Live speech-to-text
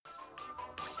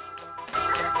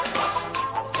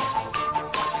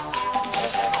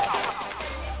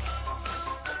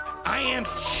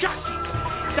Chucky,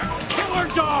 the killer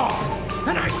doll,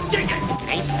 and I dig it.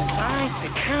 Ain't the size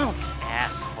that counts,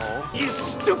 asshole. You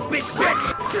stupid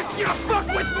bitch! Did you fuck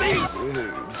with me?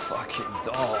 Rude fucking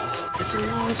doll. It's a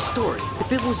long story.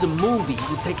 If it was a movie, it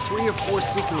would take 3 or 4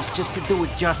 sequels just to do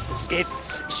it justice.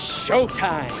 It's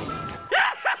showtime.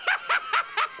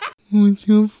 What's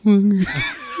your fucking...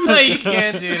 No, you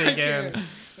can't do it again.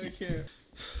 I can't.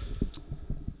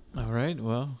 All right,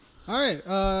 well. All right.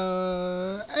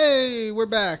 Hey, we're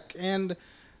back, and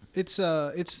it's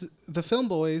the Film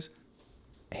Boys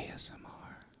ASMR.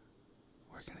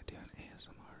 We're gonna do an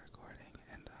ASMR recording,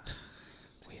 and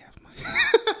we have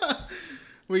mic.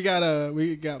 we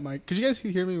got mic. Could you guys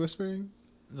hear me whispering?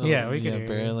 Yeah, we can hear you.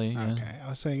 Barely. Yeah. Okay, I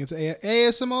was saying it's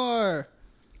ASMR.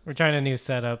 We're trying a new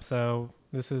setup, so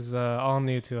this is all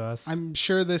new to us. I'm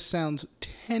sure this sounds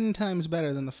 10 times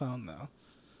better than the phone, though.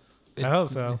 I hope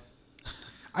so.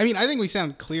 I mean, I think we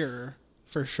sound clearer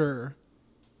for sure.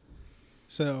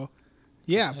 So,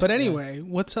 yeah. But anyway,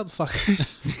 what's up,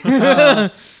 fuckers?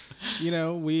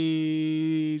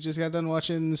 We just got done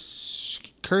watching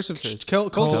Cult of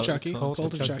Chucky. Cult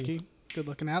of Chucky. Good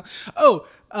looking out. Oh,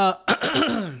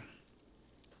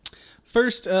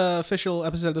 first official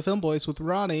episode of the Film Boys with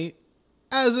Ronnie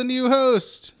as a new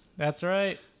host. That's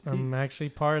right. I'm actually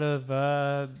part of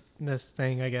this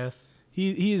thing, I guess.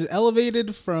 He's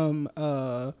elevated from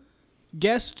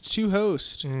guest to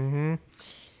host. Mm-hmm.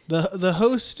 The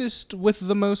hostest with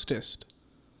the mostest.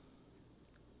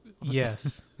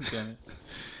 Yes. Okay.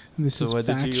 This So is what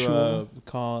factual. did you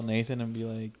call Nathan and be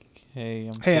like, hey,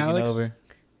 I'm taking Alex? over?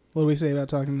 What do we say about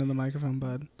talking to the microphone,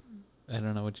 bud? I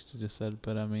don't know what you just said,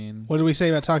 but I mean... What do we say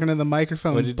about talking to the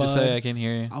microphone, What did bud? you say? I can't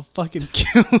hear you. I'll fucking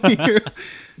kill you.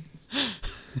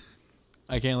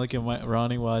 I can't look at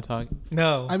Ronnie while I talk.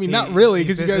 No. I mean, not really, he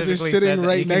 'cause you guys are specifically sitting said that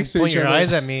right you can next to point each your other.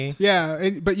 eyes at me. Yeah,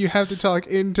 but you have to talk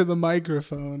into the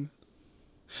microphone.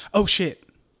 Oh, shit.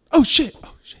 Oh, shit.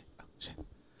 Oh, shit. Oh, shit.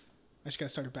 I just got to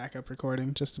start a backup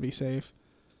recording just to be safe.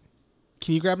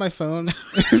 Can you grab my phone?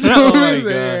 It's Oh over my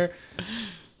there.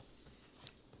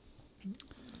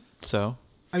 So?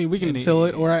 I mean, we can Any- fill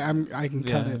it, or I can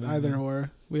cut Yeah, it. Either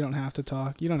or. We don't have to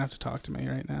talk. You don't have to talk to me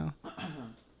right now.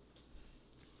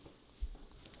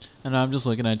 And I'm just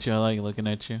looking at you. I like looking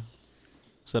at you.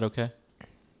 Is that okay?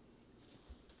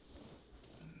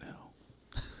 No.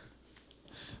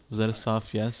 Was that a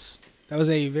soft yes? That was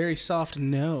a very soft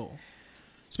no.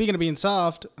 Speaking of being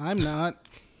soft, I'm not.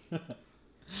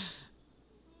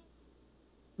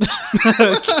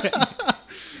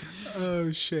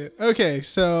 Oh, shit. Okay,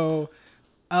 so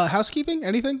housekeeping?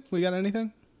 Anything? We got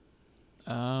anything?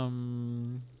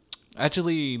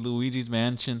 Actually, Luigi's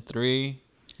Mansion 3.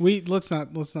 Let's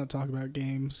not talk about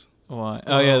games. Why?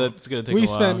 Oh yeah, that's gonna take a We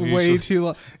while. spent way usually. too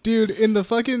long, dude. In the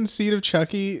fucking Seed of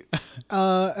Chucky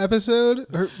episode,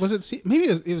 or was it? Maybe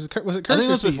it was Curse I think or it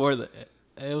was Seed? before that.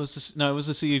 It was just, no, it was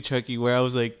the Sea of Chucky where I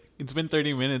was like, it's been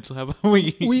 30 minutes. How about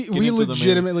we? We get into the main-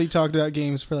 legitimately talked about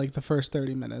games for like the first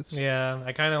 30 minutes. Yeah,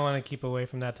 I kind of want to keep away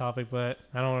from that topic, but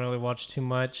I don't really watch too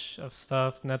much of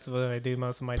stuff, and that's what I do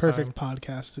most of my Perfect time.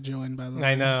 podcast to join, by the way.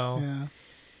 I know. Yeah.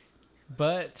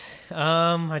 But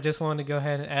I just wanted to go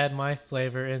ahead and add my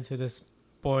flavor into this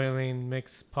boiling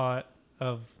mixed pot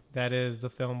of that is the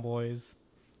Film Boys,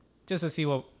 just to see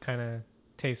what kind of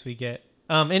taste we get.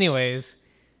 Anyways,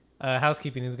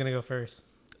 housekeeping is gonna go first.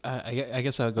 I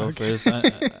guess I'll go first. I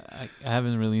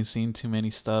haven't really seen too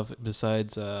many stuff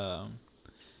besides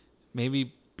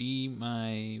maybe Be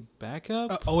My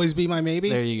Backup. Always Be My Maybe.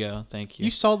 There you go. Thank you.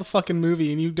 You saw the fucking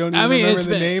movie and you don't even remember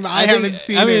the name. I haven't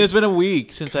seen it. I mean, it's been a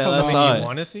week since I last Something saw you it.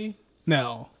 want to see?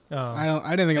 No. Oh.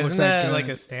 I didn't think it looks Isn't that that good. like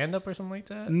a stand-up or something like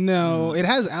that? No, it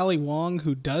has Ali Wong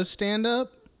who does stand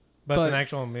up. But it's an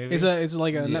actual movie. It's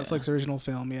like a Yeah. Netflix original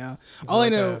film. Yeah. Is All it I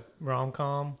like know. a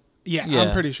rom-com. Yeah, Yeah.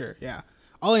 I'm pretty sure. Yeah.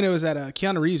 All I know is that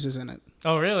Keanu Reeves is in it.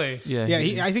 Oh, really? Yeah.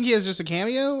 Yeah, I think he has just a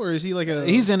cameo, or is he like a?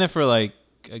 He's in it for like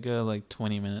a good like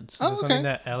 20 minutes. Oh, Is it something okay.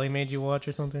 that Ellie made you watch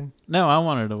or something? No, I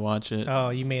wanted to watch it. Oh,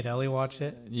 you made Ellie watch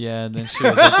it? Yeah, and then she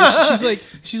was like,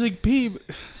 she's like, babe,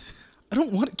 I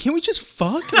don't want. Can we just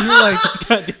fuck? And you're like,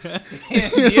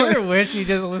 Do you ever wish you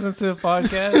just listened to the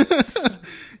podcast?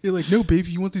 you're like, no, baby,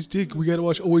 you want this dick? We gotta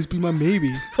watch Always Be My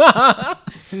Maybe.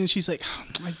 And then she's like,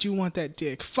 oh, I do want that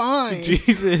dick. Fine.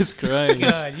 Jesus Christ.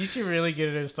 God, you should really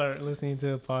get her to start listening to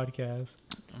the podcast.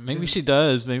 Maybe she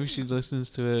does. Maybe she listens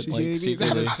to it She's like maybe- Just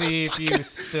secretly. to see if you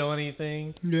spill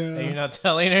anything that you're Yeah. not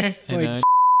telling her. And, like,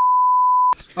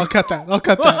 I'll cut that. I'll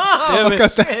cut that. I'll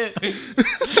cut that.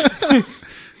 Shit.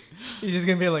 You're just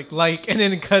gonna be like, and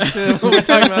then it cuts to what we're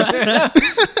talking about.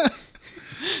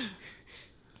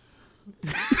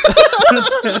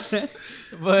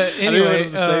 But I don't even know anyway,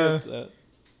 what to say with that.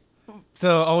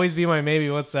 So Always Be My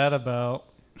Maybe. What's that about?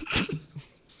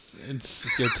 It's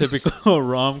your typical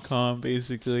rom-com,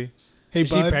 basically. Hey, Is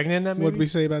she bud, pregnant in that movie? what'd we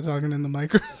say about talking in the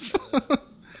microphone?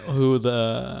 Who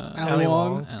the... Ali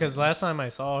Wong? Because last time I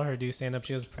saw her do stand up,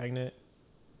 she was pregnant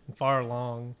and far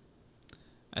along.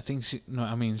 I think she... No,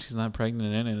 I mean, she's not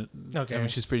pregnant in it. Okay. I mean,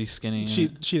 she's pretty skinny. She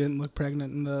didn't look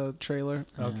pregnant in the trailer.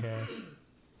 Okay.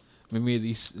 Maybe they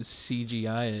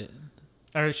CGI it.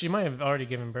 Or she might have already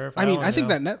given birth. I mean, don't I think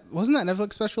know. that wasn't that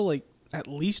Netflix special like at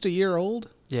least a year old.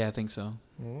 Yeah, I think so.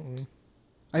 Mm-mm.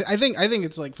 I think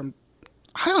it's like from.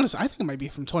 I think it might be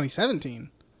from 2017.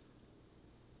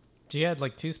 She had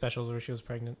like 2 specials where she was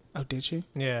pregnant. Oh, did she?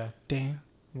 Yeah. Damn.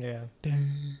 Yeah.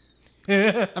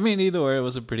 I mean, either way, it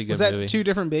was a pretty good Was that movie. 2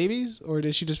 different babies, or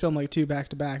did she just film like 2 back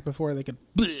to back before they could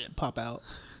pop out?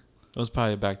 It was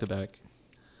probably back-to-back.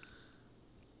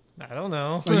 I don't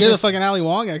know. Oh, you're the fucking Ali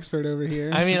Wong expert over here.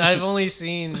 I mean, I've only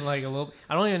seen like a little.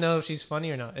 I don't even know if she's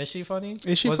funny or not. Is she funny?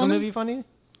 Is she was funny? the movie funny?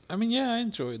 I mean, yeah, I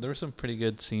enjoyed it. There were some pretty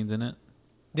good scenes in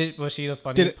it. Was she the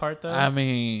funny Did it- part though? I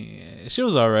mean, she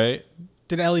was all right.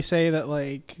 Did Ellie say that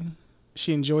like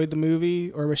she enjoyed the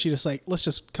movie, or was she just like, let's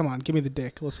just come on, give me the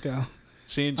dick, let's go?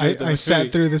 She enjoyed the I movie.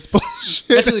 sat through this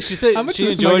bullshit. Actually, she said How much she of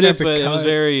this am I enjoyed gonna it, have to but it was cut?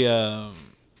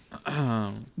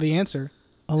 very... The answer,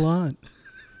 a lot.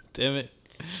 damn it.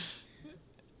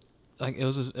 Like, it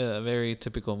was a very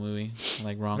typical movie.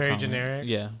 Like, rom-com. Very generic?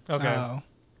 Yeah. Okay. Oh.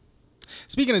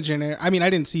 Speaking of generic, I mean,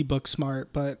 I didn't see Booksmart,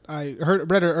 but I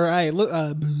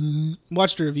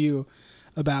watched a review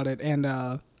about it,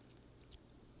 and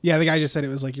yeah, the guy just said it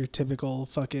was like your typical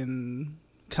fucking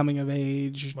coming of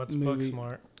age What's movie.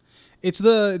 Booksmart? It's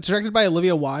directed by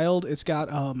Olivia Wilde. It's got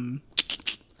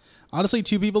honestly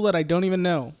 2 people that I don't even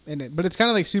know in it, but it's kind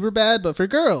of like super bad, but for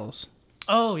girls.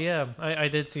 Oh yeah, I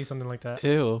did see something like that.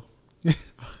 Ew.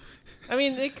 I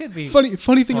mean, it could be Funny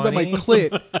thing about my Funny.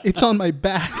 clit, it's on my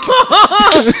back.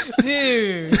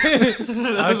 dude.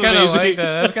 I kind of like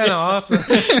that. That's kind of awesome.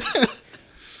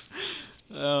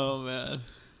 Oh, man.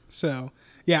 So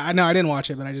yeah, I know I didn't watch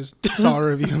it, but I just saw a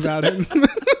review about it.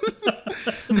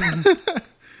 That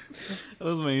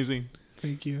was amazing.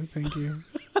 Thank you.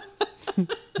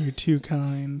 You're too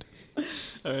kind.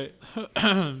 All right.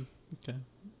 Okay.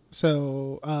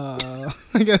 So,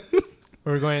 I guess.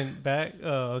 We're going back.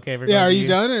 Oh, okay. We're Yeah, going are to you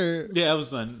done or Yeah, I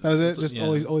was done. that was it? Just Yeah.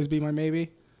 always be my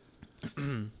maybe.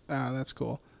 Oh, that's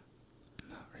cool.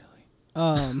 Not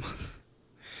really.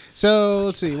 So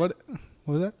let's see. What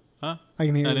was that? Huh? I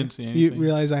can hear. I you. didn't see You anything.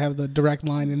 realize I have the direct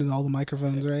line into all the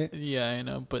microphones, right? Yeah, I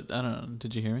know, but I don't know.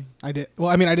 Did you hear me? I did. Well,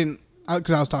 I mean, I didn't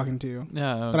because I was talking to you.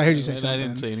 Yeah. But I heard you say I something.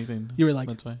 didn't say anything. You were like,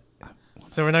 That's why.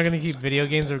 So we're not going to keep video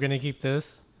games. We're going to keep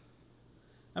this.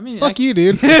 I mean, "Fuck you,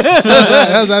 dude."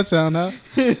 How's that sound? Huh?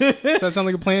 Does that sound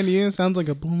like a plan to you? Sounds like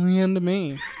a plan to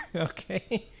me.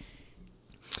 Okay.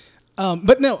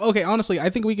 But no, okay, honestly, I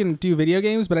think we can do video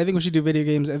games, but I think we should do video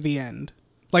games at the end.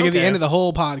 Like at the Okay. end of the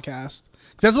whole podcast.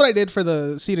 That's what I did for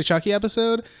the Seed of Chucky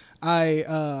episode.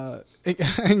 I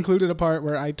included a part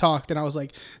where I talked and I was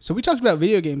like, so we talked about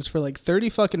video games for like 30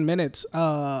 fucking minutes.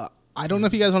 I don't know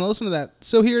if you guys want to listen to that.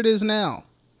 So here it is now.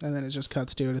 And then it just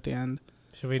cuts to it at the end.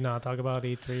 Should we not talk about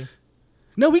E3?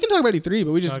 No, we can talk about E3,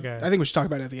 but Okay. I think we should talk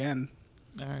about it at the end.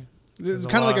 All right. It's There's a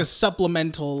kind of like lot. a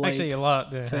supplemental, like, Actually, a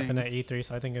lot did happen thing. at E3,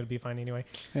 so I think it would be fine anyway.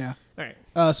 yeah. All right.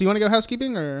 So you want to go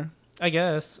housekeeping or? I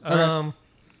guess. Okay.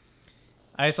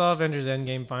 I saw Avengers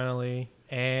Endgame finally,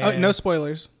 and Oh, no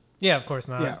spoilers. Yeah, of course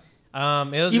not. Yeah.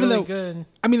 It was Even really though- good.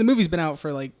 I mean, the movie's been out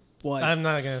for like, what? I'm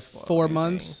not gonna spoil 4 anything.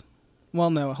 months. Well,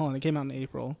 no, hold on. It came out in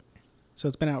April, so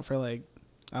it's been out for like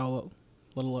a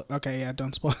little. Okay, yeah,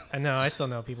 don't spoil. I know. I still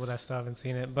know people that still haven't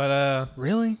seen it, but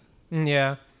Really?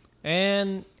 yeah,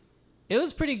 and it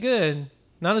was pretty good.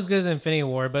 Not as good as Infinity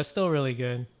War, but still really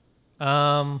good.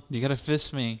 You gotta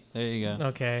fist me. There you go.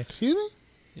 Okay. Excuse me?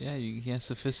 Yeah, he has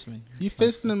to fist me. You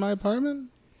fisting in my apartment?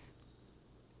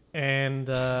 And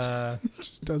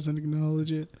Just doesn't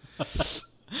acknowledge it.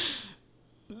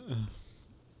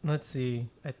 let's see.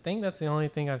 I think that's the only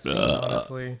thing I've seen,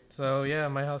 honestly. So yeah,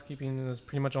 my housekeeping is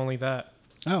pretty much only that.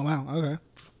 Oh wow. Okay.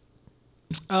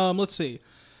 Let's see.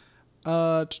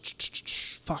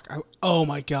 Fuck. Oh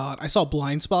my god. I saw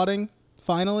Blind Spotting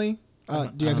finally. Do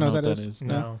you guys know what that is?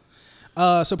 No.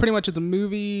 So pretty much it's a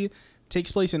movie,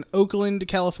 takes place in Oakland,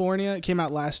 California. It came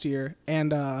out last year,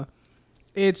 and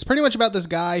it's pretty much about this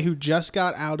guy who just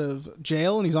got out of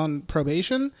jail and he's on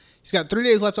probation. He's got 3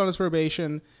 days left on his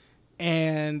probation,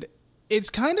 and it's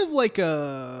kind of like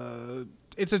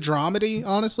it's a dramedy,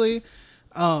 honestly.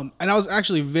 And I was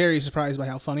actually very surprised by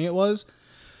how funny it was.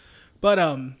 But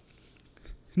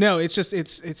no, it's just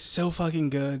it's so fucking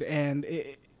good, and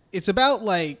it's about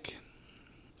like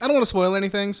I don't want to spoil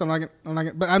anything, so I'm not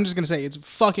gonna, but I'm just gonna say it's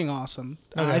fucking awesome.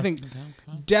 Okay. I think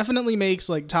definitely makes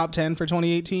like top 10 for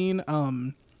 2018.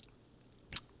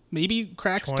 Maybe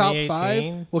cracks top 5.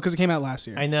 2018? Well, because it came out last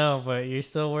year. I know, but you're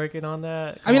still working on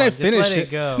that. I mean, Come I on, just finished let it.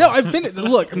 Go. No, I finished.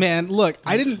 Look, man, look.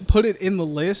 I didn't put it in the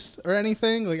list or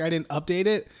anything. Like, I didn't update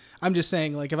it. I'm just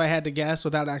saying, like, if I had to guess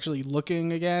without actually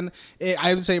looking again,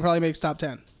 I would say it probably makes top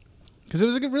 10 because it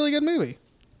was a really good movie.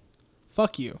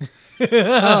 Fuck you.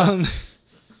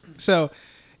 So,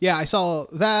 yeah, I saw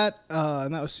that,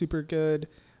 and that was super good.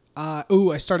 I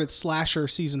started Slasher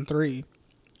season 3.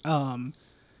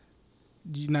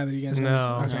 Neither of you guys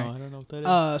know. No. Okay. No, I don't know what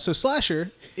that is. So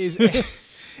Slasher is a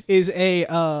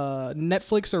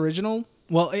Netflix original.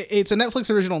 Well, it's a Netflix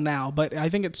original now, but I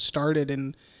think it started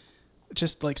in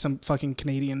just like some fucking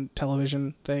Canadian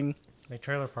television thing. Like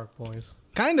Trailer Park Boys.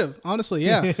 Kind of, honestly,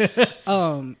 yeah.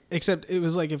 Except it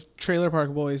was like if Trailer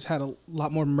Park Boys had a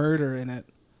lot more murder in it.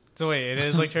 So wait, it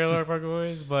is like Trailer Park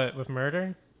Boys, but with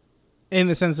murder? In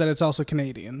the sense that it's also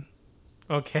Canadian.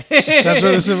 Okay. That's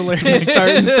where the similarities start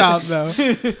and stop,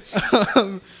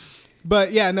 though.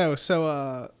 But yeah, no.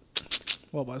 So,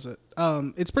 what was it?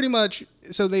 It's pretty much.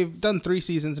 So they've done 3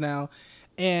 seasons now,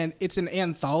 and it's an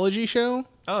anthology show.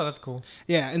 Oh, that's cool.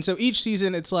 Yeah, and so each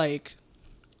season it's like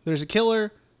there's a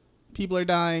killer, people are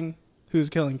dying, who's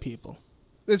killing people.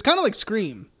 It's kind of like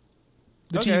Scream,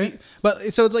 the TV.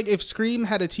 But so it's like if Scream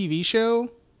had a TV show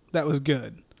that was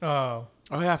good. Oh.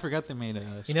 Oh yeah, I forgot they made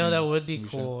a. You know, that would be TV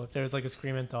cool show. if there was like a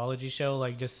Scream anthology show,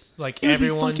 like just like It would be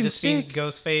everyone fucking just seeing sick.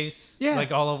 Ghostface, Yeah.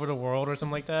 like all over the world or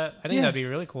something like that. I think Yeah. that'd be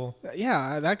really cool.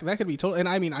 Yeah, that could be total. And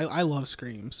I mean, I love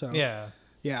Scream, so Yeah.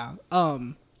 yeah.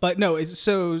 But no, it's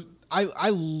so I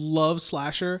love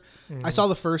Slasher. I saw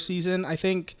the first season. I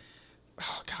think,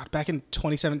 oh god, back in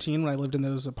 2017 when I lived in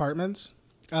those apartments,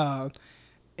 and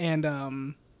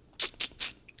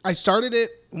I started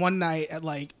it one night at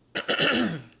like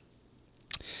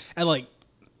at like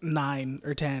 9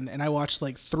 or 10, and I watched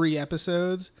like 3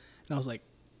 episodes, and I was like,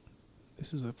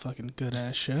 this is a fucking good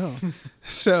ass show.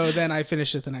 So then I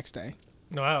finished it the next day.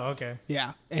 Wow. Okay.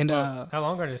 Yeah, and How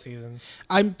long are the seasons?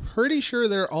 I'm pretty sure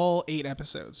they're all 8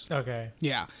 episodes. Okay.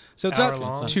 Yeah, so it's Hour not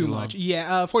long? too Too long. much.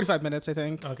 Yeah, 45 minutes I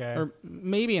think. Okay. Or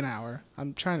maybe an hour.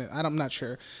 I'm not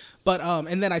sure. But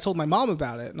and then I told my mom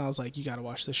about it, and I was like, "You got to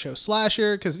watch the show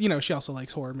Slasher," because you know she also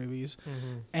likes horror movies.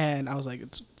 And I was like,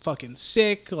 "It's fucking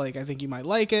sick. Like, I think you might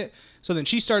like it." So then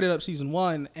she started up season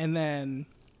 1, and then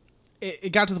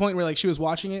it got to the point where like she was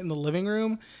watching it in the living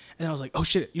room, and I was like, "Oh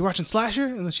shit, you're watching Slasher?"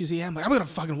 And then she's like, "Yeah." I'm like, "I'm gonna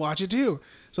fucking watch it too."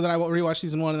 So then I rewatched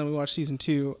season 1, and then we watched season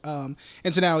 2. And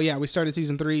so now, yeah, we started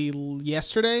season 3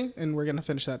 yesterday, and we're gonna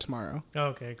finish that tomorrow.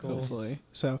 Okay. Cool. Hopefully.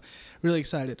 So really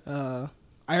excited.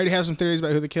 I already have some theories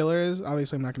about who the killer is.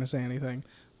 Obviously, I'm not going to say anything.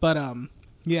 But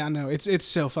yeah, no, it's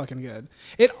so fucking good.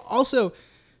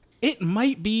 It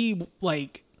might be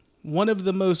like one of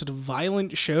the most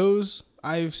violent shows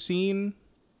I've seen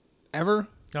ever.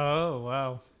 Oh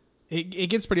wow. It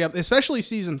gets pretty up, especially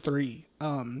season 3.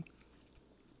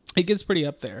 It gets pretty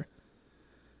up there.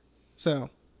 So,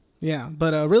 yeah,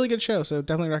 but a really good show, so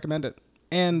definitely recommend it.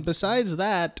 And besides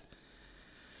that,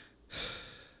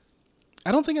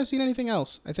 I don't think I've seen anything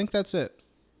else. I think that's it.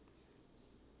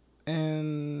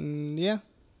 And yeah.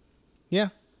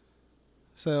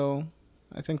 So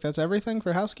I think that's everything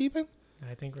for housekeeping.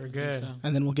 I think we're good.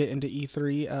 And then we'll get into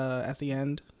E3 at the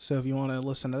end. So if you want to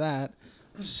listen to that,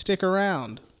 stick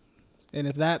around. And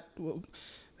if that'd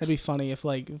be funny if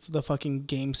like the fucking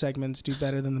game segments do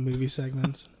better than the movie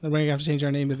segments. Then we're gonna have to change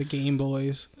our name to the Game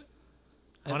Boys.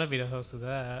 I want to be the host of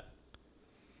that.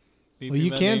 Well,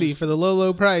 you can be for the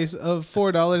low price of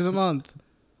 $4 a month.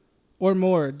 Or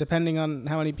more, depending on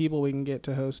how many people we can get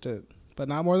to host it. But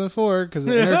not more than 4, because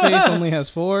the interface only has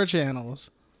 4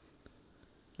 channels.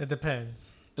 It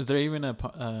depends. Is there even a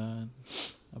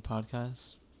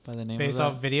podcast by the name Based of that?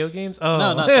 off video games? Oh.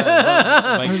 No, not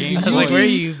that. By Game I was like, Boy. where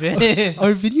you been?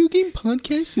 Our video game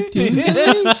podcast a thing,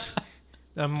 guys?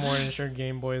 I'm more than sure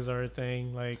Game Boys are a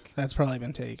thing. Like, That's probably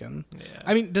been taken. yeah.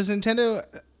 I mean, does Nintendo...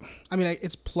 I mean,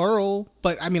 it's plural,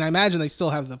 but I mean, I imagine they still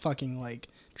have the fucking, like,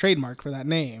 trademark for that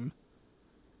name.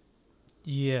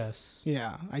 Yes.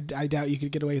 Yeah, I doubt you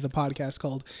could get away with a podcast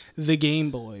called The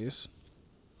Game Boys.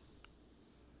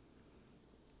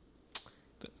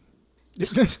 All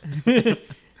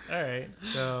right.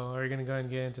 So, are we gonna go ahead and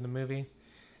get into the movie?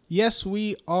 Yes,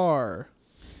 we are.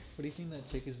 What do you think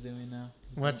that chick is doing now?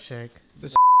 What chick?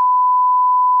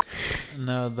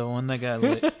 No, the one that got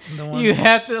lit. The one. You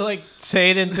have to like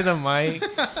say it into the mic.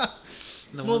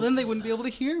 Well, then they wouldn't be able to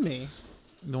hear me.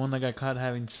 The one that got caught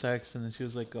having sex, and then she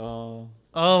was like, "Oh."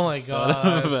 Oh my So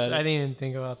god! bad. I didn't even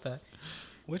think about that.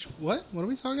 What are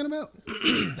we talking about?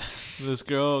 This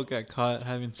girl got caught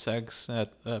having sex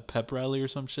at a pep rally or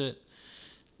some shit.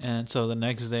 And so the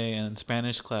next day in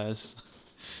Spanish class,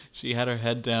 she had her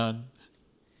head down.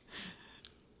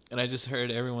 And I just heard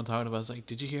everyone talking about it. I was like,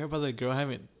 did you hear about the girl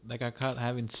that got caught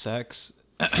having sex?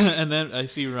 And then I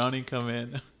see Ronnie come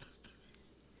in.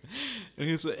 And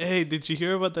he's like, hey, did you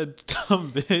hear about that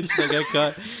dumb bitch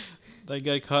that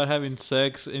got caught having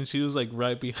sex? And she was like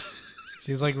right behind.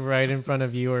 She was like right in front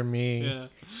of you or me. Yeah.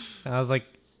 And I was like,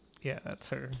 yeah, that's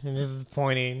her. And this is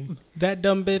pointing. That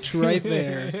dumb bitch right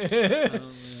there. Oh, man.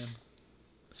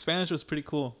 Spanish was pretty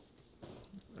cool.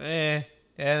 Yeah,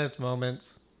 it's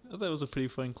moments. I thought it was a pretty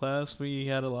fun class. We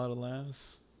had a lot of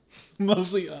laughs.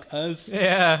 Mostly us.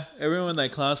 Yeah. Everyone in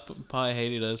that class probably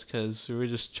hated us because we were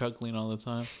just chuckling all the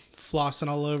time. Flossing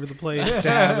all over the place,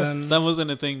 dabbing. That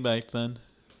wasn't a thing back then.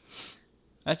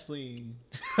 Actually,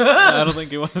 I don't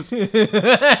think it was.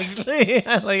 Actually,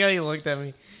 I like how you looked at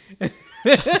me.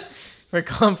 For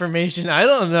confirmation, I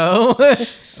don't know. I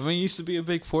mean, I used to be a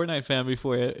big Fortnite fan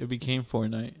before it became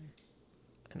Fortnite.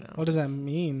 I know. What does that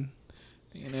mean?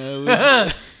 You know,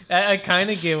 I kind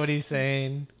of get what he's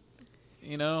saying.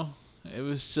 you know, it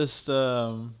was just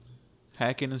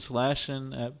hacking and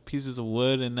slashing at pieces of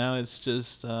wood, and now it's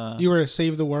just You were a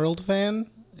Save the World fan?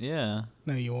 yeah.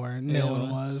 No, you weren't. Yeah, No I one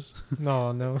was. was.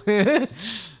 No.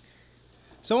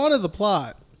 So on to the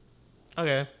plot.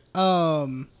 Okay.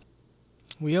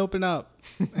 We open up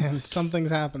and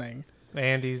something's happening.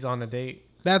 Andy's on a date.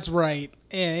 That's right.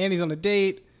 And Andy's on a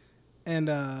date, and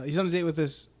he's on a date with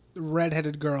this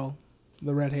redheaded girl.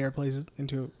 The red hair plays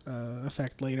into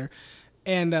effect later,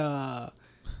 and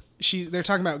they're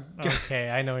talking about. Okay,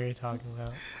 I know what you're talking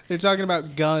about. They're talking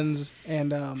about guns,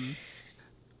 and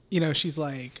she's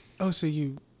like, "Oh, so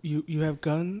you have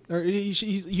gun, or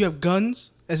you have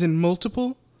guns, as in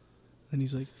multiple?" And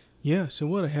he's like, "Yeah. So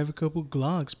what? I have a couple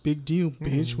Glocks. Big deal,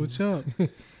 bitch. What's up?"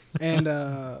 And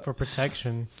For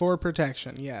protection. for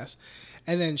protection, yes.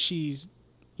 And then she's,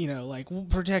 like, well,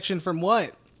 protection from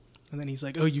what? And then he's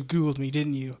like, "Oh, you Googled me,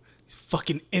 didn't you?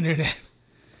 Fucking internet."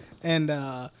 And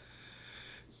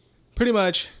pretty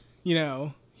much,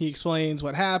 he explains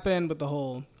what happened, but the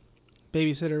whole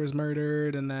babysitter was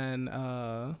murdered, and then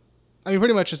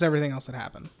pretty much just everything else that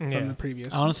happened from the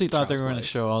previous. I honestly thought they were going to Trials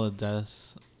show all the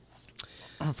deaths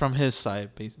from his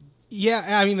side, basically.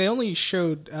 Yeah, I mean, they only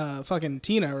showed fucking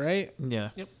Tina, right?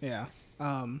 Yeah. Yep. Yeah.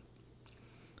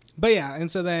 But yeah,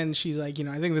 and so then she's like,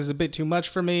 I think this is a bit too much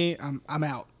for me. I'm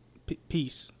out.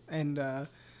 Peace. And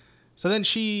so then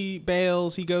she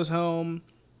bails. He goes home.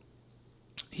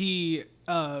 He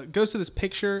goes to this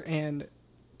picture and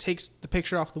takes the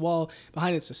picture off the wall.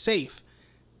 Behind it's a safe,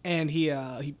 and he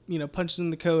punches in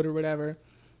the code or whatever,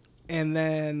 and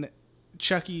then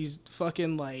Chucky's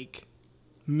fucking like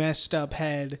messed up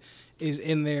head is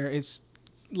in there. It's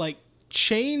like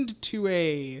chained to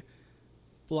a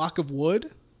block of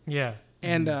wood. Yeah.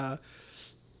 And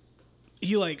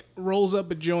he like rolls up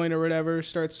a joint or whatever,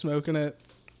 starts smoking it.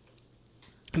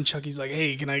 And Chucky's like,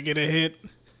 "Hey, can I get a hit?"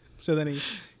 So then he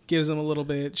gives him a little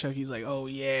bit. Chucky's like, "Oh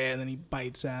yeah," and then he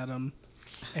bites at him.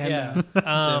 And,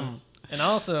 yeah. And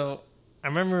also, I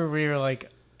remember we were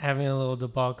like having a little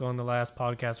debacle on the last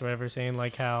podcast, or whatever, saying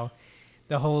like how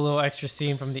the whole little extra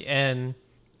scene from the end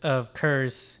of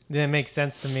Curse didn't make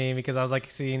sense to me, because I was like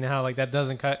seeing how like that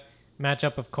doesn't match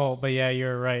up with Colt. But yeah,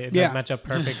 you're right. It does match up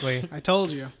perfectly. I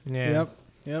told you. Yeah.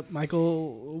 Yep.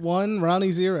 Michael 1,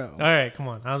 Ronnie 0. All right, come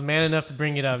on. I was man enough to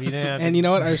bring it up. You didn't have And to. you know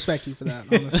what? I respect you for that,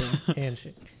 honestly.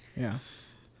 Handshake. Yeah.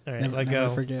 All right, Never let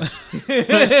go. forget.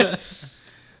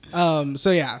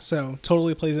 So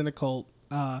totally plays into Colt.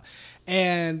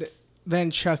 And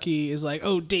then Chucky is like,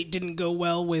 "Oh, date didn't go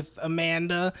well with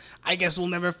Amanda. I guess we'll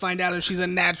never find out if she's a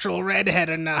natural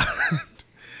redhead or not."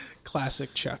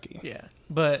 Classic Chucky. Yeah.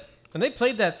 But when they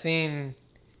played that scene,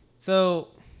 so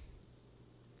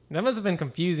that must have been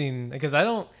confusing, because I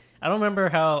don't remember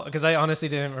how, because I honestly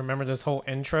didn't remember this whole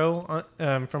intro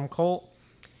from Colt.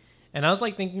 And I was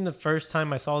like thinking the first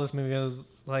time I saw this movie, I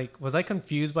was like, was I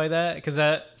confused by that? Because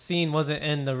that scene wasn't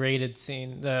in the rated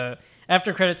scene. The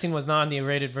after credit scene was not in the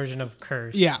rated version of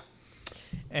Curse. Yeah.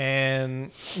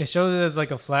 And it shows it as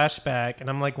like a flashback, and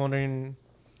I'm like wondering,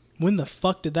 when the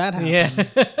fuck did that happen? Yeah.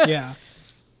 Yeah.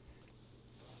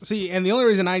 See, and the only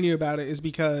reason I knew about it is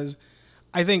because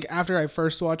I think after I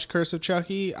first watched Curse of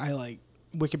Chucky, I like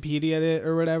Wikipedia'd it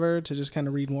or whatever to just kind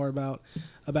of read more about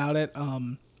it.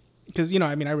 Because,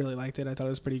 I really liked it. I thought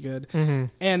it was pretty good. Mm-hmm.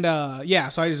 And,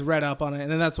 so I just read up on it.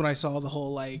 And then that's when I saw the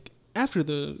whole, like, after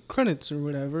the credits or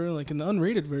whatever, like in the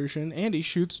unrated version, Andy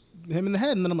shoots him in the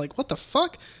head. And then I'm like, what the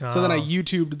fuck? So then I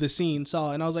YouTubed the scene,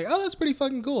 saw it, and I was like, oh, that's pretty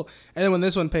fucking cool. And then when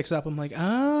this one picks up, I'm like,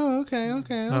 oh,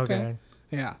 okay.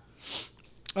 Yeah.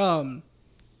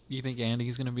 You think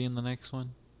Andy's gonna be in the next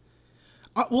one?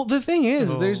 Well, the thing is,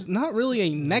 there's not really a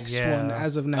next one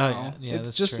as of now. Oh, yeah, it's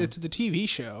that's just true. it's the TV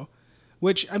show,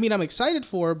 which I mean I'm excited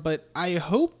for, but I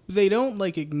hope they don't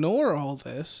like ignore all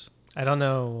this. I don't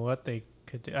know what they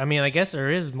could do. I mean, I guess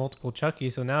there is multiple Chucky,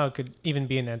 so now it could even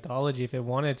be an anthology if it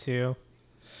wanted to.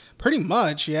 Pretty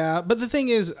much, yeah. But the thing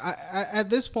is, I, at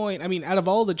this point, I mean, out of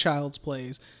all the Child's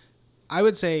Plays, I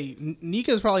would say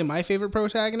Nika's probably my favorite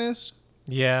protagonist.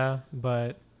 Yeah,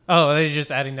 but they're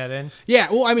just adding that in.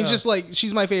 Yeah, well, I mean, just like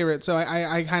she's my favorite, so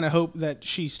I kind of hope that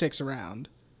she sticks around.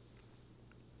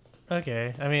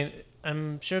 Okay, I mean,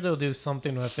 I'm sure they'll do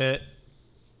something with it.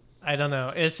 I don't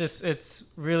know. It's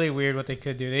really weird what they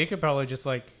could do. They could probably just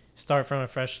like start from a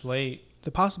fresh slate.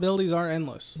 The possibilities are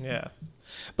endless. Yeah.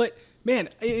 But man,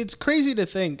 it's crazy to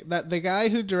think that the guy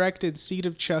who directed Seed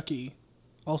of Chucky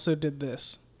also did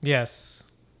this. Yes.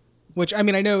 Which, I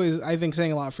mean, I know is, I think,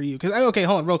 saying a lot for you. Okay,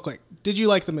 hold on, real quick. Did you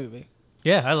like the movie?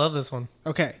 Yeah, I love this one.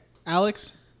 Okay.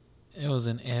 Alex? It was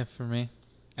an for me.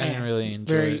 I didn't really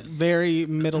enjoy very, it. Very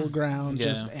middle ground, Yeah.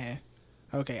 just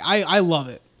Okay, I love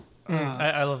it.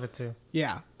 I love it too.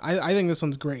 Yeah, I think this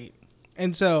one's great.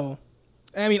 And so,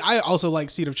 I mean, I also like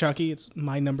Seed of Chucky. It's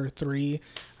my number 3.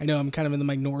 I know I'm kind of in the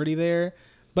minority there.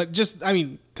 But just, I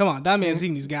mean, come on. That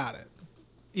Mancini's got it.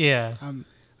 Yeah. I'm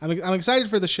excited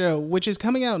for the show, which is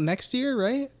coming out next year,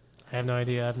 right? I have no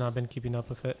idea. I've not been keeping up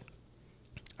with it.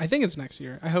 I think it's next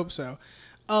year. I hope so.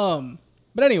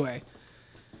 But anyway,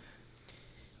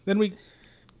 then we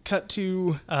cut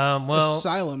to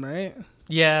Asylum, right?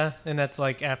 Yeah, and that's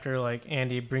like after like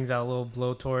Andy brings out a little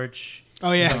blowtorch.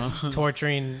 Oh yeah,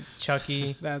 torturing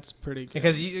Chucky. That's pretty good.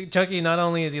 Because Chucky, not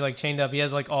only is he like chained up, he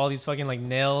has like all these fucking like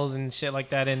nails and shit like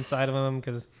that inside of him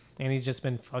because Andy's just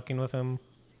been fucking with him.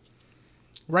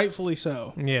 Rightfully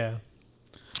so. Yeah.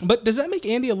 But does that make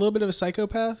Andy a little bit of a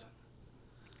psychopath?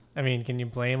 I mean, can you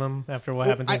blame him after what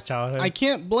happened to his childhood? I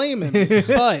can't blame him,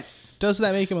 but does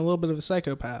that make him a little bit of a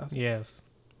psychopath? Yes.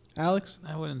 Alex?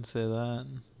 I wouldn't say that.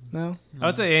 No? I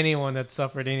would say anyone that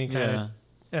suffered any kind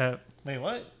of... wait,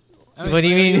 what? I mean, what do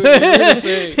you mean?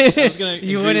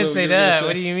 You wouldn't say that.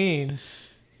 What do you mean?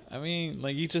 I mean,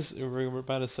 like you just were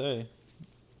about to say.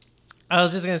 I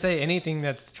was just going to say anything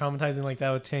that's traumatizing like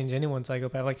that would change anyone's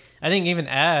psychopath. Like, I think even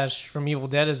Ash from Evil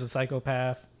Dead is a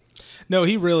psychopath. No,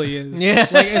 he really is. Yeah.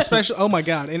 Like, especially, oh my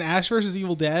God, in Ash vs.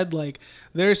 Evil Dead, like,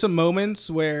 there are some moments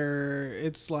where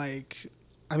it's like,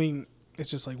 I mean,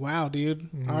 it's just like, wow, dude.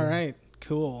 All right,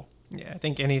 cool. Yeah, I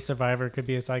think any survivor could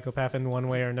be a psychopath in one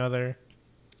way or another.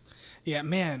 Yeah,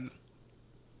 man.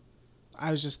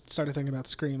 I was just started thinking about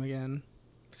Scream again.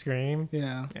 Scream?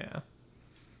 Yeah. Yeah.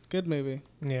 Good movie.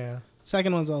 Yeah.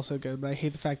 Second one's also good, but I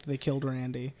hate the fact that they killed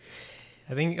Randy.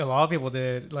 I think a lot of people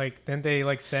did. Like, didn't they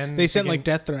like send... They sent like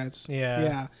death threats. Yeah.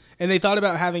 Yeah. And they thought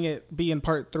about having it be in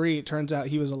part 3. It turns out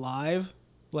he was alive.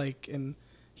 Like, and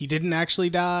he didn't actually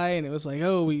die. And it was like,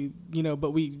 oh,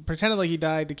 but we pretended like he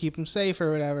died to keep him safe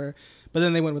or whatever. But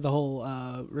then they went with the whole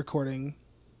recording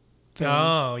thing.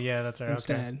 Oh, yeah, that's right.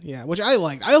 Instead. Okay. Yeah, which I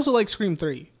liked. I also like Scream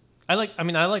 3. I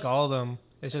like all of them.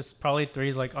 It's just probably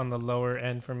 3's like on the lower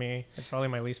end for me. It's probably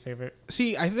my least favorite.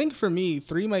 See, I think for me,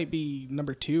 3 might be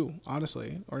number 2,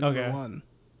 honestly, or number 1,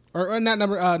 or not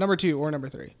number 2 or number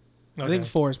 3. Okay. I think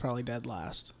 4 is probably dead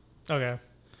last. Okay.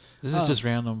 This is just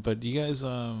random, but you guys,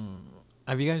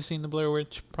 have you guys seen the Blair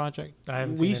Witch Project? I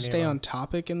haven't We seen any stay of on them.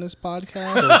 topic in this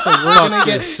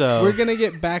podcast, so we're gonna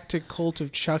get back to Cult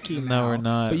of Chucky now. No, we're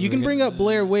not. But you can bring up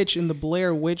Blair Witch in the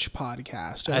Blair Witch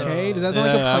podcast. Okay? Does that sound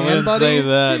like a I plan, wouldn't buddy? say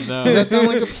that. No. Does that sound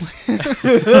like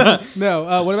a plan?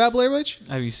 No. What about Blair Witch?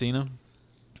 Have you seen them?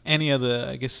 Any of the?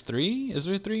 I guess 3. Is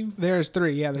there 3? There's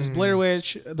 3. Yeah, there's Blair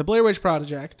Witch, the Blair Witch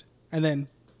Project, and then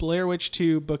Blair Witch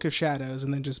 2, Book of Shadows,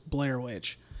 and then just Blair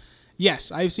Witch.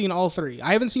 Yes, I've seen all 3.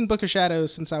 I haven't seen Book of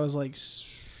Shadows since I was like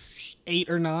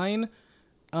 8 or 9.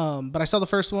 But I saw the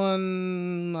first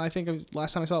one, I think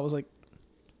last time I saw it was like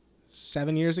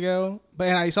 7 years ago. But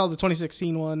I saw the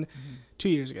 2016 one 2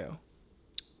 years ago.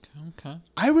 Okay.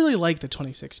 I really like the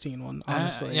 2016 one,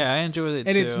 honestly. I enjoyed it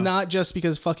and too. it's not just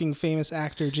because fucking famous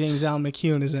actor James Allen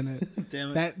McCune is in it.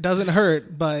 Damn it. That doesn't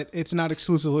hurt, but it's not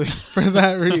exclusively for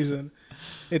that reason.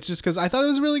 It's just because I thought it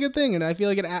was a really good thing, and I feel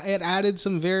like it added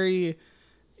some very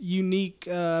unique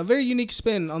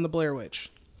spin on the Blair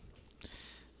Witch.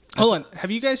 Hold on,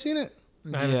 have you guys seen it?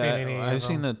 I haven't seen any. I've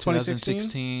seen the 2016?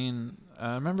 2016.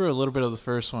 I remember a little bit of the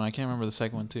first one. I can't remember the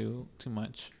second one too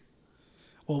much.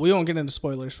 Well, we won't get into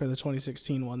spoilers for the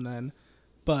 2016 one then,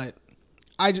 but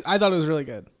I thought it was really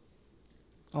good.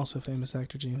 Also famous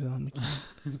actor James Allen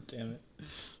McKee. Damn it.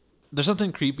 There's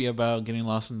something creepy about getting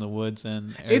lost in the woods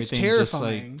and everything. It's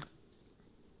terrifying.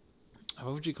 Just like,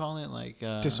 what would you call it? Like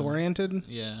Disoriented?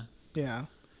 Yeah. Yeah.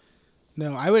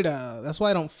 No, I would that's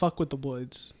why I don't fuck with the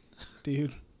woods,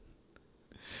 dude.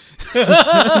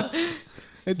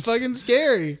 It's fucking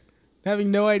scary.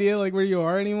 Having no idea like where you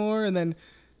are anymore, and then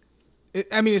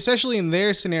I mean, especially in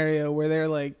their scenario where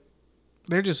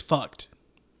they're just fucked.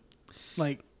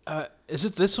 Like is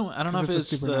it this one? I don't know if it's a it's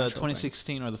the supernatural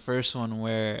 2016 or the first one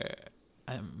where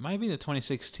it might be the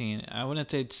 2016. I wouldn't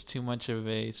say it's too much of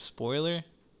a spoiler.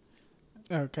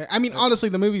 Okay. I mean, honestly,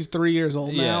 the movie's 3 years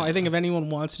old now. Yeah. I think if anyone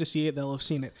wants to see it, they'll have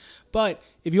seen it. But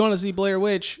if you want to see Blair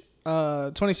Witch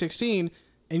 2016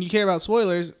 and you care about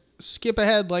spoilers, skip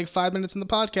ahead like 5 minutes in the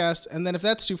podcast. And then if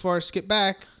that's too far, skip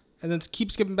back. And then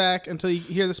keep skipping back until you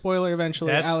hear the spoiler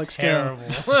eventually. That's Alex, terrible.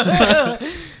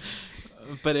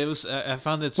 But it was. I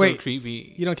found it so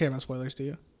creepy. You don't care about spoilers, do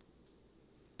you?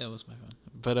 It was my phone.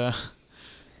 But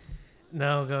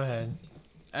No, go ahead.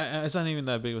 it's not even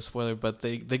that big of a spoiler. But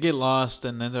they get lost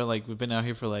and then they're like, we've been out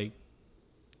here for like,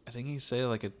 I think he said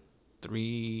like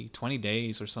 20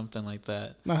 days or something like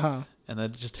that. Uh-huh. And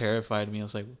that just terrified me. I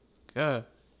was like, God,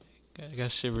 I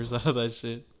got shivers out of that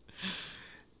shit.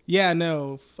 Yeah,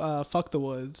 no. Fuck the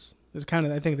woods is kind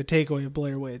of, I think, the takeaway of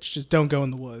Blair Witch. Just don't go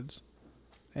in the woods.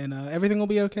 And everything will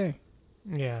be okay.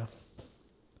 Yeah.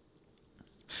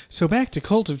 So back to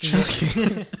Cult of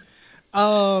Chucky.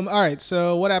 All right,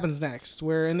 so what happens next?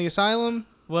 We're in the asylum.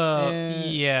 Well,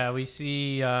 yeah, we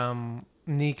see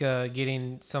Nika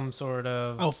getting some sort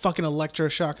of fucking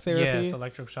electroshock therapy. Yes,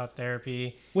 electroshock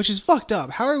therapy. Which is fucked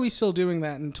up. How are we still doing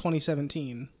that in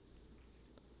 2017?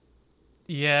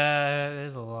 Yeah,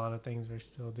 there's a lot of things we're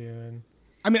still doing.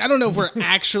 I mean, I don't know if we're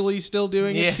actually still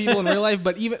doing it to people in real life,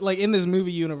 but even like in this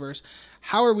movie universe,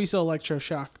 how are we still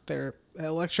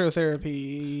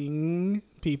electrotherapy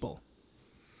people?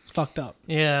 It's fucked up.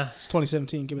 Yeah. It's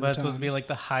 2017. Give it the That's time. supposed to be like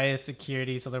the highest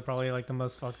security, so they're probably like the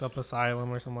most fucked up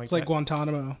asylum or something like It's that. like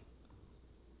Guantanamo.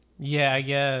 Yeah, I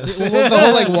guess. The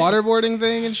whole like waterboarding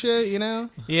thing and shit, you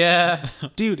know? Yeah.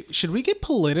 Dude, should we get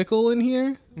political in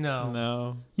here?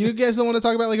 No. You guys don't want to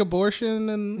talk about like abortion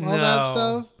and all that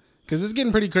stuff? Because it's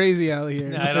getting pretty crazy out here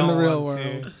in the real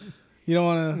world. You don't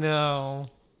want to? No.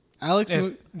 Alex,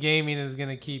 if gaming is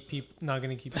gonna keep people, not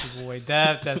gonna keep people away.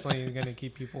 That definitely is gonna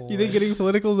keep people away. You think getting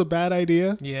political is a bad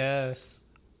idea? Yes.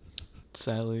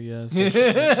 Sadly, yes.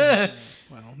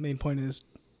 Well, main point is,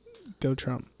 go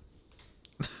Trump.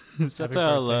 Shut the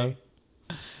hell up.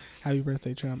 Happy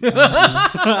birthday, Trump.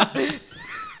 Let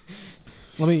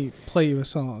me play you a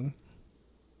song.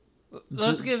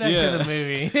 Let's get back to the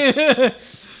movie.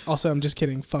 Also, I'm just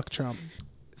kidding. Fuck Trump.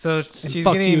 So And she's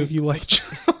fuck getting you if you like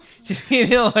Trump. she's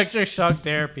getting electroshock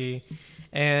therapy,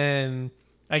 and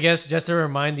I guess just to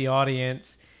remind the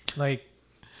audience, like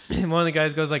one of the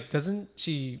guys goes like, "Doesn't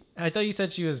she? I thought you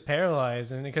said she was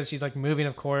paralyzed, and because she's like moving,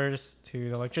 of course, to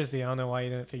the electricity. I don't know why you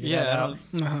didn't figure that out."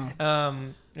 Uh-huh.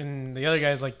 And the other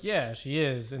guy's like, "Yeah, she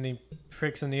is," and he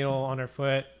pricks a needle on her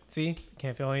foot. See,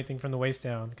 can't feel anything from the waist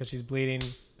down because she's bleeding.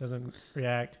 Doesn't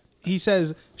react. He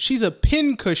says she's a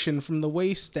pin cushion from the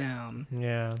waist down.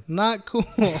 Yeah. Not cool.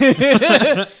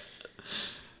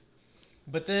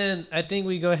 But then I think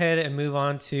we go ahead and move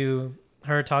on to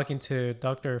her talking to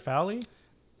Dr. Fowley.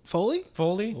 Foley?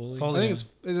 Foley? I think it's,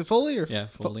 is it Foley or? Yeah,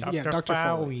 Foley. Yeah, Dr.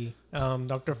 Foley.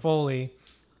 Dr. Foley.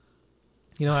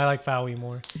 You know, I like Fowley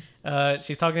more.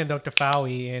 She's talking to Dr.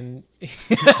 Fowley, and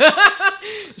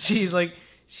she's like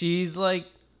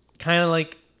kind of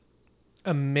like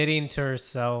admitting to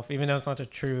herself, even though it's not the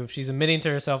truth, she's admitting to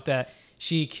herself that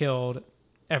she killed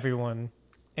everyone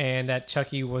and that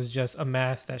Chucky was just a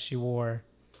mask that she wore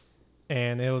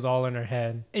and it was all in her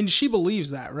head. And she believes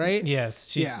that, right? Yes,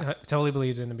 she totally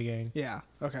believes in the beginning. Yeah,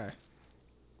 okay.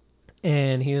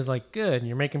 And he was like, good,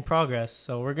 you're making progress,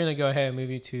 so we're gonna go ahead and move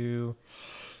you to, you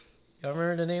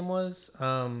remember the name was?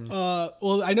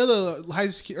 Well, I know the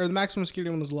the maximum security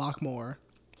one was Lockmore.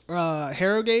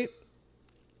 Harrogate.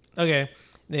 Okay,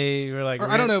 they were like,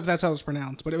 I don't know if that's how it's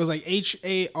pronounced, but it was like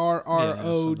Harrogate.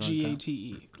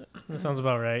 That sounds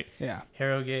about right. Yeah.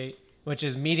 Harrogate, which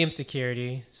is medium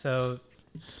security, so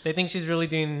they think she's really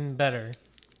doing better,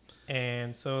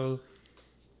 and so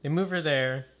they move her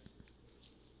there,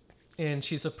 and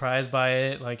she's surprised by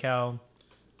it, like how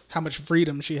much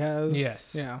freedom she has.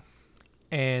 Yes. Yeah.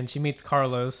 And she meets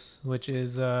Carlos, which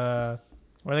is what are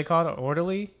they called?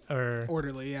 Orderly or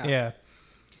orderly? Yeah. Yeah.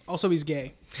 Also, he's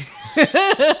gay.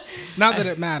 Not that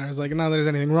it matters. Like, not that there's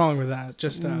anything wrong with that.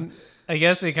 Just, I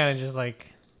guess they kind of just like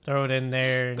throw it in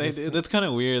there. That's kind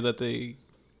of weird that you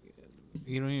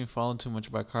don't even follow too much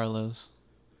about Carlos.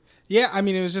 Yeah, I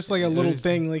mean, it was just like a little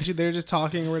thing. Like they're just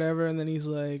talking or whatever, and then he's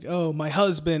like, "Oh, my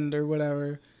husband" or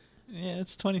whatever. Yeah,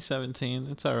 it's 2017.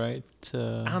 It's all right. I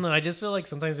don't know. I just feel like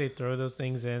sometimes they throw those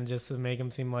things in just to make them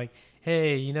seem like,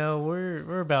 hey,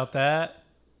 we're about that.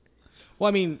 Well,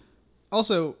 I mean,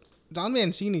 also Don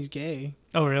Mancini's gay.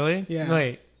 Oh, really? Yeah.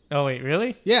 Wait. Oh, wait.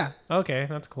 Really? Yeah. Okay,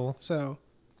 that's cool. So.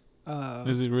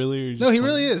 Is it really? Or just No, he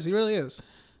really is. He really is.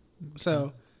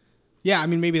 So. Yeah, I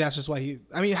mean, maybe that's just why he.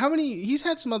 I mean, he's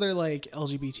had some other like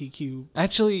LGBTQ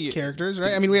actually characters,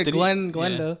 right? I mean, we had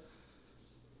Glenda,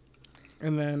 yeah.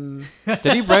 and then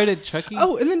did he write it Chucky?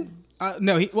 oh, and then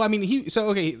no,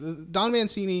 Don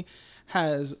Mancini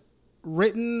has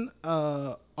written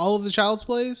all of the Child's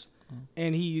Plays,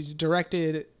 and he's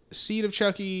directed Seed of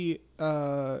Chucky,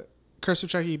 Curse of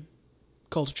Chucky,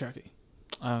 Cult of Chucky.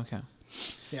 Oh, okay.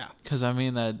 Yeah, because I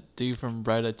mean that dude from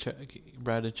Bride of Chucky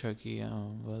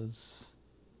was.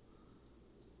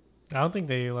 I don't think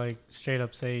they like straight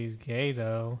up say he's gay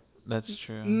though. That's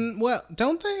true. Well,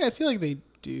 don't they? I feel like they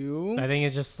do. I think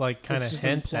it's just like kind of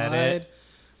hints implied. at it.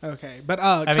 Okay, but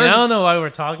I mean, I don't know why we're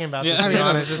talking about this. Yeah. To be I mean,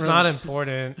 honest, it's really. not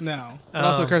important. No, but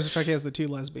also Curse of Chucky has the two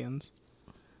lesbians.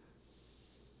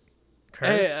 Curse?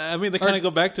 Hey, I mean, they kind of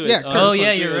go back to it. Yeah, Oh,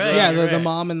 yeah, you're right. Yeah, you're the right.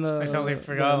 mom and the I totally the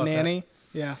forgot about nanny.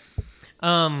 Yeah.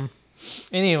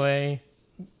 Anyway,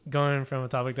 going from a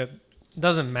topic that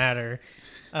doesn't matter.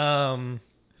 So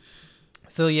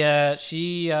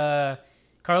yeah,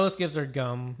 Carlos gives her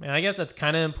gum, and I guess that's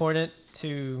kind of important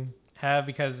to have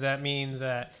because that means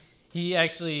that he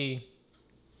actually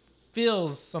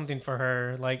feels something for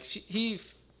her. Like he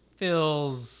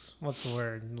feels, what's the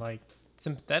word? Like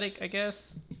sympathetic, I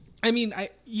guess. I mean, I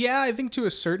think to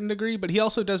a certain degree, but he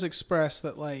also does express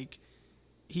that like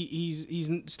he's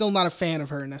still not a fan of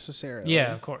her necessarily.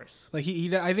 Yeah, of course. Like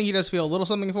I think he does feel a little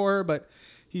something for her, but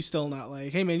he's still not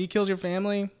like, hey man, you killed your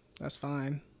family. That's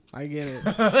fine. I get it.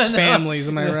 Families,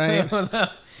 am I right? No.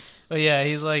 But yeah,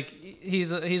 he's like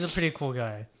he's a pretty cool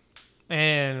guy,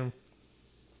 and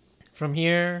from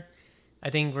here, I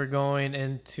think we're going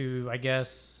into, I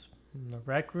guess, the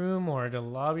rec room or the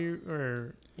lobby,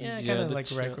 or kind of like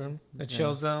rec room, the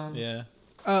chill zone. Yeah.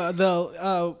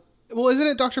 Well, isn't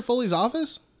it Dr. Foley's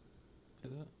office?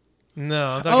 No,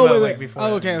 I'm talking about like before.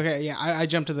 Oh, that. okay. Yeah, I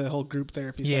jumped to the whole group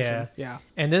therapy section. Yeah.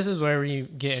 And this is where we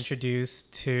get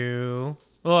introduced to.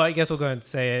 Well, I guess we'll go ahead and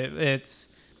say it. It's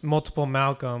multiple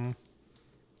Malcolm,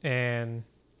 and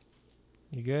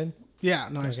you good? Yeah.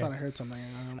 No, I just Okay. thought I heard something.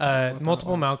 I don't know what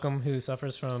Multiple that was. Malcolm, who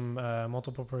suffers from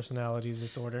multiple personalities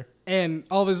disorder, And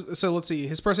all of his. So let's see.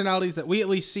 His personalities that we at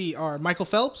least see are Michael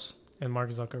Phelps, and Mark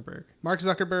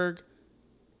Zuckerberg.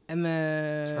 And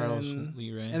then Charles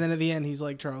Lee Ray. And then at the end, he's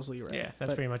like Charles Lee Ray. Yeah,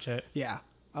 that's pretty much it. Yeah.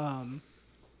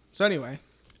 So anyway,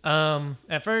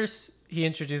 At first, he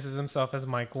introduces himself as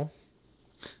Michael,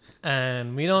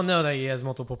 and we don't know that he has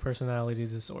multiple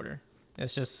personalities disorder.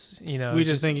 It's just, we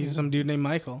just think he's some dude named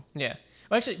Michael. Yeah.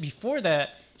 Well, actually, before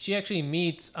that, she actually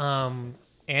meets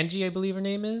Angie, I believe her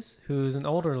name is, who's an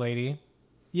older lady.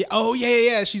 Yeah. Oh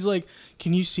yeah. She's like,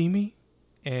 "Can you see me?"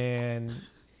 And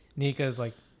Nika's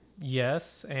like,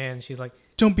 yes. And she's like,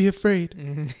 "Don't be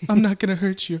afraid. I'm not gonna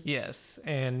hurt you." yes.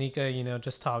 And Nika,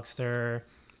 just talks to her.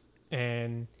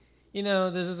 And,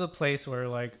 this is a place where,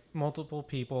 like, multiple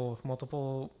people with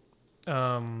multiple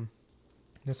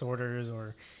disorders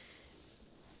or...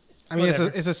 I mean,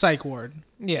 whatever. it's a psych ward.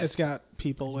 Yes. It's got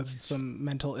people with some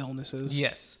mental illnesses.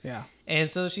 Yes. Yeah.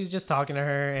 And so she's just talking to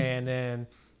her, and then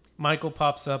Michael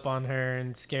pops up on her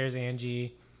and scares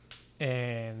Angie.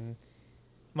 And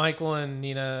Michael and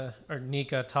Nika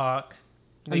talk.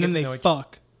 And then they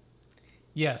fuck.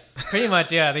 Yes. Pretty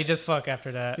much, yeah. They just fuck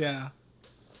after that. Yeah.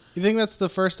 You think that's the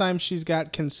first time she's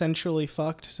got consensually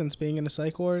fucked since being in a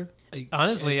psych ward?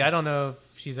 Honestly, I don't know if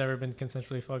she's ever been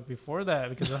consensually fucked before that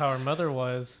because of how her mother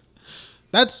was.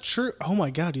 That's true. Oh my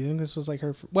god, do you think this was like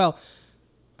her? Well,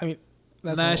 I mean,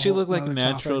 that's Nah, a she whole looked like nother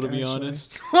natural, topic, to be actually.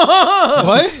 honest.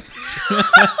 What?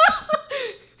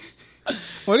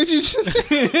 What did you just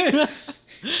say?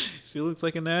 She looks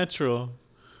like a natural.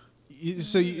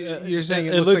 So you're saying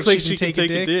it looks like she can take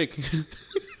a a dick.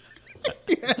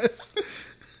 Yes.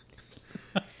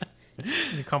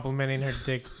 You're complimenting her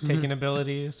dick taking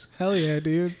abilities. Hell yeah,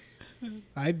 dude.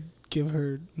 I'd give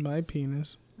her my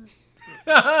penis.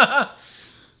 All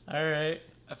right.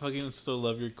 I fucking still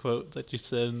love your quote that you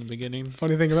said in the beginning.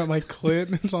 Funny thing about my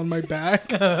clit, it's on my back.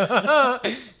 To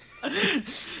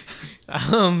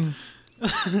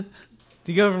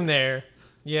go from there,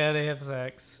 yeah, they have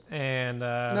sex, and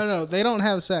No, they don't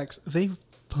have sex. They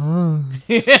fuck.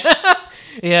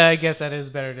 yeah, I guess that is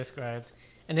better described.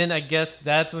 And then I guess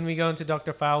that's when we go into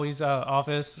Dr. Fowey's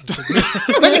office.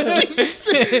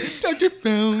 Dr.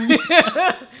 Fowey.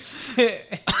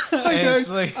 Hi guys,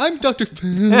 like, I'm Dr.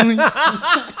 Fowey.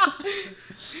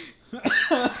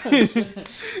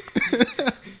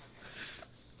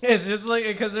 it's just like,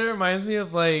 because it reminds me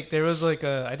of like, there was like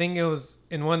I think it was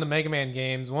in one of the Mega Man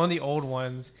games, one of the old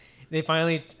ones, they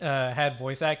finally had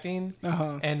voice acting.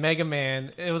 And Mega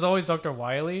Man, it was always Dr.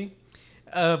 Wily.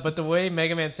 But the way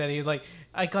Mega Man said it, he was like,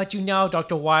 I got you now,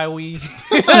 Dr. Wily.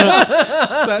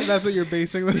 That's what you're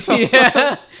basing this on?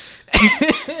 Yeah.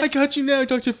 I got you now,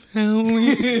 Dr.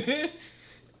 Fowey.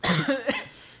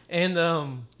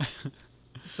 And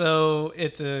so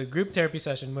it's a group therapy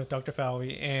session with Dr.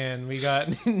 Fowey, and we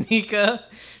got Nika,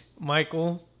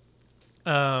 Michael,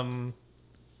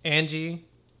 Angie,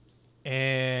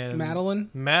 and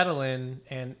Madeline,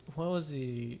 and what was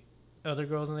the other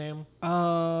girl's name?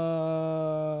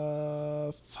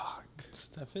 Fuck.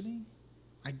 Stephanie?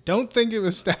 I don't think it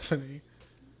was Stephanie.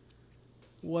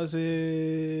 Was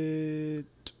it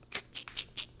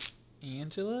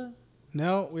Angela?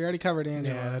 No, we already covered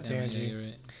Angela. Yeah, that's Angie. Yeah, you're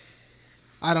right.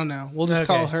 I don't know. We'll just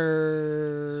call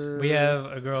her. We have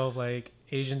a girl of like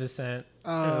Asian descent.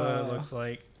 It looks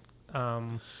like.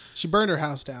 She burned her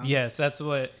house down. Yes, that's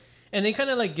what. And they kind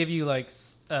of like give you like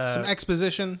some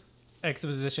exposition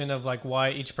of like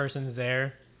why each person's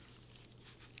there.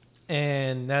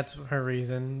 And that's her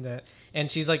reason that.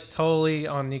 And she's like totally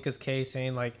on Nika's case,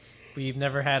 saying like, we've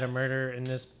never had a murder in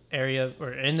this area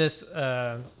or in this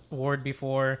ward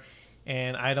before,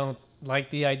 and I don't like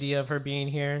the idea of her being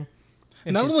here.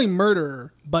 And not only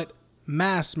murderer, but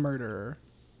mass murderer.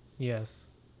 Yes.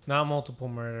 Not multiple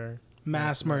murder.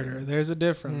 Mass murder. There's a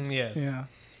difference. Yes. Yeah.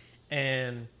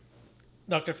 And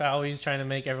Dr. Fowey's trying to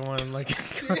make everyone like...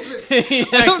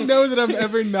 I don't know that I'm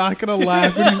ever not going to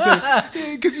laugh when you say...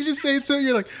 Because you just say it so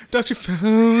you're like, Dr.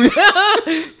 Fowey.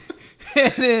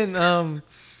 And then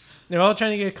they're all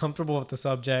trying to get comfortable with the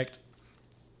subject.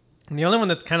 And the only one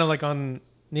that's kind of like on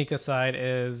Nika's side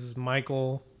is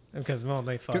Michael... Because, well,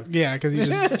 they fucked. Yeah, because he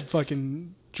just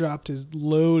fucking dropped his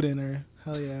load in her.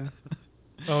 Hell yeah.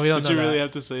 Oh, we don't know Did you really that.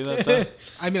 have to say that, though?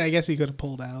 I mean, I guess he could have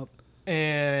pulled out.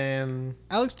 And...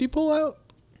 Alex, do you pull out?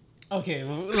 Okay,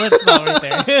 well, let's stop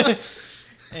right there.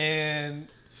 And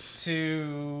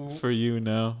to... For you,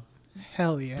 no.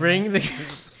 Hell yeah. Bring the...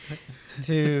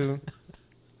 to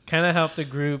kind of help the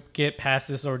group get past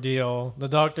this ordeal, the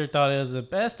doctor thought it was the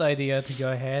best idea to go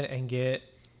ahead and get...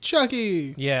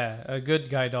 Chucky. Yeah, a good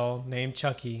guy doll named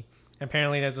Chucky.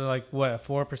 Apparently, there's like, what,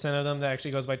 4% of them that actually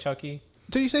goes by Chucky?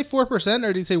 Did he say 4% or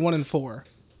did he say 1 in 4?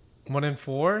 1 in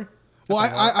 4? Well,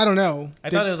 I don't know. I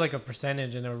thought it was like a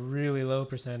percentage and a really low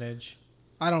percentage.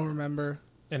 I don't remember.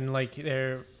 And like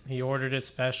he ordered it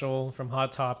special from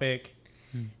Hot Topic.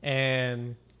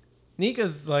 And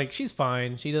Nika's like, she's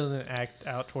fine. She doesn't act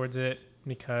out towards it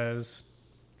because...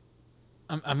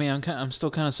 I'm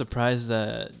still kind of surprised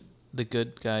that the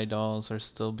good guy dolls are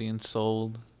still being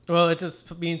sold. Well, it's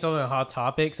just being sold on Hot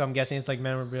Topic, so I'm guessing it's like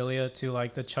memorabilia to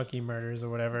like the Chucky murders or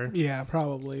whatever. Yeah,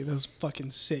 probably. Those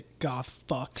fucking sick goth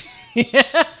fucks. Yeah.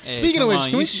 Hey, Speaking of which,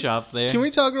 can we shop there? Can we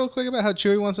talk real quick about how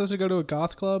Chewy wants us to go to a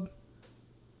goth club?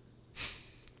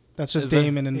 That's just Is that-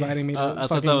 Damon inviting me to I thought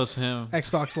fucking that was him.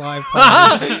 Xbox Live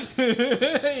party.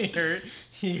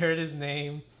 he heard his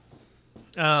name.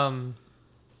 No,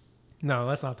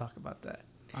 let's not talk about that.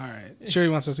 All right.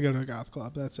 Chewy wants us to go to a goth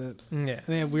club. That's it. Yeah. And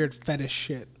they have weird fetish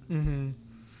shit. Mm-hmm.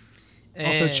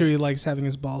 Also, Chewy likes having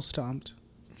his balls stomped.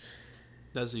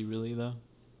 Does he really, though?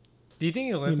 Do you think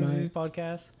he listens to might. these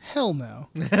podcasts? Hell no.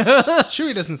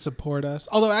 Chewy doesn't support us.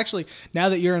 Although, actually, now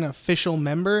that you're an official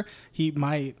member, he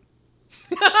might.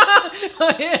 Remember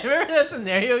that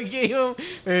scenario you gave him?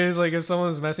 Where it was like, if someone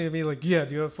was messing with me, like, yeah,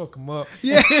 dude, I'll fuck him up.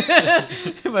 Yeah.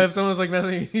 But if someone was like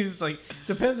messing with me, he's like,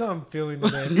 depends how I'm feeling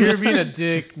today. If you're being a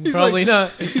dick, He's probably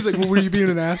like, not. He's like, well, were you being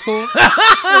an asshole?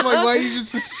 I'm like, why do you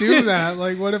just assume that?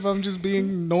 Like, what if I'm just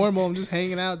being normal? I'm just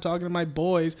hanging out, talking to my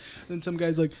boys. And then some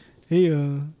guy's like, hey,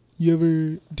 you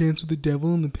ever dance with the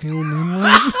devil in the pale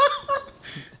moonlight?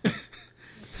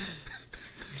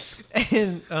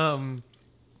 And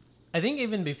I think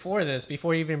even before this,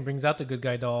 before he even brings out the good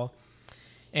guy doll,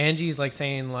 Angie's like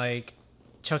saying like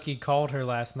Chucky called her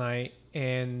last night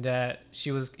and that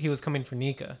he was coming for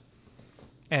Nika.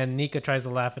 And Nika tries to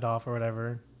laugh it off or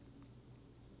whatever.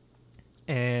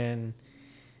 And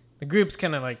the group's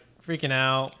kind of like freaking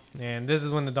out. And this is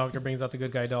when the doctor brings out the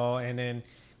good guy doll. And then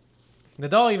the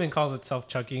doll even calls itself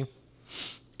Chucky.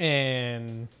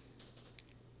 And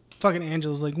Fucking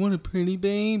Angela's like, what a pretty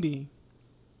baby.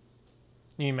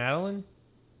 you mean Madeline?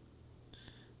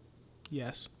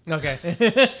 Yes.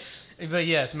 Okay. But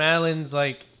yes, Madeline's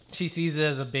like, she sees it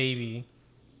as a baby.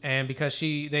 And because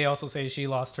they also say she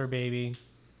lost her baby.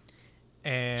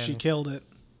 And She killed it.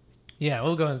 yeah,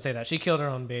 we'll go ahead and say that. She killed her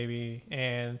own baby.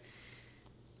 And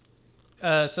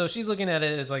so she's looking at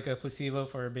it as like a placebo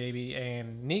for her baby.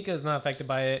 And Nika's not affected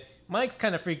by it. Mike's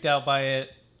kind of freaked out by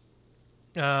it.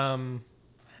 I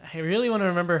really want to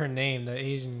remember her name, the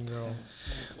Asian girl.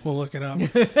 We'll look it up.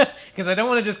 Because I don't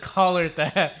want to just call her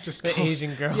that. Just the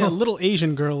Asian girl. Yeah, little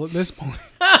Asian girl at this point.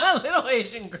 Little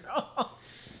Asian girl.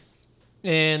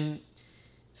 And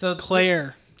so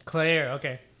Claire.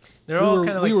 Okay. They're all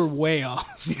kind of like... We were way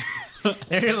off.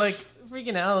 They're like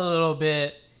freaking out a little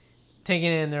bit,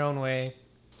 taking it in their own way.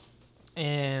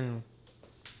 And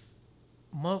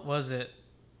what was it?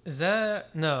 Is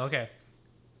that... No, okay.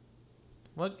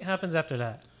 What happens after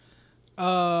that?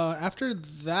 After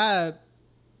that,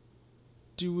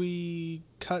 do we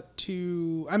cut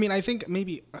to... I mean, I think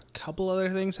maybe a couple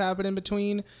other things happen in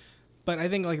between, but I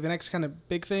think like the next kind of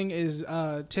big thing is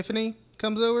Tiffany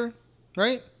comes over,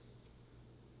 right?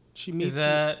 She meets... Is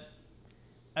that...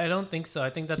 I don't think so. I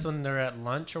think that's when they're at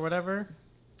lunch or whatever.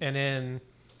 And then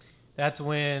that's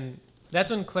when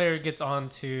Claire gets on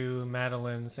to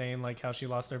Madeline saying like how she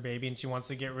lost her baby and she wants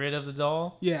to get rid of the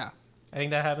doll. Yeah. I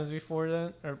think that happens before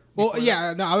that.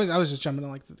 No, I was just jumping to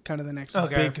like kind of the next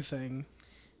big thing.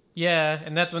 Yeah,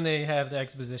 and that's when they have the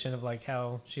exposition of like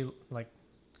how she like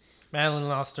Madeline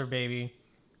lost her baby,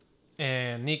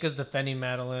 and Nika's defending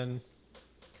Madeline,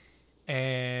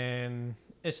 and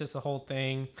it's just a whole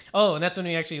thing. Oh, and that's when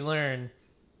we actually learn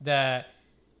that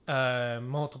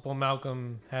multiple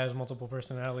Malcolm has multiple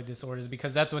personality disorders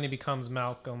because that's when he becomes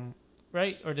Malcolm.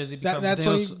 Right? Or does he become... That's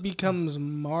when he becomes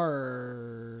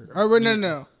Or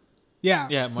no. Yeah.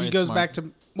 Yeah, he goes back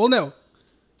to... Well, no.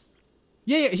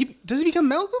 Yeah. Does he become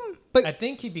Malcolm? But I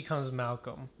think he becomes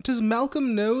Malcolm. Does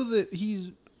Malcolm know that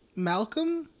he's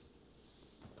Malcolm?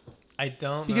 I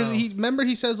don't because know. Remember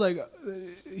he says like...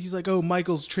 he's like, oh,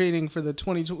 Michael's training for the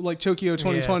Tokyo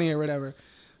 2020 or whatever.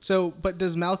 So, but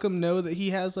does Malcolm know that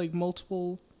he has like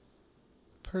multiple...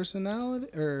 personality?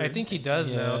 Or I think he does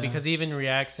know because he even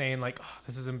reacts saying like, oh,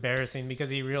 this is embarrassing because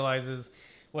he realizes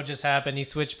what just happened. He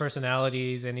switched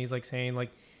personalities and he's like saying like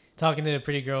talking to the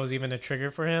pretty girl is even a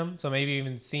trigger for him. So maybe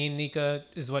even seeing Nika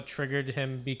is what triggered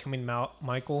him becoming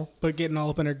Michael. But getting all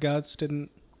up in her guts didn't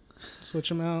switch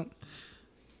him out?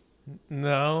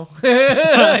 No.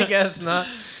 I guess not.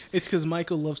 It's because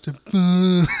Michael loves to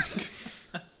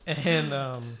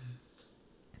And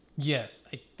yes,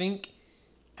 I think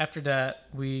after that,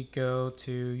 we go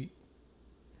to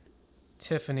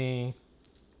Tiffany.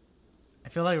 I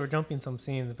feel like we're jumping some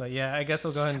scenes, but yeah, I guess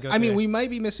we'll go ahead and go. I mean, we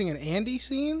might be missing an Andy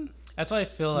scene. That's what I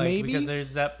feel like maybe? Because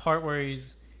there's that part where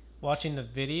he's watching the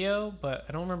video, but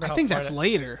I don't remember. I think that's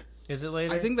later. Is it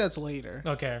later? I think that's later.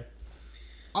 Okay.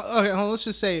 Okay, well, let's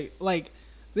just say like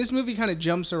this movie kind of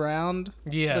jumps around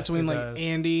between like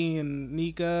Andy and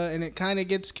Nika, and it kind of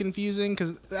gets confusing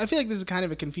because I feel like this is kind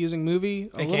of a confusing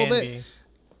movie a little bit.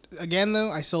 Again, though,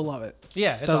 I still love it.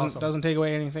 Yeah, it's awesome. Doesn't take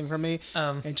away anything from me.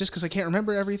 And just because I can't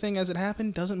remember everything as it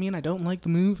happened doesn't mean I don't like the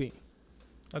movie.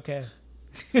 Okay.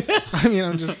 I mean,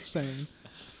 I'm just saying.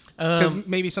 Because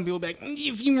maybe some people will be like,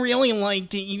 if you really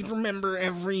liked it, you'd remember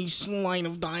every line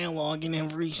of dialogue in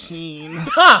every scene.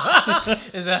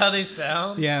 Is that how they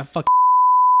sound? Yeah, fuck.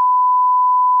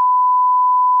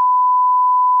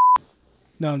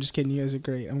 No, I'm just kidding. You guys are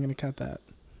great. I'm going to cut that.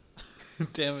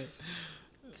 Damn it.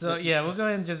 So, yeah, we'll go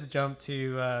ahead and just jump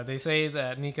to... they say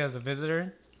that Nika is a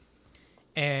visitor,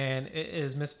 and it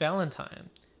is Miss Valentine,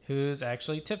 who's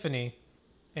actually Tiffany.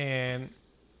 And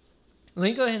let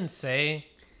me go ahead and say,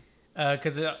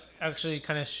 because it actually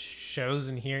kind of shows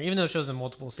in here, even though it shows in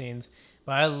multiple scenes,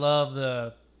 but I love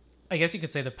I guess you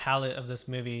could say the palette of this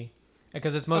movie,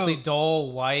 because it's mostly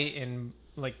dull white and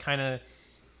like kind of...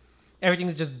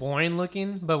 Everything's just boring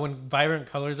looking, but when vibrant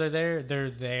colors are there, they're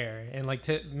there. And like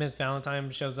Miss Valentine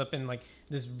shows up in like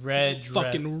this red dress.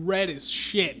 Fucking red as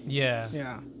shit. Yeah.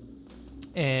 Yeah.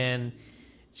 And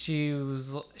she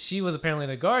was apparently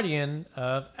the guardian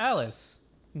of Alice,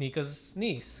 Nika's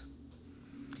niece.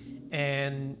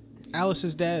 And Alice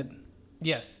is dead.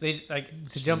 Yes, they like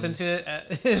to jump into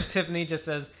it. Tiffany just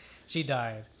says she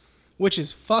died, which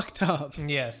is fucked up.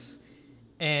 Yes.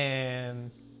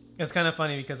 And it's kind of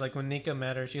funny because like when Nika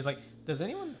met her, she's like, "Does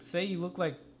anyone say you look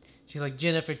like?" She's like,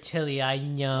 "Jennifer Tilly, I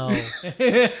know.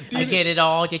 I get it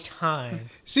all the time."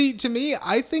 See, to me,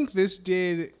 I think this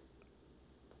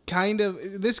kind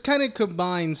of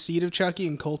combines Seed of Chucky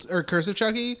and Curse of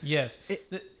Chucky. Yes.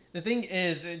 The thing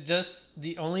is,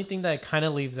 the only thing that it kind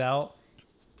of leaves out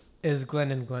is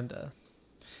Glenn and Glenda.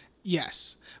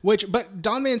 Yes. But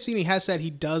Don Mancini has said he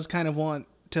does kind of want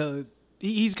to.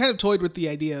 He's kind of toyed with the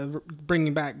idea of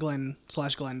bringing back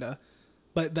Glenn/Glenda,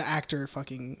 but the actor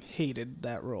fucking hated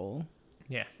that role.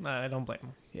 Yeah, I don't blame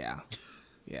him. Yeah.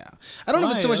 Yeah. I don't know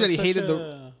if it's so much that he hated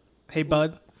the. Hey,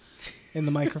 bud. In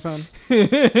the microphone.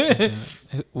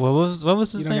 What was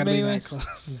his You don't name gotta be that anyways?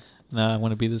 close. No, I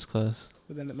want to be this close.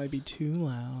 But then it might be too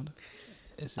loud.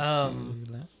 Is it too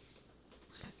loud?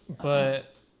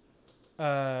 But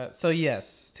so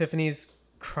yes, Tiffany's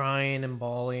crying and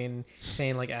bawling,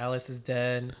 saying like Alice is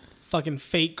dead. Fucking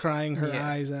fake crying her Yeah.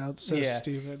 eyes out. So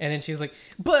stupid. And then she's like,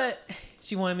 but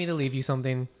she wanted me to leave you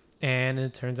something, and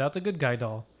it turns out it's a good guy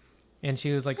doll. And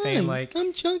she was like saying like,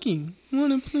 I'm Chucky.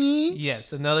 Wanna play?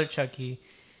 yes, another Chucky,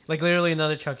 like literally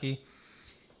another Chucky.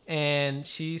 And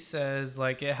she says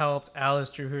like it helped Alice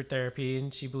through her therapy,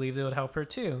 and she believed it would help her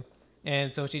too.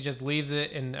 And so she just leaves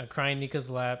it in a crying Nika's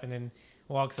lap and then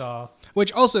walks off.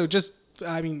 Which also just,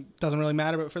 I mean, doesn't really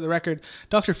matter, but for the record,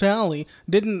 Dr. Fowley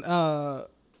didn't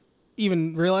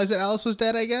even realize that Alice was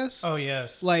dead, I guess. Oh,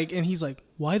 yes. Like, and he's like,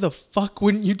 why the fuck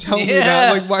wouldn't you tell me Yeah.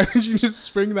 that? Like, why would you just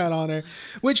spring that on her?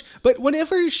 But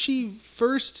whenever she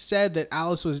first said that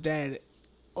Alice was dead,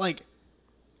 like,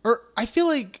 or I feel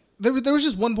like there was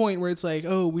just one point where it's like,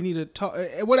 oh, we need to talk,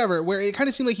 whatever, where it kind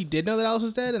of seemed like he did know that Alice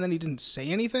was dead, and then he didn't say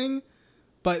anything.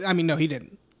 But, I mean, no, he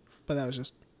didn't. But that was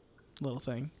just a little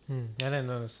thing. I didn't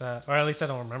notice that. Or at least I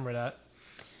don't remember that.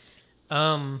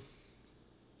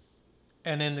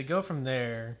 And then to go from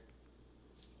there,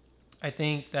 I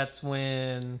think that's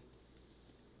when...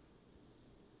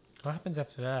 What happens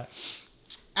after that?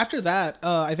 After that,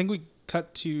 I think we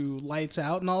cut to lights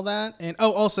out and all that. And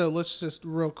also let's just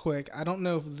real quick. I don't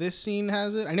know if this scene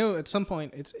has it. I know at some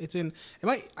point it's in. It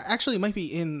might be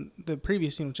in the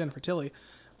previous scene with Jennifer Tilly,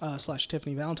 /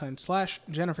 Tiffany Valentine /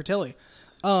 Jennifer Tilly.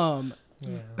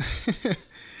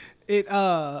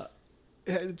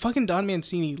 Fucking Don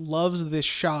Mancini loves this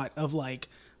shot of like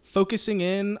focusing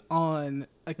in on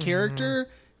a character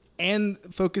and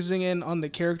focusing in on the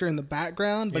character in the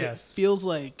background, but Yes. it feels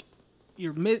like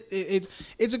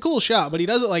it's a cool shot, but he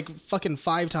does it like fucking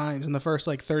 5 times in the first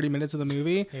like 30 minutes of the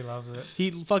movie. He loves it. He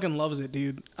fucking loves it,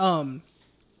 dude.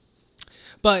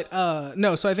 But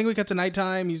no, so I think we cut to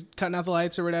nighttime. He's cutting out the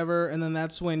lights or whatever, and then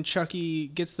that's when Chucky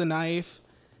gets the knife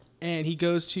and he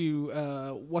goes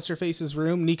to what's her face's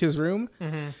room, Nika's room,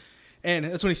 and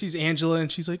that's when he sees Angela,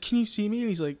 and she's like, "Can you see me?" And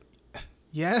he's like,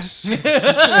 "Yes." And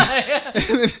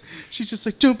then she's just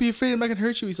like, "Don't be afraid. I'm not gonna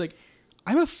hurt you." He's like,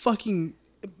 "I'm a fucking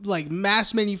like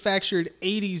mass manufactured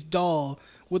 80s doll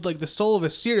with like the soul of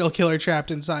a serial killer trapped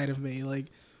inside of me. Like,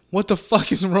 what the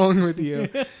fuck is wrong with you?"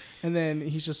 And then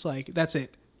he's just like, "That's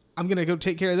it. I'm gonna go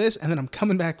take care of this, and then I'm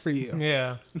coming back for you."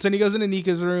 Yeah. And so then he goes into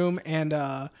Nika's room, and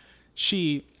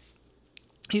he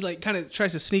like kind of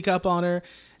tries to sneak up on her,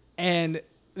 and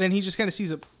then he just kind of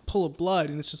sees a pool of blood,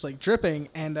 and it's just like dripping,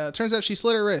 and turns out she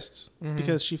slit her wrists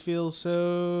because she feels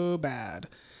so bad.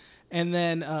 And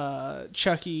then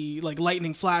Chucky, like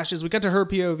lightning flashes. We cut to her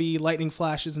POV, lightning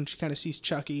flashes, and she kind of sees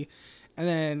Chucky. And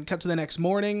then cut to the next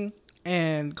morning,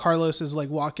 and Carlos is like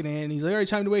walking in. He's like, "All right,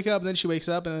 time to wake up." And then she wakes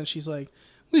up, and then she's like,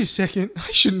 "Wait a second,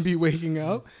 I shouldn't be waking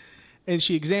up." And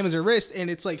she examines her wrist, and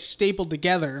it's like stapled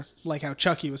together, like how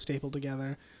Chucky was stapled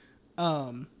together.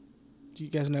 Do you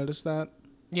guys notice that?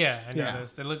 Yeah, I Yeah.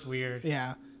 noticed. It looked weird.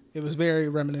 Yeah, it was very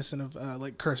reminiscent of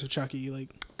like Curse of Chucky,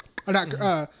 like, or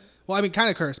not. Well, I mean, kind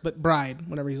of Curse, but Bride.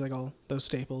 Whenever he's like all those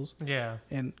staples Yeah.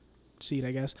 and Seed,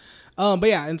 I guess. But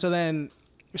yeah, and so then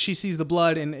she sees the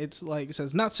blood, and it's like it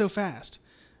says, "Not so fast,"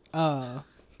 because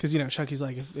Chucky's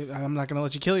like, if "I'm not gonna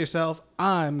let you kill yourself.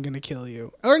 I'm gonna kill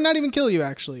you, or not even kill you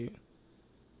actually."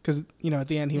 Because, at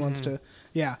the end he wants to,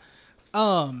 yeah.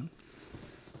 And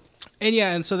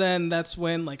yeah, and so then that's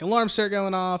when, like, alarms start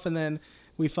going off, and then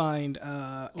we find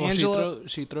Angela.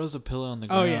 She throws a pillow on the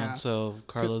ground yeah. so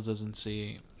Carlos doesn't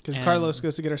see. Because And Carlos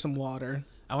goes to get her some water.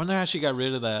 I wonder how she got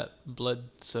rid of that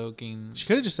blood-soaking... She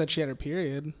could have just said she had her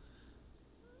period.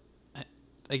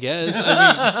 I guess.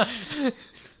 I mean...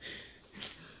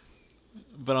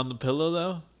 But on the pillow,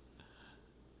 though?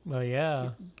 Well,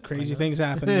 yeah. Crazy things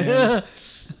happen, man.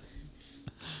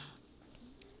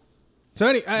 So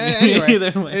anyway,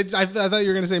 Either way. I thought you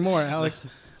were gonna say more, Alex.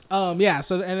 Yeah.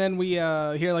 So and then we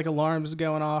hear like alarms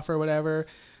going off or whatever.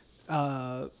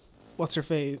 What's her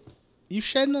face? You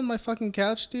shedding on my fucking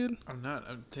couch, dude? I'm not.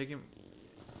 I'm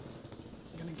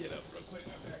gonna get up real quick.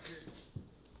 My back hurts.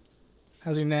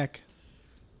 How's your neck?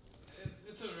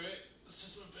 It's alright. It's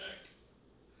just my back.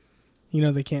 You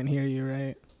know they can't hear you,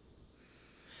 right?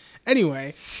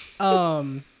 Anyway,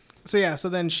 so yeah, so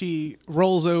then she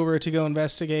rolls over to go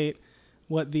investigate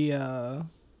what the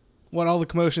what all the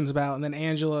commotion's about, and then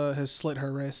Angela has slit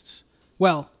her wrists.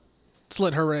 Well,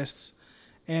 slit her wrists.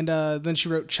 And then she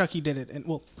wrote Chucky did it.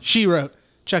 She wrote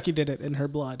Chucky did it in her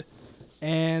blood.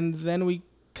 And then we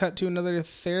cut to another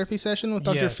therapy session with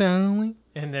Dr. Fowley.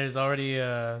 And there's already,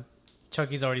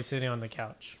 Chucky's already sitting on the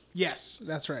couch. Yes,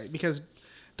 that's right. Because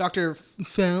Dr.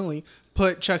 Fowley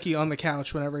put Chucky on the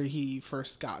couch whenever he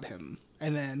first got him.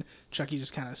 And then Chucky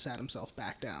just kind of sat himself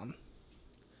back down.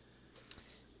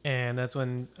 And that's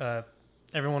when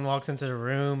everyone walks into the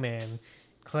room and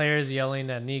Claire's yelling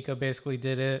that Nika basically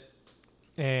did it.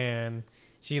 And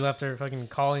she left her fucking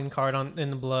calling card in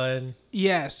the blood.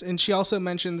 Yes, and she also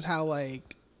mentions how,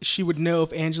 like, she would know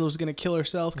if Angela was going to kill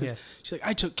herself. Because she's like,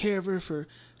 I took care of her for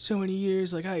so many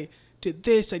years. Like, I did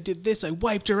this, I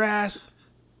wiped her ass.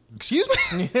 Excuse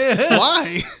me?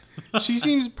 Why? She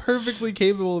seems perfectly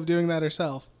capable of doing that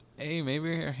herself. Hey,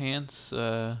 maybe her hands...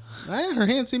 Her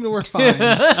hands seem to work fine.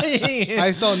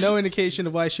 I saw no indication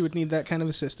of why she would need that kind of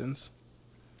assistance.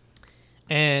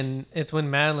 And it's when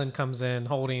Madeline comes in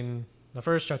holding the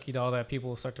first Chucky doll that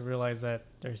people start to realize that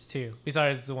there's two,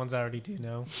 besides the ones I already do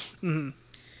know. Mm-hmm.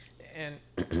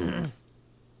 And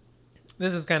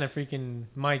this is kind of freaking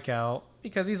Mike out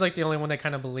because he's like the only one that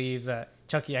kind of believes that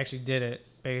Chucky actually did it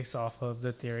based off of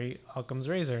the theory Occam's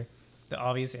razor. The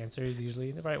obvious answer is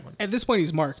usually the right one. At this point,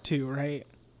 he's Mark too, right?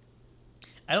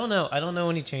 I don't know. I don't know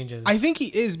when he changes. I think he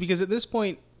is because at this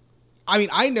point, I mean,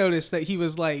 I noticed that he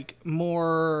was like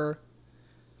more...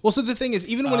 Well, so the thing is,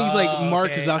 even when he's like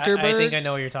Mark Zuckerberg... I think I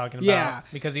know what you're talking about. Yeah.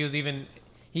 Because he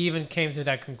even came to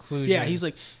that conclusion. Yeah, he's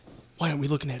like, why aren't we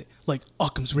looking at it like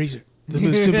Occam's razor? The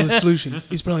most simplest solution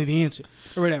is probably the answer.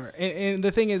 Or whatever. And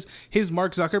the thing is, his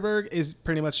Mark Zuckerberg is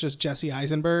pretty much just Jesse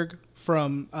Eisenberg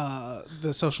from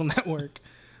The Social Network.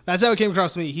 That's how it came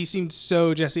across to me. He seemed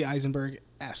so Jesse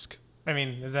Eisenberg-esque. I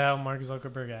mean, is that how Mark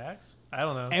Zuckerberg acts? I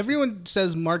don't know. Everyone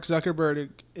says Mark Zuckerberg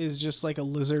is just like a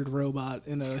lizard robot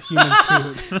in a human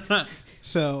suit.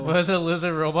 So what does a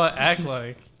lizard robot act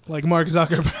like? Like Mark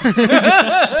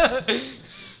Zuckerberg.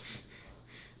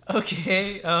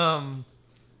 Okay. No,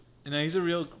 he's a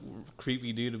real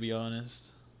creepy dude, to be honest.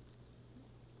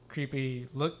 Creepy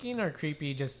looking or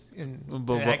creepy just in... Well,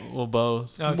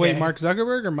 both. Okay. Wait, Mark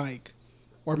Zuckerberg or Mike?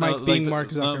 Or Mike being Mark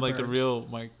Zuckerberg? No, like the real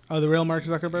Mike. Oh, the real Mark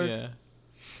Zuckerberg? Yeah.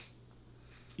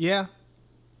 Yeah.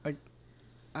 Like,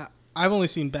 I've only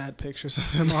seen bad pictures of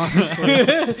him,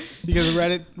 honestly. Because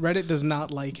Reddit does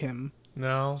not like him.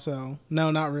 No. So,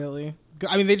 no, not really.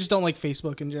 I mean, they just don't like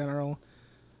Facebook in general.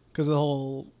 Because of the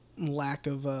whole lack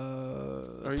of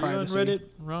Are privacy. you on Reddit,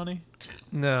 Ronnie?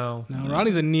 No. No,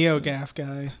 Ronnie's a NeoGaf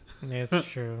guy. Yeah, it's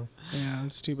true. Yeah,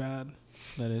 it's too bad.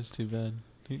 That is too bad.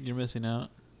 You're missing out.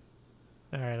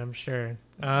 All right, I'm sure.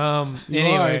 You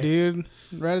Anyway. are, dude.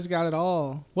 Reddit's got it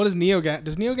all. What is NeoGaf?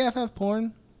 Does NeoGaf have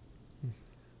porn?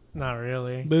 Not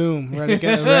really. Boom.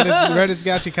 Reddit's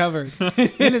got you covered.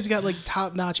 And it's got like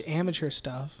top-notch amateur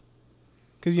stuff.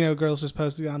 Because, you know, girls just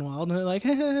posted Gone Wild and they're like,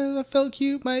 I felt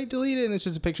cute, might delete it. And it's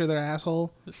just a picture of their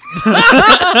asshole.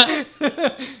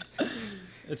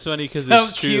 It's funny because How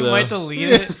it's true, cute though. might delete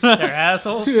it? Their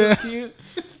asshole Yeah. cute?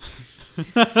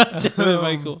 Damn it,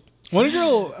 Michael. One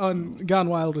girl on Gone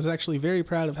Wild was actually very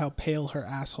proud of how pale her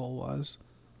asshole was.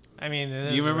 I mean,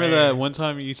 Do you remember that one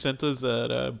time you sent us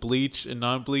that bleach and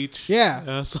non-bleach? Yeah.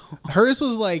 Asshole? Hers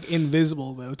was like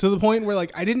invisible though, to the point where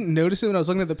like I didn't notice it when I was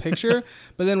looking at the picture,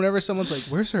 but then whenever someone's like,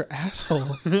 "Where's her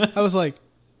asshole?" I was like,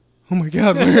 "Oh my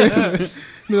god, where is it?" And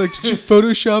they're like, "Did you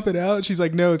Photoshop it out?" She's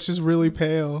like, "No, it's just really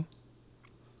pale."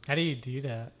 How do you do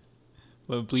that?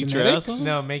 What, bleach your Genetics? asshole?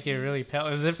 No, make it really pale.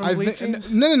 Is it from bleaching?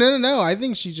 No. I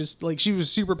think she just like she was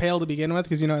super pale to begin with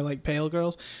because you know I like pale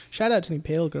girls. Shout out to any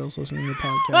pale girls listening to the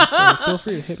podcast. Feel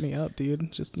free to hit me up,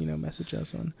 dude. Just message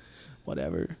us on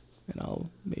whatever, and I'll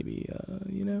maybe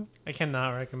I cannot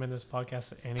recommend this podcast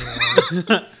to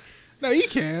anyone. No, you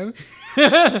can.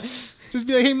 Just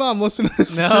be like, hey mom, listen to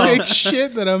this sick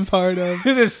shit that I'm part of.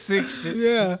 This sick shit.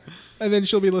 Yeah, and then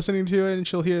she'll be listening to it and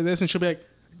she'll hear this and she'll be like,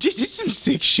 "Geez, this is some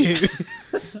sick shit."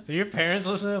 Do your parents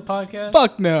listen to the podcast?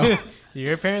 Fuck no. Do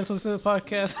your parents listen to the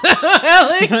podcast?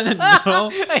 Alex,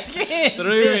 No. I can't. They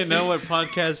don't even know what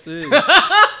podcast is.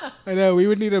 I know, we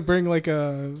would need to bring like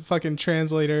a fucking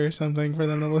translator or something for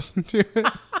them to listen to it.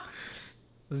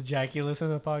 Does Jackie listen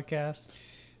to the podcast?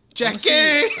 Jackie!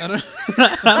 I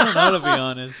don't know, to be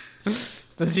honest.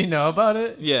 Does she know about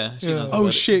it? Yeah. She Yeah. knows Oh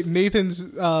about shit, Nathan's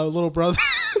little brother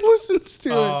listens to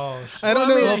it. Oh, I don't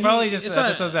Well, I know. mean, well, probably just it's not-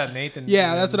 episodes that Nathan.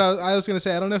 Yeah, that's what I was gonna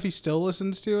say. I don't know if he still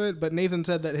listens to it, but Nathan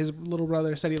said that his little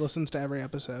brother said he listens to every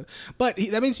episode. But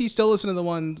that means he's still listening to the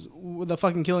ones with the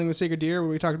fucking Killing the Sacred Deer where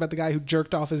we talked about the guy who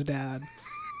jerked off his dad.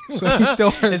 So he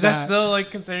still heard Is that still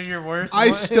like considered your worst? I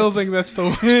one? still think that's the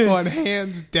worst one,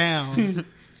 hands down.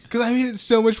 Because I mean, it's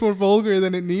so much more vulgar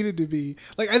than it needed to be.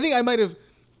 Like, I think I might have.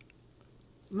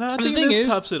 No, I The think thing this is-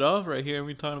 tops it off right here.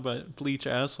 We're talking about bleach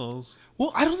assholes.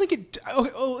 Well, I don't think it.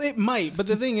 Okay, oh, it might, but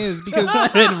the thing is, because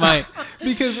It might.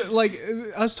 because like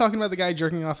us talking about the guy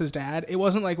jerking off his dad, it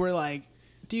wasn't like we're like,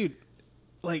 dude,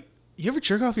 like you ever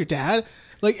jerk off your dad?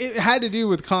 Like it had to do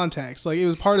with context. Like it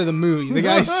was part of the movie. The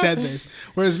guy said this.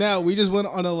 Whereas now we just went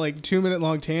on a like 2-minute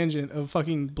long tangent of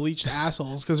fucking bleached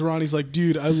assholes because Ronnie's like,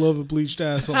 dude, I love a bleached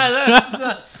asshole.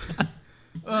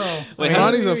 Oh, Wait,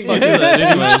 Ronnie's a did we fucking get that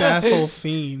bleached anyways? asshole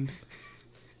fiend.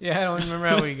 yeah, I don't remember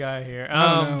how we got here.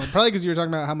 I don't know. Probably because you were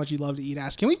talking about how much you love to eat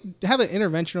ass. Can we have an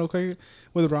intervention real quick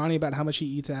with Ronnie about how much he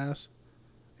eats ass?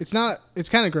 It's not. It's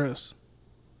kind of gross.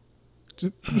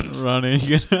 Ronnie,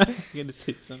 you gonna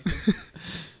say something?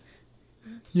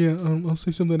 Yeah, I'll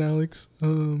say something, Alex. I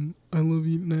love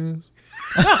eating ass.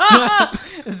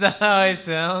 Is that how I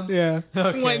sound? Yeah.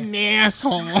 Okay. What an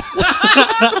asshole.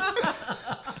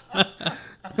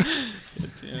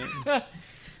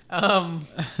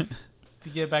 To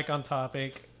get back on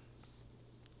topic.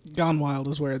 Gone Wild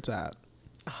is where it's at.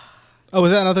 Oh,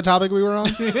 was that another topic we were on?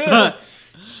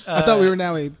 I thought we were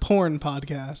now a porn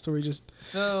podcast, or we just.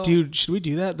 So, Dude, should we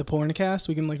do that? The porn cast?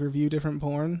 We can like review different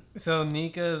porn. so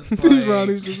Nika's Dude, like,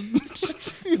 Ronnie's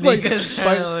just. He's like, Nika's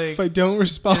if I don't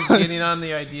respond. is getting on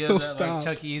the idea He'll that stop.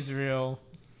 like Chucky's real,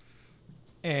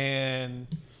 and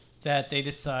that they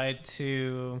decide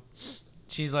to.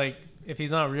 She's like, if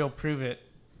he's not real, prove it.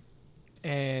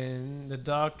 And the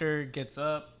doctor gets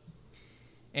up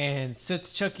and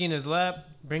sits Chucky in his lap,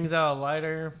 brings out a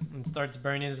lighter, and starts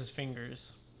burning his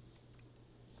fingers.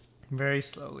 Very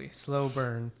slowly, slow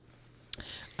burn.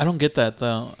 I don't get that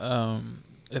though.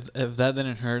 If that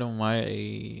didn't hurt him,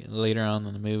 why later on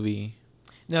in the movie?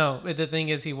 No, but the thing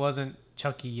is, he wasn't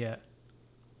Chucky yet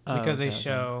because they okay.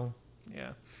 show,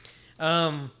 yeah.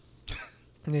 And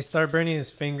they start burning his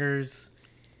fingers,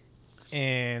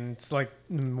 and it's like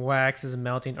wax is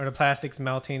melting or the plastic's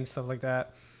melting, stuff like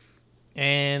that.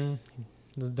 And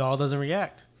the doll doesn't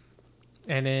react.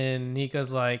 And then Nika's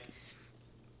like,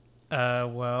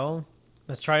 well,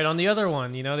 let's try it on the other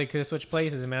one. You know, they could have switched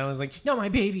places. And Madeline's like, no, my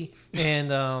baby.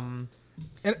 And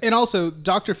And also,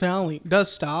 Dr. Fowley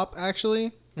does stop,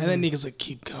 actually. And then Nika's like,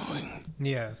 keep going.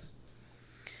 yes.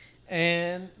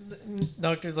 And the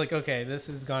doctor's like, okay, this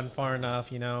has gone far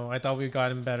enough. You know, I thought we'd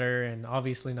gotten better, and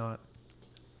obviously not.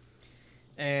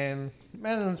 And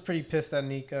Madeline's pretty pissed at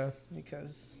Nika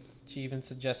because she even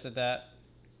suggested that.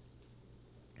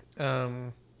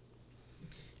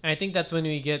 I think that's when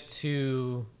we get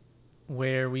to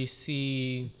where we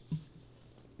see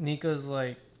Nika's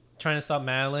like trying to stop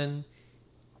Madeline,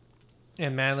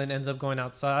 and Madeline ends up going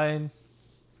outside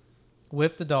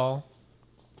with the doll,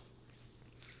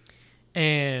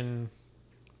 and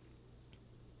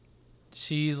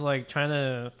she's like trying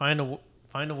to find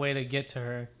a way to get to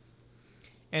her,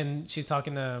 and she's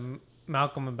talking to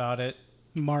Malcolm about it.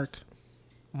 Mark,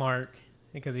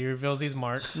 because he reveals he's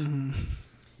Mark.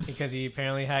 Because he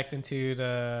apparently hacked into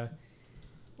the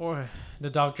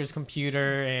doctor's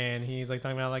computer, and he's like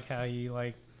talking about like how he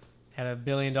like had $1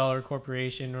 billion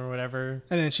corporation or whatever.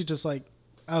 And then she just like,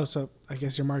 oh, so I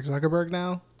guess you're Mark Zuckerberg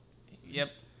now? Yep.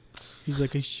 He's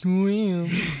like, I sure am.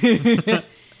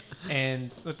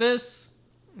 And with this,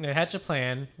 they hatch a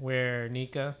plan where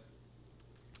Nika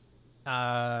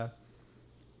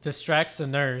distracts the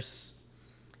nurse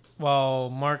while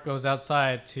Mark goes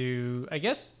outside to, I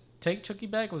guess, take Chucky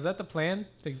back. Was that the plan,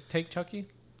 to take Chucky,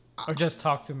 or just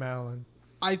talk to Madeline?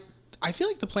 I feel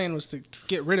like the plan was to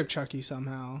get rid of Chucky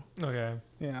somehow. Okay.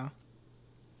 Yeah.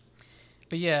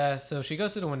 But yeah, so she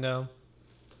goes to the window,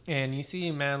 and you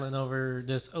see Madeline over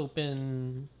this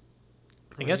open,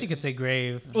 I guess you could say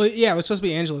grave. Well, yeah, it was supposed to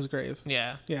be Angela's grave.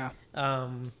 Yeah. Yeah.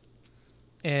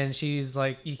 And she's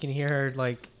like, you can hear her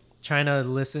like trying to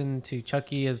listen to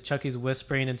Chucky as Chucky's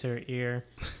whispering into her ear.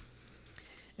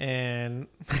 And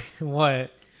what?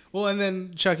 Well, and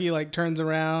then Chucky like turns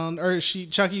around, or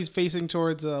Chucky's facing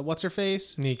towards what's her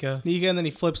face? Nika, and then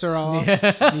he flips her off.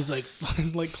 Yeah. And he's like,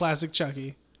 like classic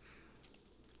Chucky.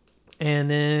 And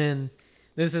then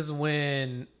this is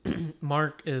when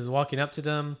Mark is walking up to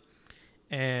them,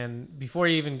 and before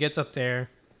he even gets up there,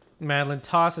 Madeline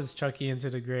tosses Chucky into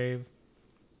the grave.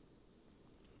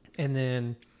 And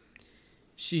then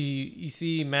you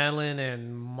see Madeline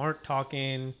and Mark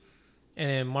talking, and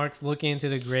then Mark's looking into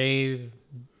the grave,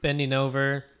 bending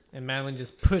over, and Madeline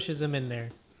just pushes him in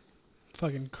there.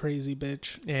 Fucking crazy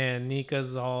bitch. And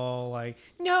Nika's all like,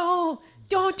 no,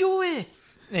 don't do it.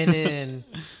 And then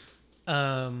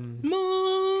Mom.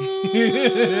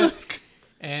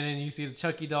 And then you see the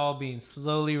Chucky doll being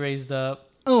slowly raised up.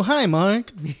 Oh, hi,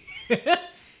 Mark.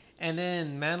 And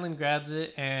then Madeline grabs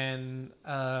it, and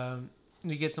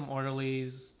we get some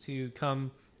orderlies to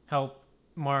come help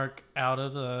Mark out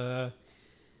of the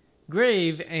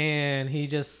grave. And he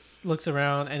just looks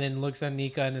around and then looks at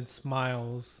Nika and then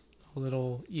smiles. A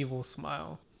little evil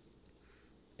smile.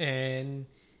 And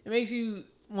it makes you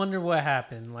wonder what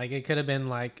happened. Like, it could have been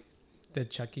like, did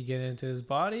Chucky get into his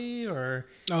body, or...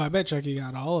 Oh, I bet Chucky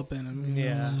got all up in him.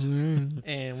 Yeah.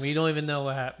 And we don't even know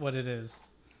what it is.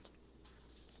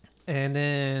 And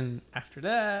then after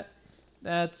that,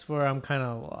 that's where I'm kind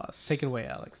of lost. Take it away,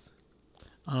 Alex.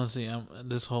 Honestly,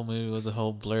 this whole movie was a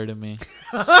whole blur to me.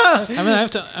 I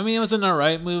mean, it was an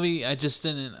alright movie. I just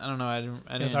didn't. I don't know. I didn't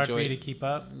It was hard enjoy for you it. to keep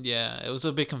up. Yeah, it was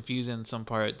a bit confusing in some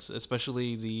parts,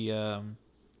 especially the.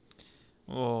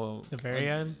 The very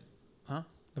end. Huh?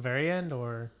 The very end,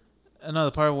 or No,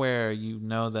 the part where you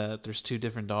know that there's two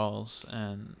different dolls,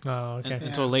 and oh, okay.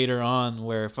 until later on,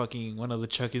 where fucking one of the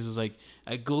Chuckies is like,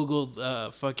 I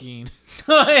googled fucking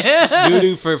Oh yeah.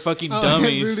 voodoo for fucking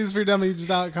dummies.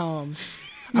 Voodoo'sfordummies.com.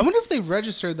 I wonder if they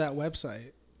registered that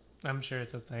website. I'm sure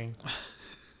it's a thing.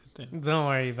 Don't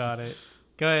worry about it.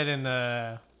 Go ahead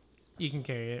and you can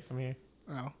carry it from here.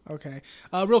 Oh, okay.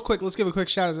 Real quick, let's give a quick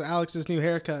shout out to Alex's new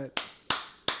haircut.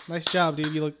 Nice job, dude.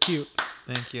 You look cute.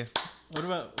 Thank you. What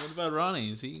about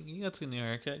Ronnie's? He got a new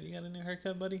haircut. You got a new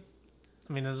haircut, buddy?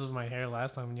 I mean, this was my hair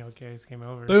last time when y'all guys came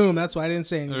over. Boom. That's why I didn't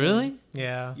say anything. Really?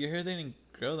 Yeah. Your hair didn't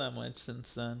grow that much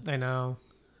since then. I know.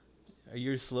 Are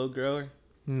you a slow grower?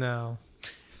 No.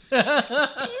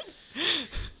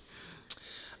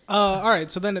 All right.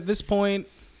 So then at this point,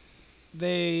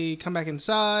 they come back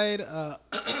inside.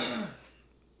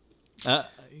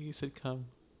 You said come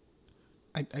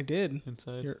I did.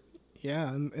 inside.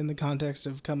 Yeah, in the context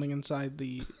of coming inside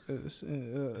the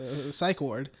psych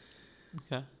ward.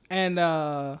 Okay. And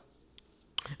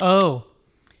Oh,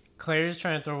 Claire's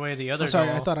trying to throw away the other I'm sorry,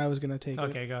 doll. I thought I was gonna take it.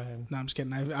 Okay, go ahead. No, I'm just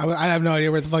kidding. I have no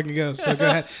idea where the fuck it goes. So go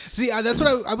ahead. See, that's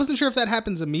what I wasn't sure if that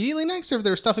happens immediately next or if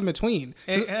there's stuff in between.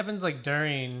 It happens like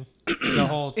during the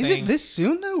whole thing. Is it this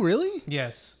soon though? Really?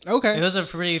 Yes. Okay. It was a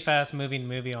pretty fast moving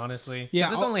movie, honestly. Yeah,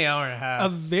 'Cause it's only an hour and a half. A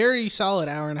very solid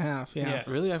hour and a half. Yeah. Yeah.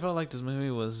 Really, I felt like this movie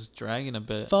was dragging a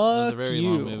bit. It Fuck was a very you.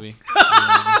 long movie. To be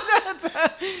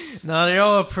honest. No,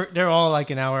 they're all like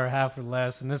an hour and a half or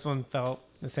less, and this one felt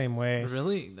the same way.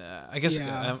 Really? I guess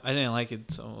Yeah. I didn't like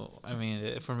it. So I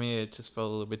mean, for me, it just felt a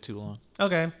little bit too long.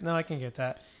 Okay, no, I can get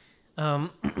that.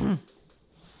 Fuck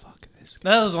this.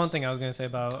 That was one thing I was gonna say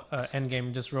about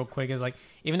Endgame, just real quick, is like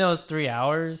even though it was 3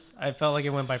 hours, I felt like it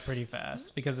went by pretty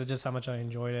fast because of just how much I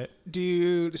enjoyed it.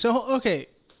 Dude. So okay.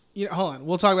 Hold on.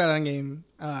 We'll talk about Endgame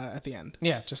at the end.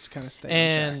 Yeah, Just to kind of stay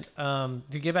and on track.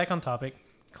 to get back on topic,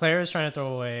 Claire is trying to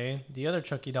throw away the other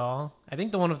Chucky doll. I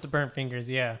think the one with the burnt fingers.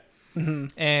 Yeah.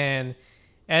 Mm-hmm. And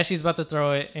as she's about to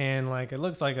throw it, and like it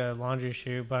looks like a laundry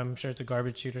chute, but I'm sure it's a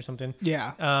garbage chute or something.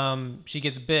 Yeah. She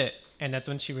gets bit, and that's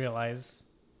when she realized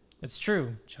it's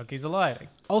true. Chucky's alive.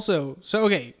 Also, so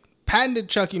okay, patented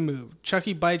Chucky move.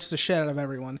 Chucky bites the shit out of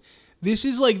everyone. This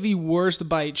is like the worst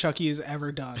bite Chucky has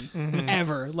ever done.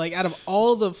 Ever. Like out of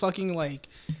all the fucking like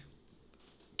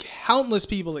countless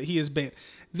people that he has bit,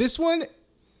 this one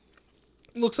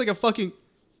looks like a fucking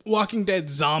Walking Dead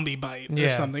zombie bite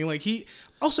or something. Like he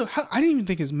also, I didn't even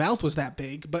think his mouth was that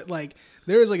big, but like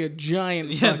there is like a giant.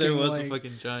 Yeah, fucking, there was like, a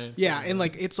fucking giant. Yeah, and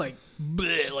like it's like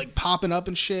bleh, like popping up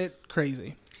and shit.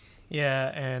 Crazy.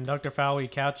 Yeah, and Dr. Fowley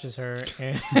couches her,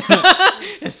 and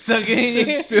it's still getting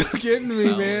you. It's still getting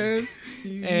me, man.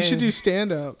 You should do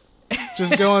stand up.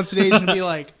 Just go on stage and be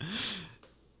like,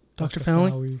 Dr.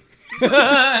 Fowley.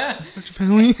 Dr.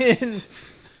 Fowley. And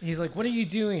he's like, "What are you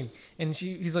doing?" And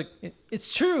he's like,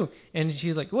 "It's true." And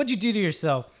she's like, "What'd you do to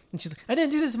yourself?" And she's like, "I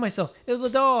didn't do this to myself. It was a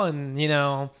doll."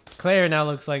 And Claire now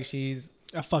looks like she's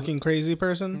A fucking crazy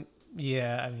person.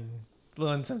 yeah. I mean, a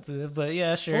little insensitive, but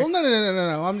yeah, sure. Well,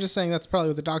 no. I'm just saying that's probably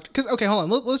what the doctor. Because okay, hold on.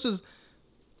 Let's just,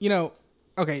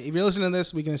 okay. If you're listening to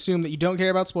this, we can assume that you don't care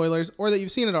about spoilers or that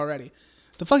you've seen it already.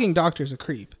 The fucking doctor's a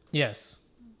creep. Yes.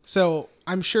 So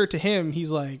I'm sure to him, he's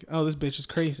like, "Oh, this bitch is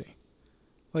crazy."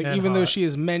 Like And even though hot. she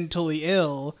is mentally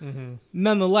ill, Mm-hmm.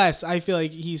 nonetheless, I feel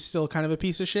like he's still kind of a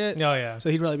piece of shit. Oh yeah. So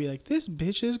he'd probably be like, "This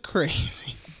bitch is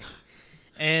crazy."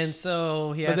 And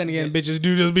so he has But then to again, get- bitches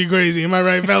do just be crazy. Am I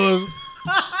right, fellas?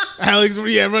 Alex,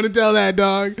 yeah, run and tell that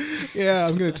dog. Yeah,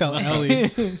 I'm gonna tell Ellie.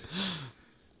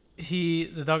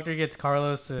 the doctor gets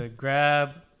Carlos to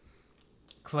grab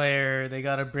Claire. They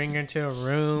gotta bring her into a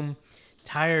room,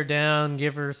 tie her down,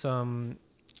 give her some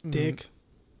Dick.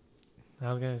 I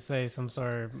was gonna say some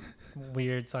sort of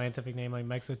weird scientific name like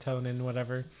mexitonin,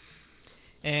 whatever.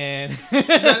 And Is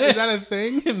that a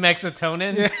thing?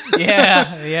 Mexitonin?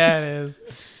 Yeah. Yeah, it is.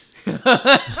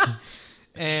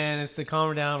 And it's to calm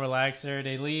her down, relax her.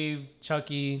 They leave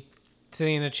Chucky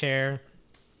sitting in a chair.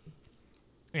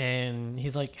 And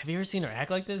he's like, have you ever seen her act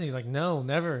like this? And he's like, no,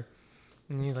 never.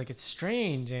 And he's like, it's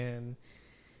strange. And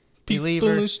they leave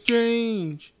People her. are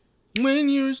strange when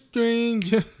you're a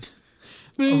stranger.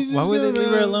 Why would they leave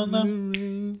her alone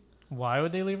though? Why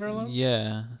would they leave her alone?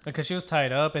 Yeah. Because she was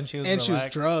tied up and she was relaxed. She was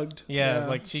drugged. Yeah, it was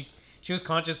like she was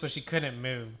conscious, but she couldn't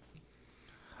move.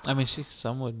 I mean, she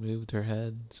somewhat moved her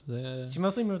head. So yeah. She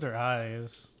mostly moved her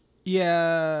eyes.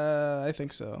 Yeah, I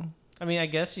think so. I mean, I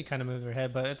guess she kind of moved her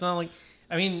head, but it's not like...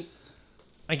 I mean,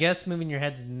 I guess moving your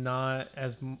head's not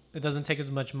as... It doesn't take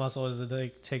as much muscle as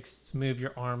it takes to move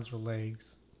your arms or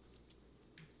legs.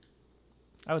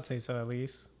 I would say so, at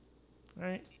least. All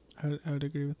right? I would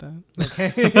agree with that.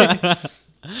 Okay.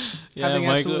 Yeah, I think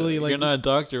Michael, absolutely, like, you're not a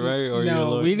doctor, right? Or you're a No,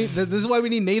 lawyer? we need. This is why we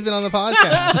need Nathan on the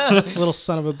podcast. Little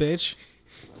son of a bitch.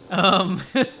 Hey,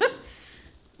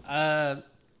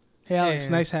 Alex, Yeah.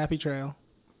 nice happy trail.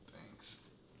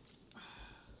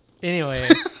 Anyway,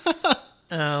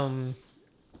 and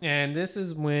this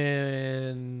is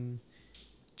when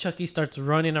Chucky starts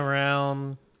running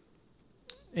around,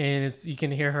 and you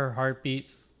can hear her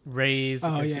heartbeats raise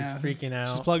because she's freaking out.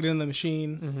 She's plugged in the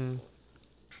machine.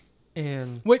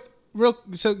 And Wait,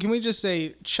 so can we just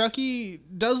say Chucky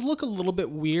does look a little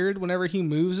bit weird whenever he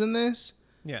moves in this,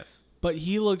 yes, but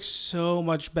he looks so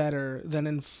much better than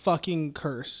in fucking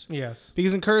Curse. yes,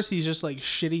 Because in Curse he's just like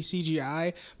shitty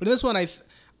CGI, but in this one I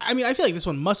mean I feel like this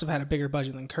one must have had a bigger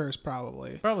budget than Curse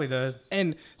probably. probably did.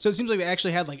 And so it seems like they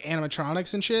actually had like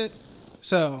animatronics and shit.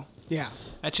 So yeah.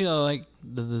 Actually, I like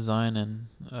the design in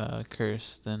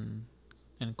Curse than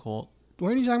in Colt.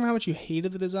 Weren't you talking about how much you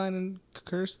hated the design in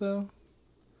Curse though?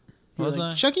 You were Was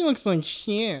like, I? Chucky looks like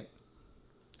shit.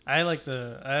 I would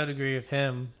agree with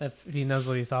him if he knows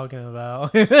what he's talking about.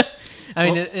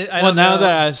 I mean, I don't now know.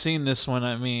 that I've seen this one,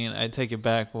 I mean, I take it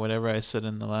back. Whatever I said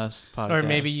in the last podcast. Or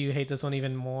maybe you hate this one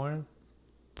even more.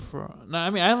 No,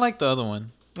 I mean, I like the other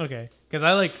one. Okay, because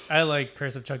I like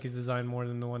Curse of Chucky's design more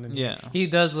than the one in here. Yeah. He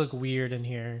does look weird in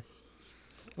here.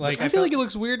 Like I feel like it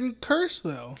looks weird in Curse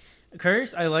though.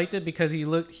 Curse, I liked it because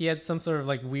he had some sort of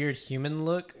like weird human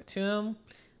look to him.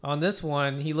 On this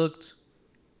one, he looked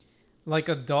like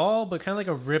a doll, but kind of like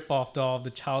a rip-off doll of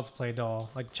the Child's Play doll.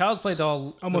 Like Child's Play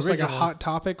doll, Almost like a original. Hot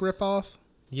Topic ripoff.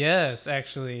 Yes,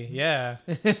 actually, yeah.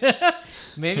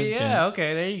 Maybe, yeah.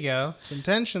 Okay, there you go. It's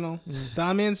intentional.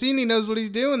 Don Mancini knows what he's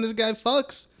doing. This guy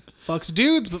fucks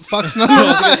dudes, but fucks none of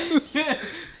us.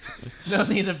 No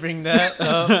need to bring that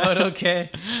up, but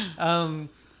okay.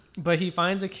 But he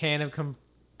finds a can of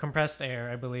compressed air,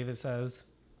 I believe it says.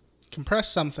 Compress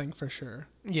something for sure.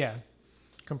 Yeah.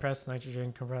 Compressed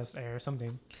nitrogen, compressed air,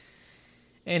 something.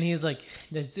 And he's like,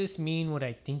 does this mean what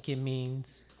I think it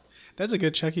means? That's a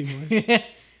good Chucky voice.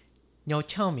 No,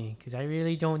 tell me, because I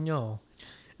really don't know.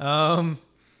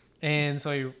 And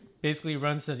so he basically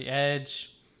runs to the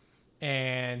edge,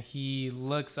 and he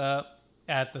looks up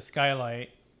at the skylight,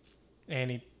 and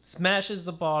he smashes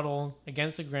the bottle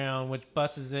against the ground, which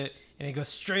busts it, and it goes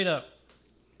straight up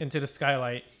into the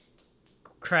skylight,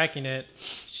 cracking it,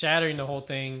 shattering the whole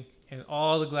thing, and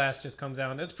all the glass just comes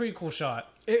out. It's a pretty cool shot.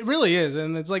 It really is,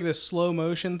 and it's like this slow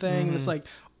motion thing. This like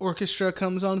orchestra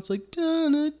comes on. It's like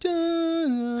da-na,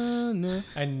 da-na,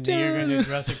 I knew you were going to do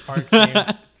Jurassic Park theme.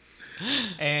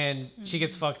 And she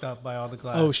gets fucked up by all the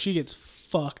glass. Oh, she gets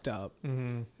fucked up.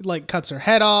 It like cuts her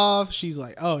head off. She's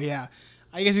like, oh yeah.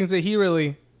 I guess you can say he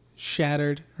really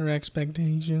shattered her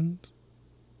expectations.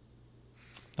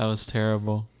 That was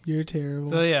terrible. You're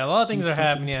terrible. So yeah, a lot of things You are fucking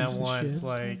happening at piece of once. shit.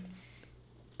 Like,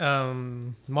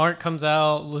 Mark comes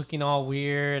out looking all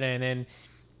weird, and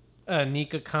then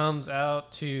Nika comes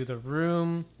out to the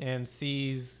room and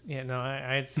sees. Yeah, no,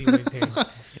 I see what he's doing.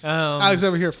 Alex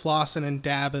over here flossing and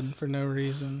dabbing for no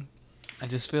reason. I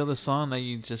just feel the song that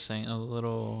you just sang a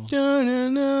little.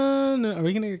 Da-na-na-na. Are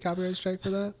we gonna get a copyright strike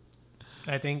for that?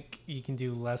 I think you can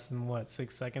do less than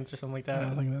 6 seconds or something like I that.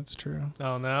 don't think that's true.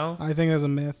 Oh no, I think that's a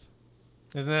myth.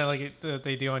 isn't that like that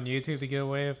they do on YouTube to get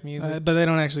away with music? But they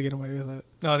don't actually get away with it.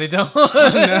 No, they don't.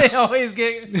 They always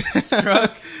get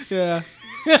struck. Yeah.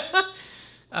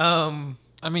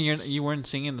 I mean, you weren't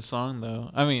singing the song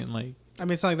though. I mean, like. I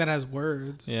mean, it's not like that has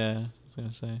words. Yeah, I was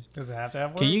gonna say. Does it have to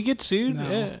have words? Can you get sued? No.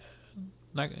 Yeah.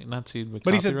 Not sued, but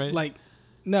But he copyrighted. said, like,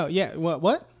 no, yeah,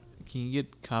 what? Can you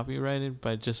get copyrighted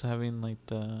by just having like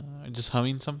just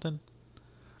humming something?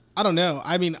 I don't know.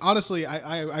 I mean, honestly,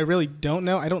 I really don't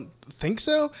know. I don't think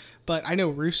so. But I know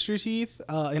Rooster Teeth,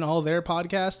 in all their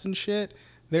podcasts and shit,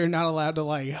 they're not allowed to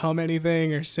like hum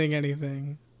anything or sing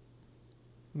anything.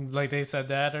 Like they said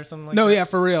that or something like No, that? yeah,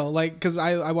 for real. Like, because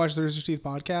I watched the Rooster Teeth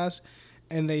podcast,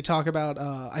 and they talk about,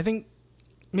 I think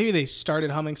maybe they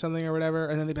started humming something or whatever,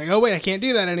 and then they'd be like, oh, wait, I can't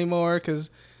do that anymore because,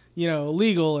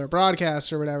 legal or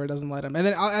broadcast or whatever doesn't let them. And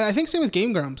then I think same with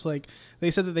Game Grumps. Like,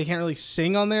 they said that they can't really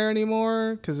sing on there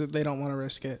anymore because they don't want to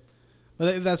risk it.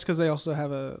 But that's because they also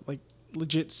have a, like,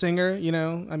 legit singer,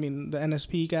 I mean, the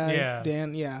NSP guy, Yeah.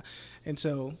 Dan, yeah. And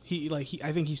so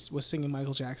I think he was singing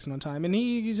Michael Jackson one time, and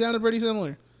he sounded pretty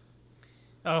similar.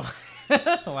 Oh,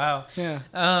 wow. Yeah.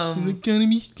 Um, He's like, gonna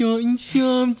be starting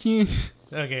something.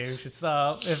 Okay, we should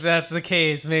stop. If that's the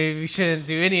case, maybe we shouldn't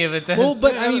do any of it then. Well,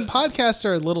 but I mean, podcasts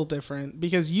are a little different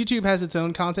because YouTube has its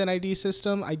own content ID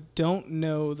system. I don't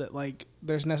know that like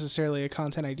there's necessarily a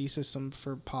content ID system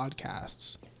for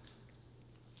podcasts.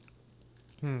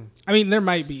 I mean, there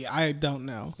might be. I don't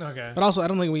know. Okay. But also, I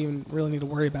don't think we even really need to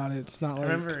worry about it. It's not like...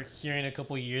 I remember hearing a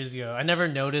couple years ago. I never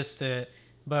noticed it,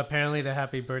 but apparently the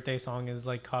Happy Birthday song is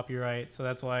like copyright. So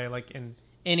that's why like in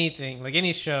anything, like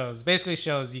any shows, basically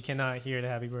shows, you cannot hear the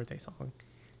Happy Birthday song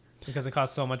because it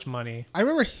costs so much money. I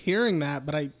remember hearing that,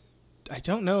 but I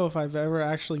don't know if I've ever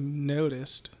actually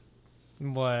noticed.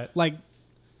 What? Like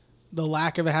the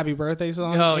lack of a Happy Birthday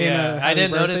song. Oh in a yeah, I Happy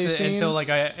didn't notice Birthday it scene. until like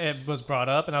it was brought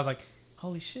up, and I was like,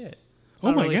 "Holy shit!" It's Oh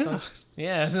not my really God. sung-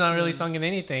 yeah, it's not really sung in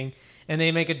anything, and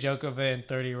they make a joke of it in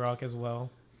 30 Rock as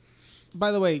well.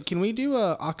 By the way, can we do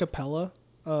a acapella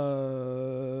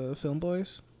Film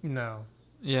Boys? No,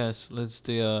 Yes, let's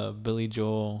do Billy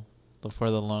Joel for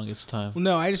the longest time. Well,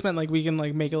 no, I just meant like we can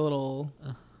like make a little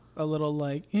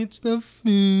like it's the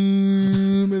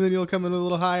film, and then you'll come in a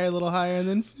little higher, and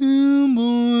then Film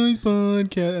Boys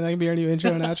podcast, and that can be our new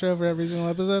intro and outro for every single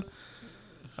episode.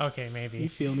 okay, You maybe.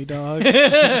 feel me, dog?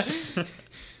 That's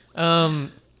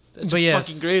But a yes.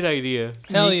 fucking great idea.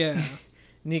 Hell yeah!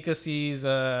 Nika sees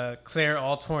Claire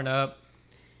all torn up,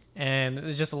 and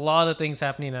there's just a lot of things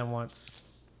happening at once.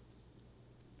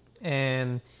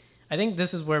 And I think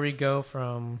this is where we go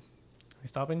from. Are we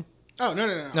stopping? Oh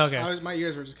no! Okay. My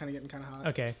ears were just kind of getting kind of hot.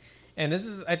 Okay. And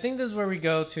I think this is where we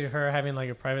go to her having like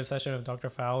a private session with Dr.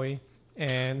 Fowley.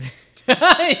 And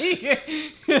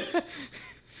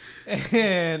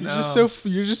and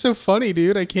You're just so funny,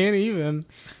 dude. I can't even.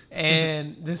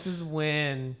 and this is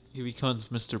when He becomes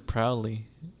Mr. Prowley.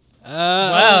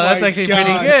 wow, that's my actually God.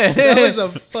 pretty good. That was a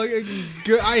fucking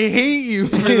good. I hate you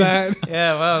for that.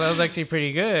 Yeah, wow, that was actually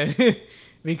pretty good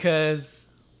because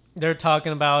they're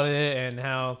talking about it and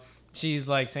how she's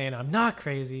like saying, I'm not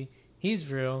crazy, he's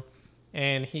real.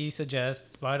 And he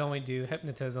suggests, why don't we do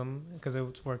hypnotism because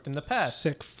it's worked in the past.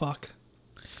 Sick fuck.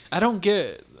 I don't get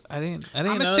it. I didn't I'm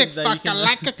know a sick that you fuck. I can...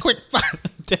 like a quick fuck.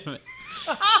 Damn it.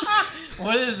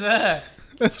 What is that?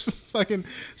 That's fucking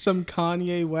some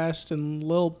Kanye West and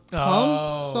Lil Pump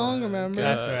Oh, song. Remember?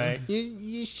 That's right.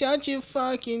 You shut your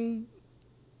fucking.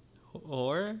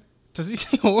 Or? Does he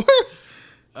say whore?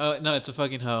 No, it's a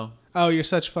fucking hoe. Oh, you're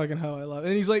such a fucking hoe. I love it.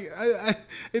 And he's like,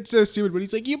 it's so stupid, but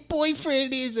he's like, your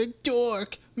boyfriend is a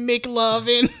dork.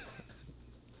 McLovin.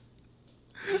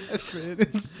 That's it.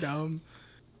 It's dumb.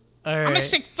 All right. I'm a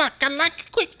sick fuck. I like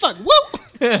a quick fuck. Woo!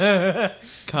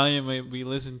 Kanye might be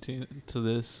listening to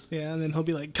this. Yeah, and then he'll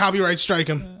be like, copyright strike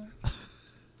him.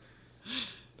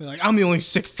 They're like, I'm the only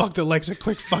sick fuck that likes a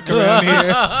quick fuck around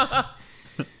here.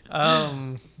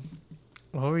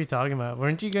 What were we talking about?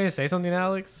 Weren't you going to say something,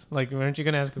 Alex? Like, weren't you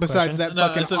going to ask a Besides question? that No,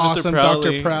 fucking it's a Mr. awesome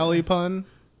Prowley. Dr. Prowley pun.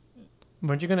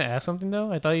 Weren't you going to ask something,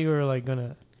 though? I thought you were, like, going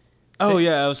to... Oh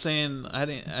yeah, I was saying I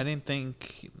didn't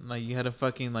think like you had to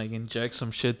fucking like inject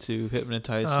some shit to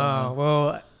hypnotize Oh, someone.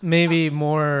 well, maybe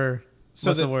more...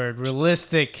 So what's the word?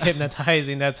 Realistic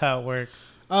hypnotizing. That's how it works.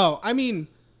 Oh, I mean,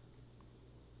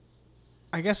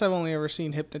 I guess I've only ever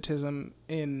seen hypnotism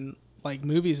in like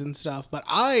movies and stuff, but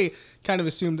I kind of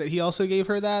assumed that he also gave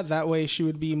her that. That way she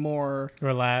would be more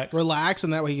Relax. relaxed,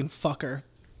 and that way he can fuck her.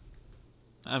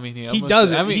 I mean, he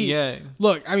does it. I mean, He- yeah.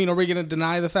 Look, I mean, are we gonna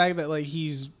deny the fact that like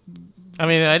he's? I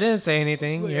mean, I didn't say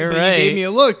anything. You're but right. He gave me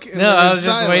a look. and No, there I was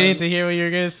just waiting silence. to hear what you were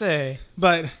going to say.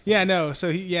 But yeah, no.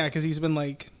 So because he's been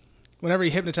like, whenever he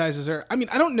hypnotizes her. I mean,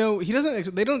 I don't know. He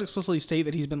doesn't. They don't explicitly state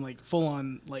that he's been like full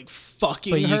on like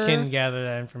fucking But you her. can gather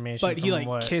that information. But he from like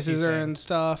what kisses he's her saying. and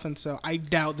stuff, and so I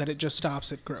doubt that it just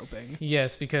stops at groping.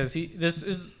 Yes, because this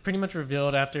is pretty much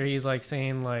revealed after he's like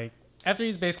saying like after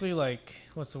he's basically like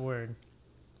what's the word,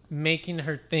 making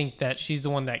her think that she's the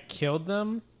one that killed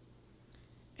them,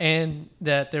 and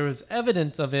that there was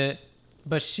evidence of it,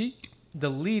 but she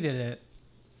deleted it,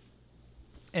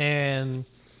 and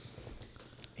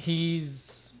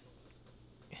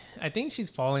I think she's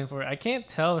falling for it. I can't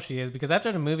tell if she is because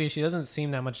after the movie, she doesn't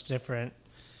seem that much different.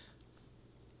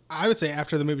 I would say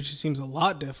after the movie, she seems a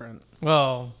lot different.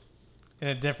 Well, in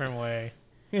a different way.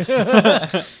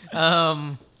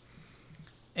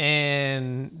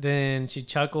 And then she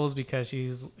chuckles because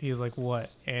he's like,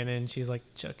 what? And then she's like,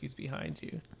 Chucky's behind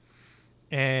you.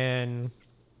 And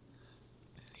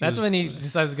that's when he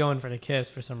decides to go in for the kiss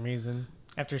for some reason.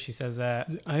 After she says that.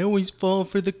 I always fall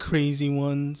for the crazy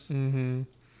ones. Mm-hmm.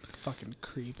 Fucking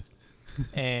creep.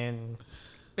 And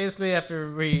basically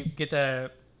after we get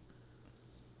that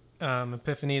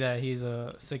epiphany that he's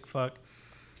a sick fuck,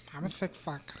 I'm a sick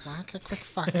fuck. Like a quick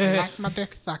fuck. I like my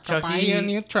dick suck. I'll buy Chucky you a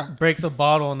new truck. breaks a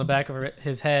bottle on the back of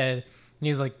his head, and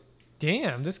he's like,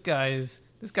 "Damn, this guy's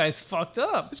fucked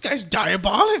up. This guy's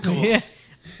diabolical. Yeah,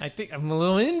 I think I'm a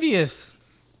little envious."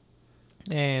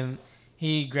 And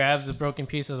he grabs a broken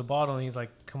piece of the bottle, and he's like,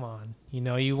 "Come on,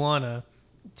 you wanna,"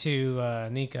 to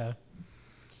Nika.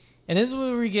 And this is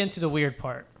where we get into the weird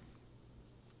part,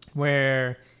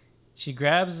 where she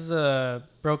grabs the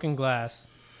broken glass.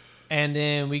 And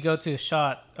then we go to a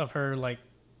shot of her, like,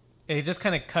 it just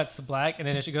kind of cuts to black. And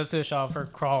then she goes to a shot of her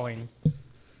crawling.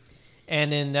 And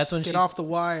then that's when Get off the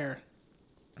wire.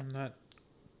 I'm not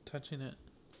touching it.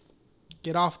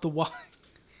 Get off the wire.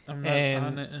 I'm not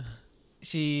on it.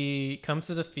 She comes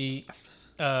to the feet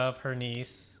of her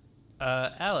niece,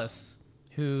 Alice,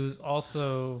 who's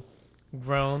also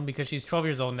grown because she's 12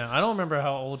 years old now. I don't remember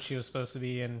how old she was supposed to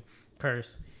be in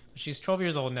Curse. But she's 12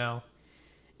 years old now.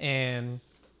 And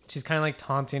she's kind of like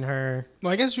taunting her.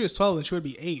 Well, I guess if she was 12, then she would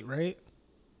be 8, right?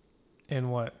 In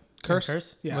what? Curse? In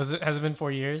Curse? Yeah. Has it been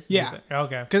 4 years? Yeah.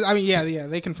 Okay. Because, I mean, yeah,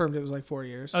 they confirmed it was like 4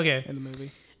 years. Okay. In the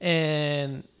movie.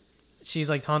 And she's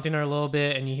like taunting her a little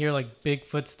bit, and you hear like big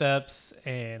footsteps,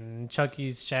 and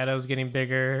Chucky's shadow's getting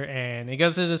bigger, and it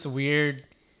goes to this weird,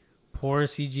 poor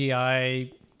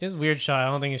CGI, just weird shot.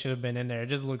 I don't think it should have been in there. It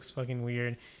just looks fucking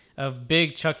weird. Of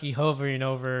big Chucky hovering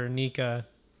over Nika.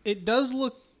 It does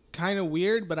look kind of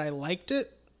weird, but I liked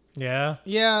it. Yeah.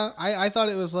 Yeah, I thought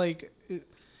it was like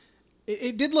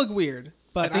it did look weird,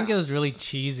 but I think it was really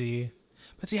cheesy.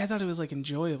 But see, I thought it was like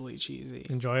enjoyably cheesy.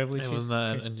 Enjoyably cheesy. It was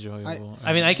not enjoyable.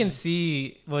 I mean, I can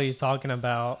see what he's talking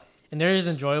about, and there is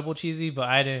enjoyable cheesy, but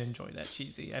I didn't enjoy that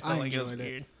cheesy. I felt like it was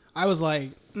weird. I was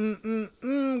like,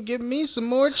 give me some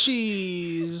more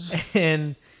cheese.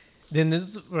 And then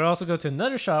we'll also go to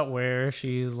another shot where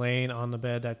she's laying on the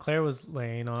bed that Claire was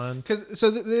laying on. So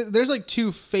there's like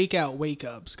 2 fake out wake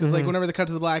ups. Because like whenever they cut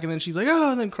to the black, and then she's like,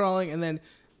 oh, and then crawling, and then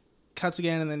cuts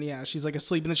again, and then yeah, she's like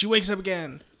asleep, and then she wakes up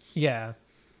again. Yeah.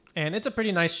 And it's a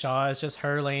pretty nice shot. It's just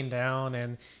her laying down,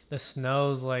 and the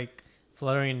snow's like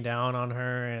fluttering down on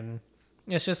her, and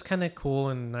it's just kind of cool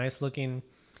and nice looking.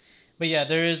 But yeah,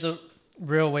 there is a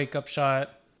real wake up shot.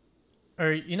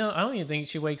 Or, I don't even think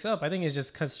she wakes up. I think it's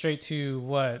just cut straight to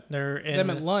what? They're in Them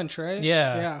at lunch, right?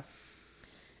 Yeah. Yeah.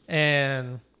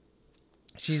 And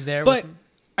she's there. But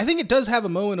I think it does have a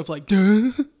moment of like,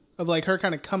 of like her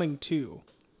kind of coming to.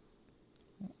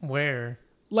 Where?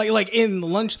 Like in the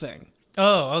lunch thing.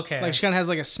 Oh, okay. Like she kind of has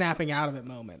like a snapping out of it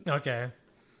moment. Okay.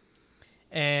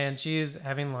 And she's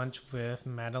having lunch with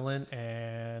Madeline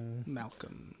and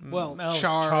Malcolm. Well, Charles.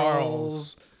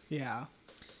 Charles. Yeah.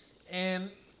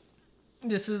 And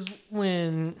this is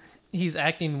when he's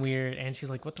acting weird, and she's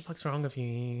like, "What the fuck's wrong with you?"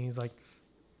 And he's like,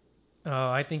 "Oh,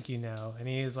 I think you know." And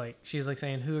she's like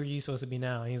saying, "Who are you supposed to be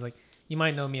now?" And he's like, "You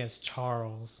might know me as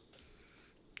Charles."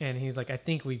 And he's like, "I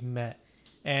think we've met."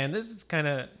 And this is kind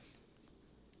of,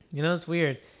 it's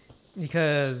weird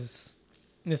because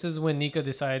this is when Nika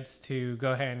decides to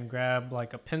go ahead and grab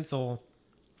like a pencil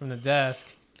from the desk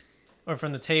or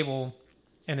from the table,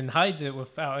 and then hides it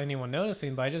without anyone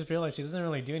noticing. But I just realized she doesn't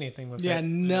really do anything with it. Yeah,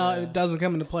 no, it doesn't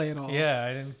come into play at all. Yeah,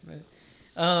 I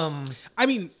didn't. I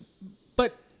mean,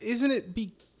 but isn't it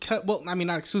because? Well, I mean,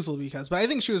 not exclusively because, but I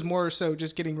think she was more so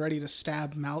just getting ready to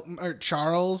stab Malcolm or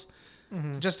Charles,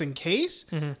 just in case.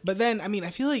 Mm-hmm. But then, I mean, I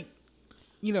feel like,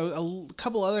 a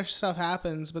couple other stuff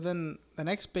happens, but then the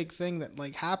next big thing that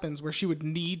like happens where she would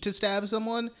need to stab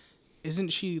someone, isn't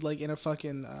she like in a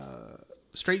fucking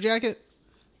straitjacket?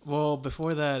 Well,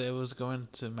 before that, it was going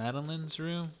to Madeline's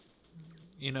room.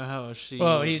 You know how she...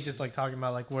 Well, he's just like talking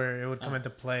about like where it would come into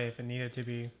play if it needed to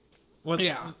be. Well,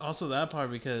 yeah. Also that part,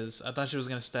 because I thought she was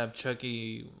going to stab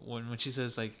Chucky when she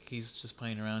says like he's just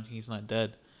playing around, he's not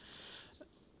dead.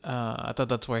 I thought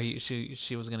that's where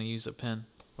she was going to use a pen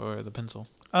or the pencil.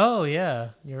 Oh, yeah.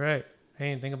 You're right. I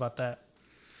didn't think about that.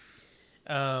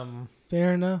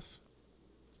 Fair enough.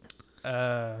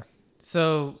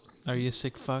 So... Are you a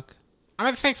sick fuck?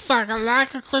 I'm a thick fuck. I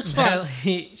like a quick fuck.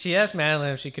 She asks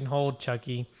Madeline if she can hold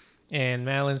Chucky, and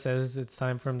Madeline says it's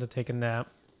time for him to take a nap.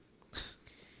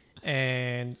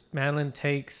 And Madeline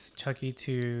takes Chucky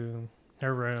to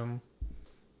her room,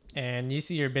 and you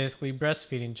see her basically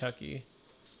breastfeeding Chucky.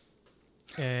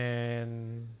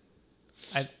 And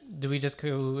do we just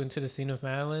go into the scene with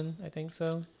Madeline? I think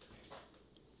so.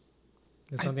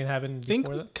 Did something happen I think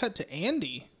before we that? cut to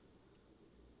Andy.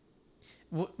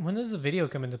 When does the video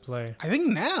come into play? I think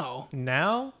now.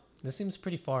 Now? This seems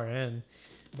pretty far in.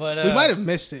 But We might have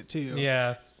missed it too.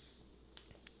 Yeah.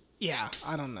 Yeah,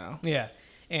 I don't know. Yeah.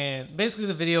 And basically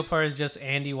the video part is just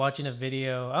Andy watching a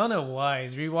video. I don't know why.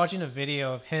 He's rewatching a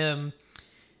video of him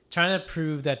trying to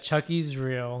prove that Chucky's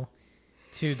real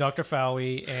to Dr.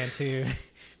 Fowey and to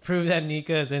prove that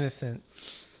Nika is innocent.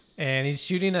 And he's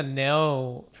shooting a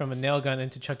nail from a nail gun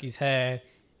into Chucky's head,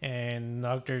 and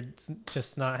Doctor's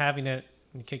just not having it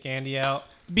and kick Andy out.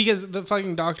 Because the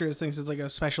fucking doctor thinks it's like a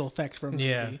special effect from a movie.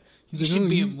 Yeah. He's You like, should "Oh,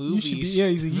 be a you movie." should yeah,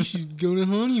 he's like, you should go to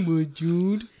Hollywood,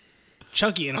 dude.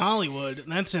 Chucky in Hollywood.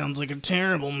 That sounds like a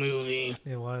terrible movie.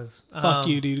 It was. Fuck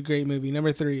you, dude. Great movie.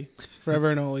 Number 3.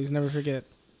 Forever and always. Never forget.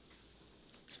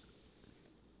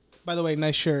 By the way,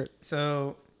 nice shirt.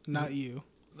 So, Not you.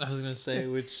 I was gonna say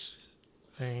which,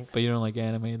 thanks. but you don't like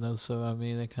anime though, so I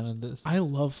mean, that kind of does. I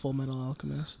love Full Metal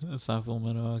Alchemist. It's not Full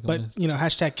Metal But, Alchemist. you know,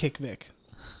 hashtag kick Vic.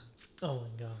 Oh my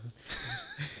god.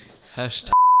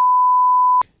 Hashtag.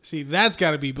 See, that's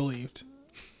got to be believed.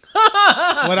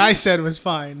 What I said was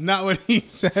fine, not what he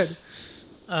said.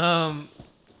 So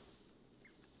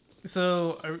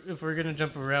if we're gonna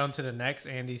jump around to the next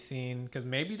Andy scene, because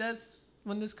maybe that's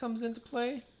when this comes into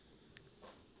play.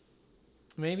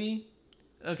 Maybe.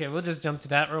 Okay, we'll just jump to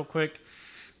that real quick.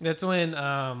 That's when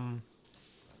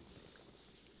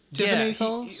Tiffany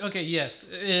calls? Okay, yes,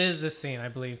 it is this scene, I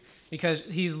believe, because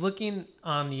he's looking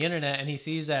on the internet and he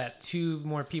sees that 2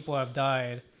 more people have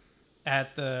died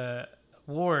at the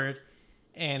ward,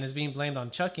 and is being blamed on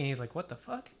Chucky. And he's like, "What the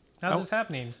fuck? How's this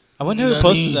happening?" I wonder who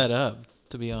posted that up.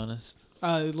 To be honest,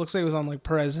 It looks like it was on like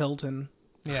Perez Hilton.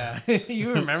 Yeah,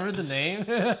 you remember the name?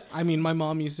 I mean, my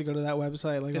mom used to go to that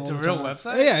website. Like, It's all a the real time.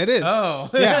 website? Yeah, it is.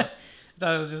 Oh, Yeah. I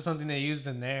thought it was just something they used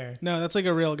in there. No, that's like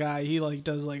a real guy. He like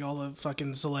does like all the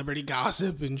fucking celebrity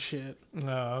gossip and shit.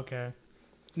 Oh, okay.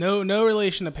 No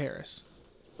relation to Paris.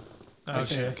 I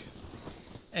Okay. think.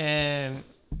 And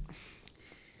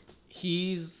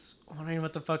he's wondering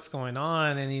what the fuck's going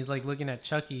on, and he's like looking at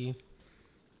Chucky,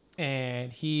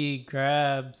 and he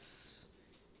grabs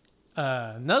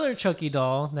another Chucky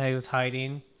doll that he was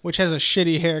hiding. Which has a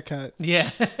shitty haircut.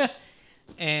 Yeah.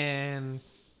 And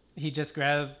he just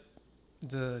grabbed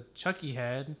the Chucky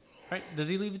head. Right? Does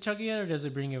he leave the Chucky head, or does he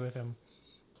bring it with him?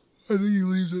 I think he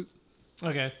leaves it.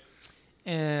 Okay.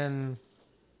 And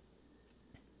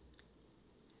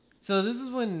so this is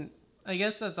when, I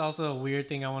guess that's also a weird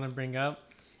thing I want to bring up,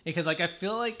 because like I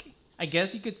feel like, I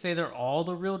guess you could say they're all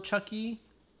the real Chucky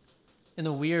in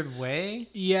a weird way,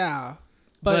 Yeah.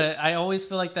 but I always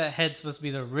feel like that head's supposed to be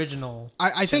the original.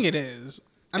 I think it is.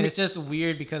 I And mean, it's just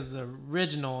weird because the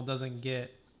original doesn't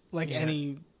get, like yeah.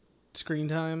 any screen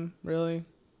time, really.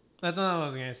 That's what I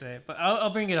was gonna say, but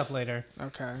I'll bring it up later.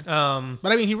 Okay.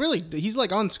 But I mean, he's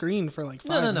like on screen for like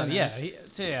 5 no, minutes.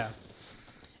 yeah, yeah.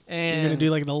 And You're gonna do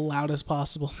like the loudest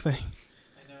possible thing.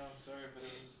 I know. I'm sorry, but it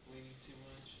was leaning too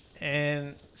much.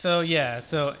 And so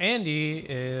Andy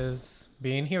is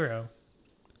being hero.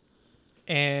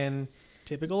 And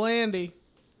Typical Andy.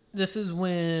 this is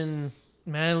when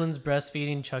Madeline's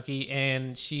breastfeeding Chucky,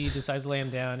 and she decides to lay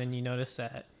him down, and you notice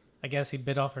that I guess he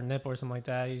bit off her nipple or something like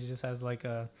that. He just has like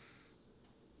a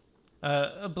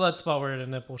blood spot where the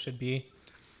nipple should be.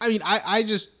 I mean, I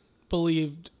just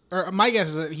believed, or my guess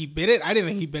is that he bit it. I didn't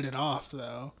think he bit it off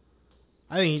though.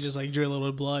 I think he just like drew a little bit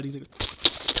of blood. He's like,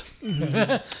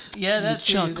 Yeah, that's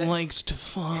Chuck likes to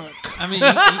fuck. I mean,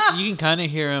 you can kind of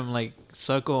hear him like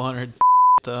suckle on her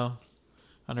though,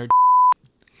 on her.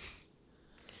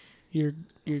 You're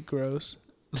gross.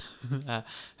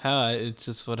 How it's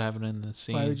just what happened in the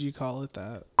scene. Why would you call it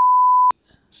that?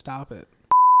 Stop it.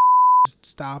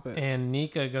 Stop it. And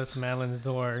Nika goes to Madeline's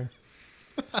door.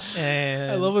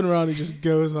 And I love when Ronnie just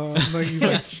goes on. Like he's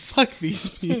like, fuck these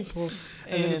people.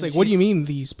 And then it's like, what do you mean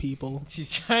these people? She's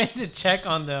trying to check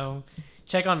on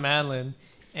Madeline.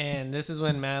 And this is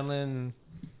when Madeline,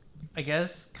 I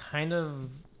guess, kind of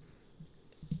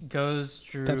goes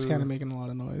through. That's kind of making a lot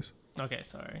of noise. Okay,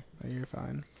 sorry. Oh, you're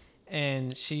fine.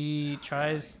 And she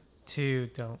tries to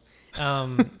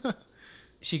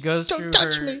she goes Don't through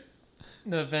touch me.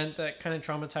 the event that kind of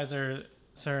traumatized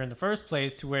her in the first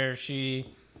place, to where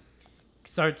she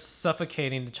starts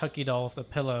suffocating the Chucky doll with the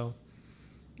pillow,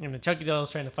 And the Chucky doll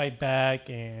is trying to fight back,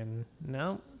 and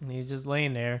no, he's just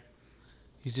laying there.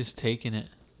 He's just taking it.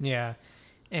 Yeah.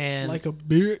 And Like a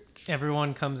bitch.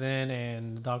 everyone comes in,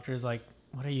 and the doctor's like,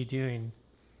 what are you doing?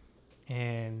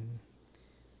 And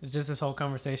it's just this whole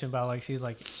conversation about, like, she's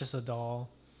like, it's just a doll.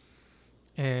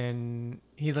 And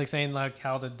he's, like, saying, like,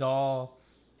 how the doll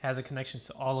has a connection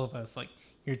to all of us. Like,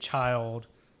 your child,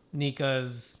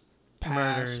 Nika's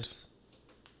Past. murders.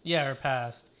 Yeah, her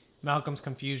past. Malcolm's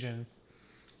confusion.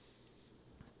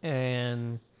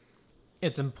 And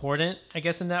it's important, I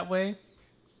guess, in that way.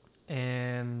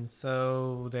 And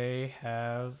so they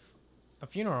have a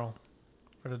funeral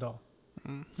for the doll.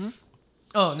 Mm-hmm.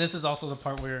 Oh, and this is also the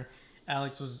part where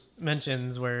Alex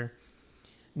mentions where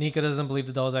Nika doesn't believe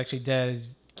the doll is actually dead.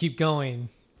 Keep going.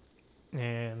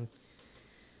 And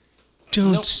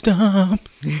Don't Nope. stop.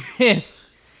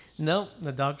 nope,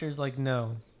 the doctor's like,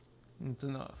 no, it's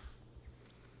enough.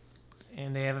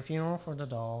 And they have a funeral for the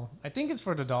doll. I think it's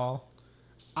for the doll.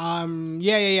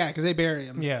 Yeah, because they bury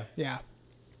him. Yeah. Yeah.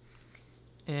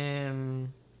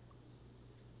 And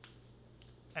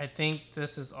I think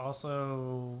this is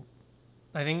also...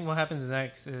 I think what happens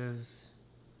next is...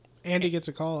 Andy gets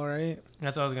a call, right?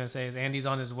 That's what I was going to say, is Andy's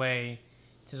on his way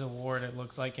to the ward, it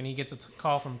looks like, and he gets a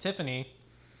call from Tiffany.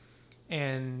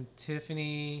 And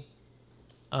Tiffany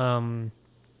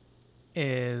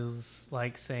is,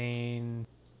 like, saying,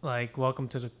 like, welcome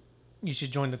to the... You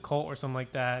should join the cult or something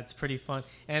like that. It's pretty fun.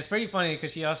 And it's pretty funny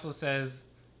because she also says...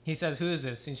 He says, who is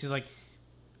this? And she's like...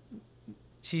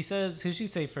 She says, who'd she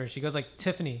say first? She goes, like,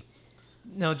 Tiffany.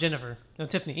 No, Jennifer. No,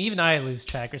 Tiffany. Even I lose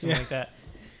track or something like that.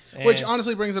 Which And-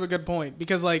 honestly brings up a good point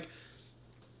because, like,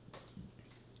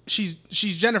 she's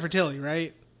Jennifer Tilly,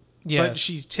 right? Yes. But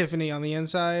she's Tiffany on the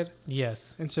inside,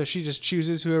 Yes. and so she just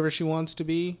chooses whoever she wants to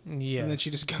be, Yeah. and then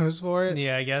she just goes for it.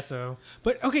 Yeah, I guess so.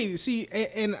 But okay, see,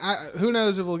 and who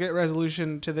knows if we'll get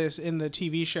resolution to this in the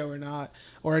TV show or not,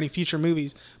 or any future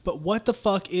movies. But what the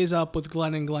fuck is up with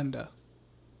Glenn and Glenda?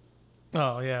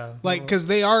 Oh, yeah. Like, because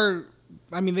they are,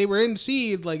 I mean, they were in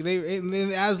Seed, like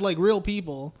as like real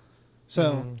people.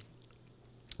 So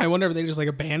I wonder if they just like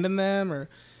abandoned them or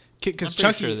because I'm pretty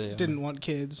Chucky sure they are. didn't want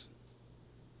kids.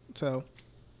 So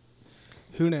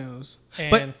who knows?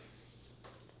 And, But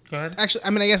go ahead. actually, I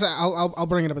mean, I guess I'll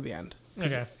bring it up at the end.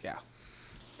 'Cause, Okay. Yeah.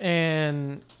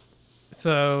 And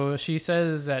so she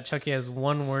says that Chucky has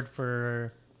one word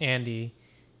for Andy,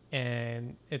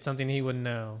 and it's something he would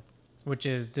know, which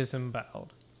is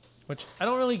disemboweled, which I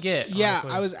don't really get. Yeah,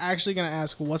 honestly. I was actually gonna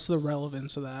ask, what's the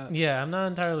relevance of that? Yeah, I'm not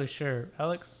entirely sure.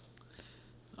 Alex?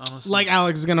 Honestly, Like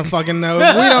Alex is gonna fucking know. We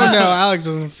don't know. Alex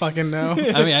doesn't fucking know.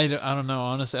 I mean, I don't know.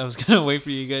 Honestly, I was gonna wait for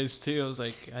you guys too. I was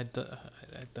like, that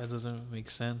doesn't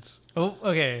make sense. Oh,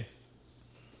 okay.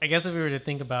 I guess if we were to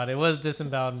think about it, what does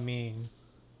disemboweled mean?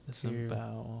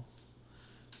 Disembowel.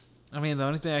 I mean, the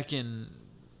only thing I can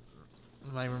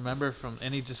remember from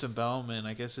any disembowelment,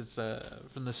 I guess it's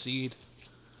from the Seed.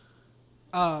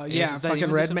 Yeah, Isn't that fucking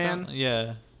even Red Man. disembowel-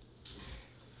 Yeah.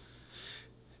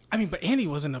 I mean, but Andy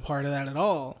wasn't a part of that at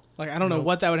all. Like, I don't know Nope.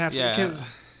 what that would have Yeah. to. Cause,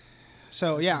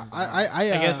 so yeah, I I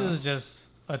guess it's just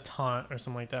a taunt or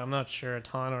something like that. I'm not sure. A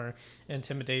taunt or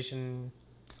intimidation,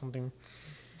 something.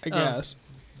 I guess.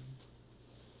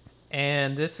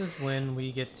 And this is when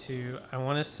we get to, I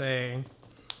want to say,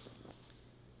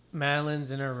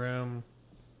 Madeline's in her room,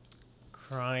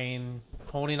 crying,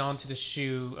 holding on to the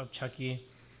shoe of Chucky.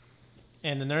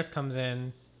 And the nurse comes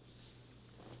in,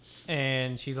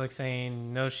 and she's like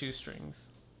saying, no shoestrings,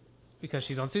 because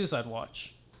she's on suicide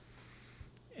watch.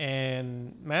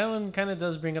 And Madeline kind of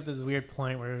does bring up this weird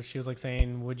point where she was like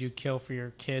saying, would you kill for your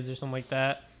kids or something like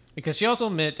that? Because she also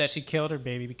admitted that she killed her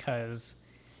baby because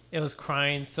it was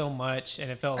crying so much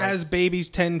and it felt like... As babies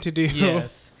tend to do.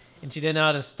 Yes. And she didn't know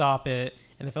how to stop it.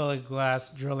 And it felt like glass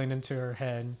drilling into her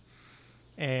head.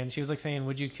 And she was like saying,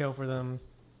 would you kill for them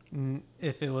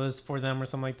if it was for them or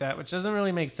something like that? Which doesn't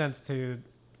really make sense to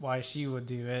why she would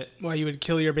do it. Why you would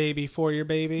kill your baby for your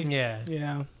baby? Yeah.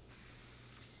 Yeah.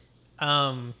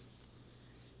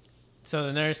 So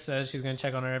the nurse says she's going to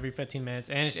check on her every 15 minutes.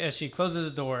 And as she closes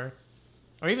the door,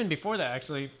 or even before that,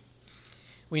 actually,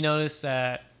 we notice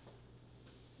that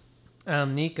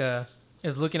Nika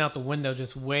is looking out the window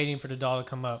just waiting for the doll to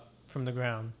come up from the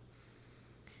ground.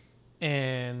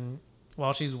 And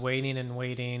while she's waiting and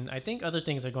waiting, I think other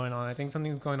things are going on. I think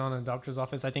something's going on in the doctor's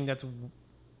office. I think that's...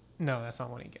 No, that's not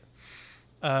what he get.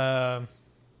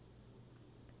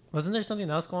 Wasn't there something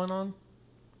else going on?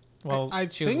 Well, I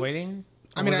she was think- waiting?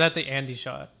 Or I mean, was that the Andy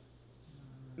shot?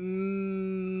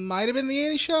 Might have been the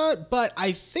Annie shot, but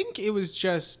I think it was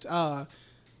just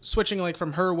switching like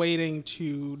from her waiting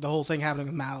to the whole thing happening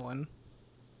with Madeline.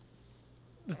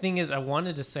 the thing is, I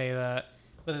wanted to say that,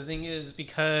 but the thing is,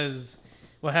 because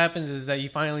what happens is that you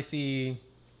finally see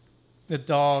the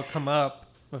doll come up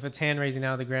with its hand raising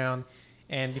out of the ground,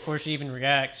 and before she even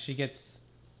reacts, she gets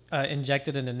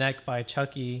injected in the neck by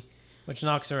Chucky, which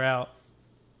knocks her out.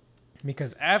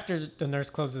 Because after the nurse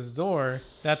closes the door,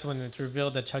 that's when it's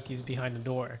revealed that Chucky's behind the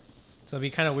door. So it'd be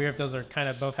kind of weird if those are kind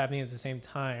of both happening at the same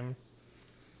time.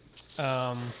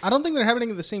 I don't think they're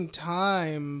happening at the same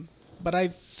time, but I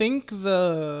think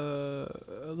the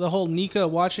whole Nika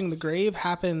watching the grave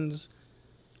happens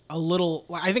a little.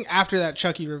 I think after that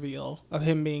Chucky reveal of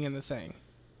him being in the thing.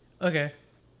 Okay.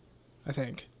 I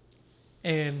think.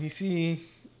 And you see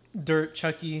Dirt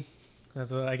Chucky.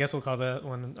 That's what I guess we'll call that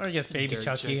one. Or I guess Baby Dirt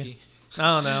Chucky.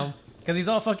 I don't know. Because he's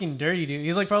all fucking dirty, dude.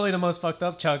 He's like probably the most fucked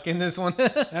up Chuck in this one.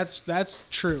 That's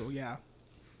true, yeah.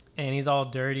 And he's all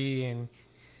dirty, and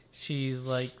she's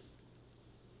like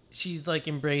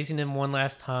embracing him one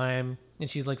last time, and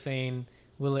she's like saying,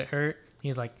 "Will it hurt?"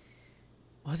 He's like,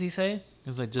 "What does he say?"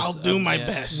 It's like just I'll do my yeah.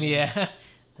 best. Yeah,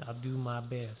 I'll do my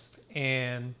best.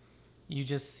 And you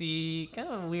just see kind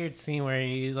of a weird scene where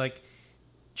he's like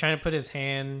trying to put his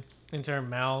hand into her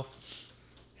mouth,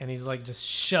 and he's like just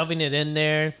shoving it in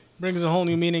there. Brings a whole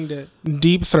new meaning to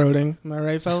deep throating. Am I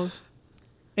right, fellas?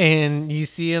 And you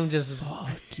see him just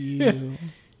Fuck you.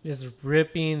 just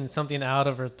ripping something out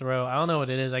of her throat. I don't know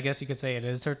what it is. I guess you could say it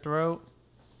is her throat.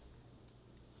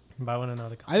 But I want to know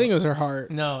the color. I think it was her heart.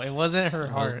 No, it wasn't her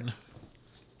It heart. wasn't.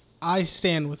 I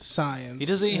stand with science. He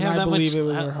doesn't and have I that believe much it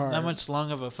was her heart. that much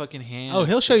long of a fucking hand. Oh,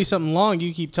 he'll show you something long.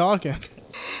 You keep talking.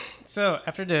 So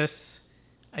after this,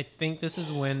 I think this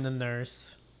is when the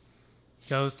nurse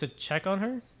goes to check on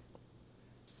her.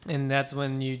 And that's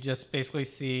when you just basically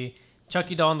see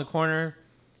Chucky doll in the corner,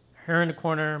 her in the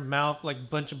corner, mouth, like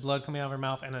bunch of blood coming out of her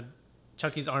mouth, and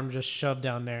Chucky's arm just shoved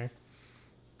down there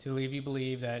to leave you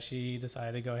believe that she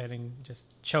decided to go ahead and just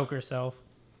choke herself.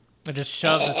 Or just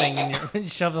shove the thing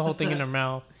shove the whole thing in her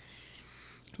mouth.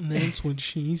 That's what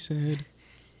she said.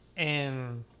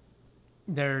 And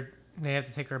they have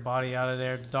to take her body out of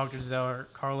there. The doctor's there.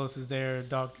 Carlos is there.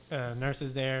 Nurse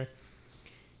is there.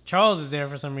 Charles is there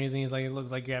for some reason. He's like, it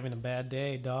looks like you're having a bad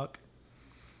day, doc.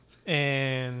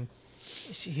 And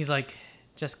he's like,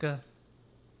 Jessica,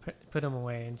 put him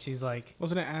away. And she's like,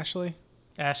 Wasn't it Ashley?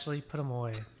 Ashley, put him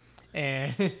away.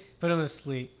 And put him to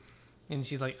sleep. And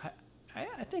she's like,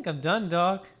 I think I'm done,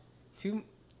 doc.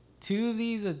 Two of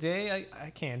these a day? I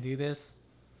can't do this.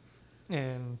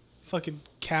 And Fucking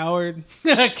coward.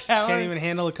 coward. Can't even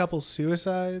handle a couple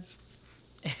suicides.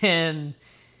 And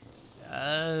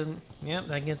yep,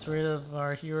 that gets rid of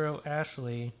our hero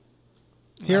Ashley.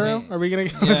 Hero? I mean, Are we gonna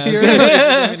go Yeah, hero? she's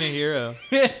even a hero.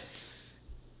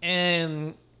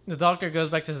 And the doctor goes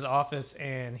back to his office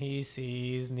and he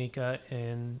sees Nika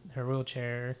in her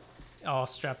wheelchair, all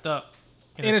strapped up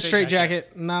In a straight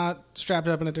jacket, not strapped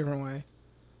up in a different way.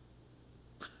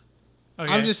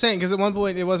 Okay. I'm just saying because at one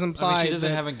point it was I implied mean, she doesn't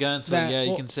that, have a gun, so that- yeah, you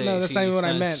well, can say no, that's not even what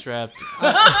I she's meant. strapped.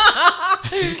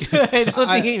 I don't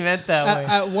think he meant that way.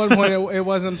 At one point, it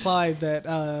was implied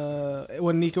that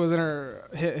when Nika was in her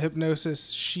hypnosis,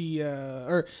 she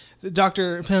or the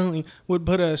doctor apparently would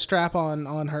put a strap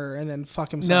on her and then fuck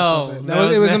himself No, with it.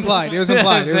 that It was never- implied. It was that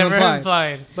implied. It was never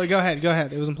implied. But go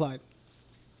ahead. It was implied.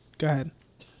 Go ahead.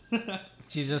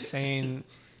 She's just saying,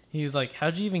 he's like,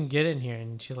 how'd you even get in here?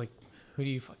 And she's like, who do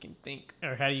you fucking think?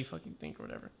 Or how do you fucking think or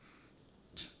whatever?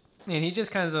 And he just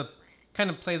kind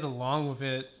of plays along with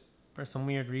it for some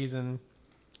weird reason.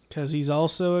 Because he's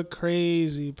also a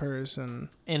crazy person.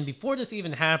 And before this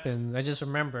even happens, I just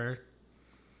remember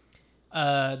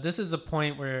this is the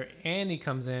point where Andy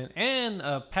comes in and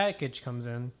a package comes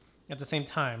in at the same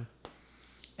time.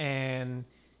 And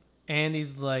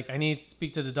Andy's like, I need to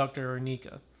speak to the doctor or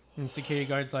Nika. And the security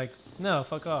guard's like, no,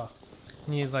 fuck off.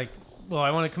 And he's like, well,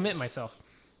 I want to commit myself.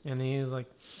 And he's like,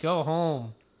 go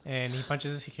home. And he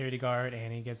punches the security guard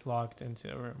and he gets locked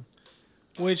into a room.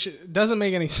 Which doesn't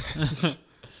make any sense.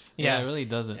 Yeah, it really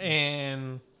doesn't.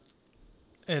 And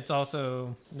it's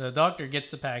also, the doctor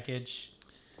gets the package.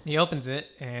 He opens it,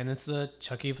 and it's the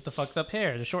Chucky with the fucked up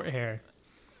hair, the short hair.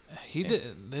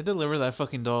 They deliver that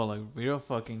fucking doll like real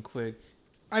fucking quick.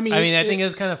 I mean, I think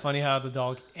it's kind of funny how the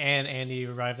dog and Andy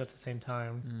arrived at the same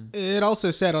time. it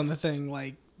also said on the thing,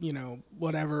 like,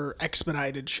 whatever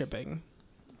expedited shipping.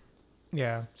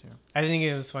 Yeah. Sure. I think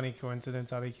it was a funny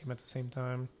coincidence how they came at the same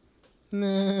time.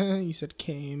 Nah, you said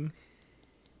came.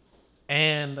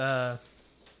 And, but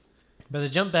to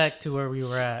jump back to where we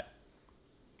were at,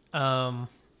 well,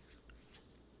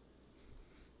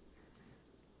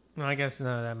 I guess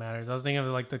none of that matters. I was thinking of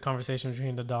like the conversation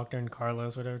between the doctor and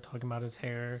Carlos where they were talking about his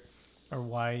hair or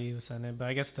why he was sending it, but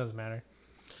I guess it doesn't matter.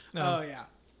 No. Oh yeah.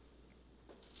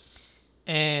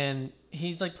 And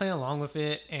he's like playing along with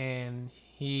it, and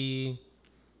he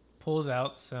pulls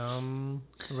out some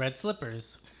red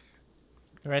slippers,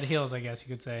 red heels, I guess you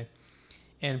could say,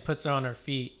 and puts her on her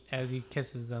feet as he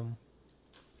kisses them.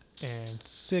 And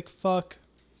Sick fuck.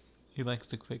 He likes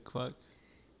to quick fuck.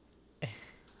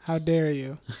 How dare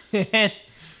you?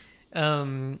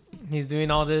 he's doing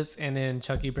all this, and then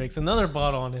Chucky breaks another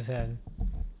bottle on his head.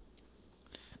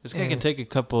 This guy can take a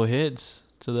couple hits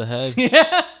to the head.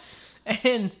 Yeah.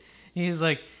 And he's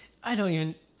like, I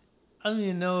don't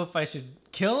even know if I should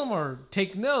kill him or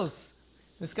take notes.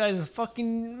 This guy's a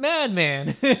fucking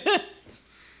madman.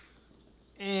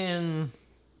 And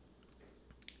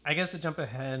I guess to jump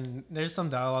ahead, there's some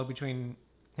dialogue between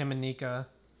him and Nika.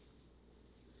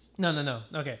 No.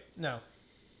 Okay, no.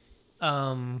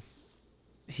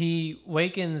 He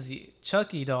wakens the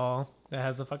Chucky doll that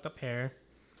has the fucked up hair.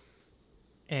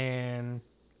 And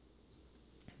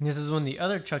this is when the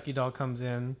other Chucky doll comes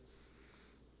in.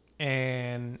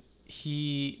 And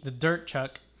the dirt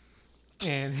Chuck.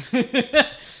 And The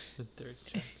dirt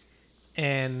Chuck.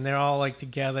 and they're all like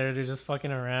together. They're just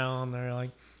fucking around. They're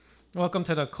like, welcome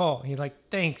to the cult. He's like,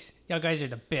 thanks. Y'all guys are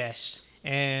the best.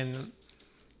 And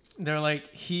they're like,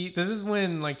 this is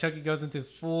when like Chucky goes into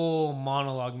full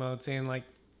monologue mode, saying like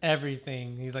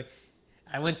everything. He's like,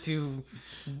 I went to,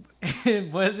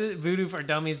 what is it?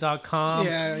 VoodooForDummies.com.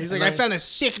 Yeah, he's like, I found a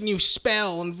sick new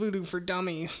spell on Voodoo for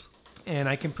Dummies. And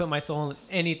I can put my soul in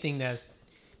anything that's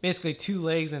basically 2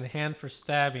 legs and a hand for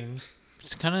stabbing.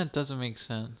 Which kind of doesn't make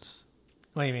sense.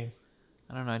 What do you mean?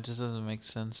 I don't know. It just doesn't make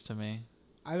sense to me.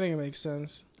 I think it makes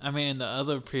sense. I mean, the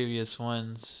other previous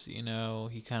ones, you know,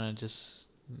 he kind of just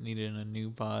needed a new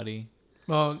body.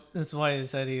 Well, that's why he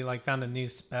said he like found a new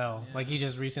spell. Yeah. Like he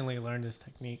just recently learned his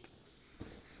technique.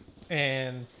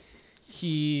 And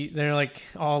they're like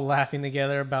all laughing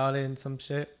together about it and some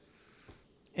shit.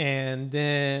 And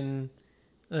then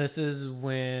this is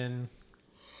when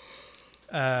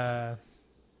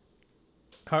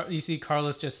you see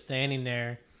Carlos just standing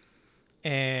there,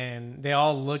 and they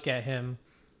all look at him,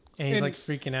 and he's like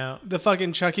freaking out. The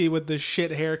fucking Chucky with the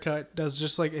shit haircut does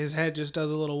just like his head just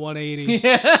does a little 180.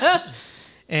 Yeah.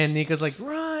 And Nico's like,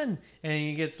 run! And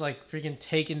he gets like freaking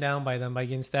taken down by them by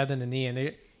getting stabbed in the knee,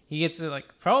 and he gets it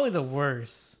like probably the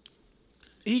worst.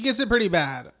 He gets it pretty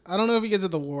bad. I don't know if he gets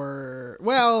it the worst.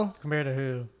 Well, compared to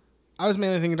who? I was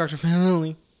mainly thinking Dr.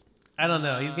 Finley. I don't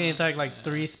know. He's getting attacked like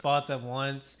 3 spots at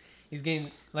once. He's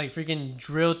getting like freaking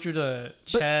drilled through the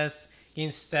chest, getting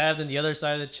stabbed in the other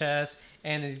side of the chest,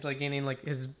 and he's like getting like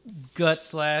his gut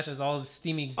slashed as all his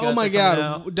steamy guts. Oh my god,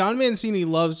 out. Don Mancini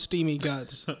loves steamy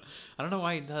guts. I don't know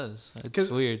why he does. It's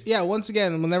weird. Yeah, once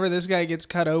again, whenever this guy gets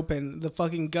cut open, the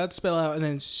fucking guts spill out and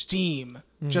then steam.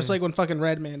 Just like when fucking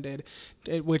Redman did,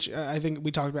 which I think we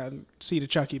talked about in Seed of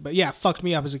Chucky. But yeah, fucked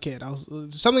me up as a kid.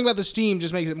 Something about the steam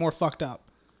just makes it more fucked up.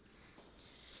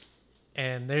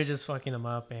 And they're just fucking him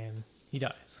up, and he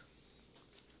dies.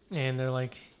 And they're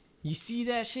like, you see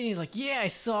that shit? He's like, yeah, I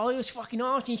saw it. It was fucking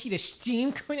awesome. You see the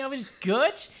steam coming out of his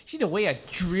guts? You see the way I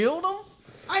drilled him?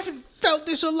 I haven't felt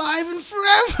this alive in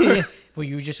forever. Well,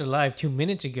 you were just alive 2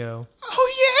 minutes ago.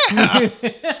 Oh,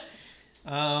 yeah.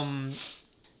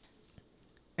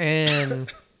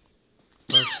 And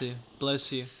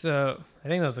Bless you. So I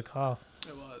think that was a cough.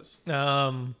 It was.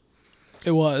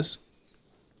 It was.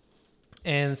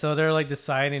 And so they're like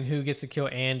deciding who gets to kill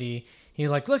Andy. He's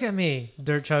like, look at me.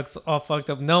 Dirt Chuck's all fucked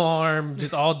up. No arm.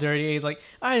 Just all dirty. He's like,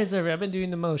 I deserve it. I've been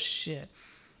doing the most shit.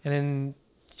 And then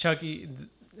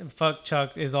fuck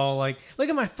Chuck is all like, look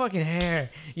at my fucking hair.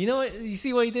 You know what? You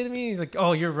see what he did to me? He's like,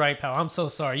 oh, you're right, pal. I'm so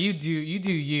sorry. You do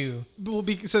you. Well,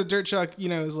 so Dirt Chuck,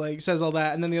 is like, says all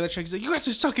that. And then the other Chuck's like, you got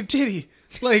to suck a titty.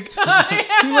 Like,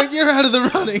 you're out of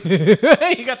the running.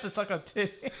 You got to suck a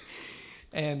titty.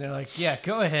 And they're like, yeah,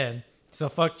 go ahead. So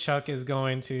fuck Chuck is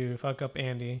going to fuck up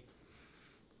Andy.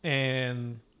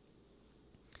 And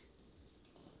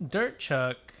Dirt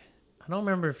Chuck, I don't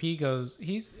remember if he goes.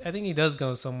 I think he does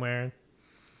go somewhere,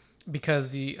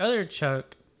 because the other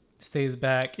Chuck stays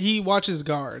back. He watches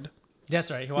guard.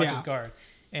 That's right. He watches guard,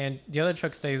 and the other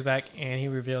Chuck stays back, and he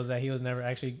reveals that he was never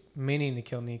actually meaning to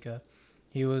kill Nika.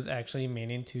 He was actually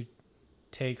meaning to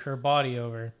take her body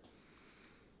over,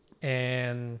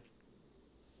 and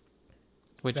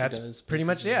which that's he does, pretty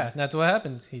much that's what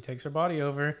happens. He takes her body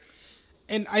over.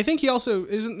 And I think he also,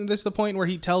 isn't this the point where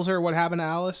he tells her what happened to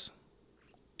Alice?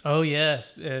 Oh,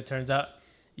 yes. It turns out,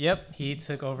 yep, he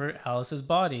took over Alice's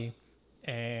body.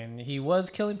 And he was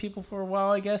killing people for a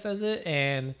while, I guess, as it.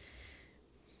 And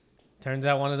turns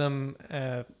out one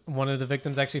of the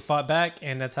victims actually fought back,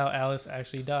 and that's how Alice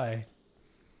actually died.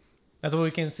 That's what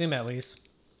we can assume, at least.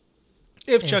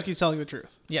 If Chucky's telling the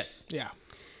truth. Yes. Yeah.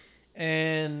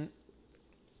 And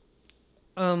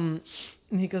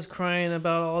Nika's crying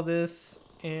about all this,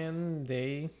 and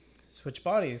they switch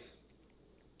bodies.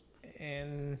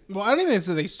 And Well, I don't even think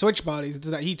that they switch bodies. It's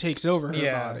that he takes over her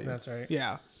body. That's right.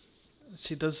 Yeah.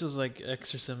 She does this like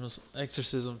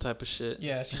exorcism type of shit.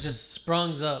 Yeah, she just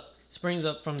springs up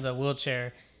from the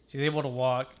wheelchair. She's able to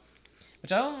walk,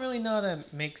 which I don't really know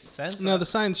that makes sense. No, the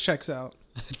science checks out.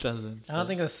 It doesn't. I don't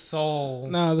think a soul.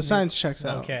 No, the science checks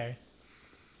out. Okay.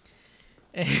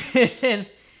 And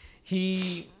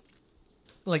he,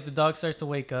 like, the dog starts to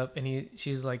wake up, and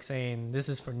she's like saying, "This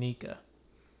is for Nika."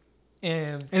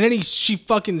 And then she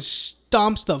fucking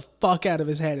stomps the fuck out of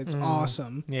his head. It's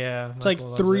awesome. Yeah. It's like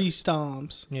Michael 3 loves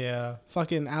stomps. it. Yeah.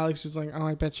 Fucking Alex is like, oh,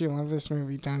 I bet you love this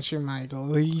movie, don't you, Michael?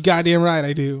 Like, you goddamn right,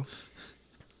 I do.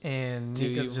 And Do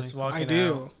Nika's you, just Michael? walking I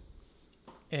do.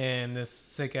 out in this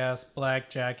sick ass black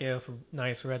jacket with a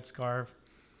nice red scarf.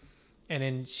 And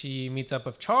then she meets up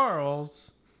with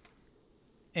Charles,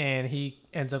 and he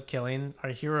ends up killing our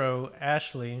hero,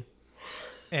 Ashley.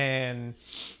 And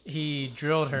he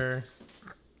drilled her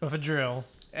with a drill.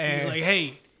 And He's like,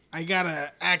 hey, I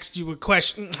gotta ask you a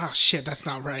question. Oh, shit, that's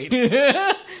not right.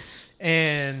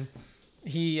 and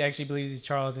he actually believes he's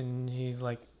Charles, and he's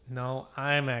like, no,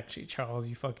 I'm actually Charles,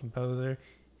 you fucking poser.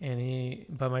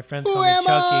 But my friends call Who me am Chucky.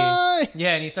 I?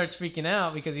 Yeah, and he starts freaking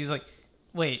out because he's like,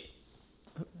 wait,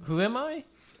 who am I?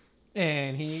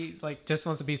 And he like just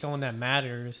wants to be someone that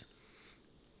matters.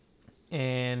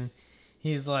 And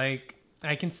he's like,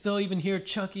 I can still even hear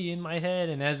Chucky in my head.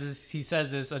 And he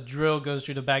says this, a drill goes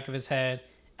through the back of his head,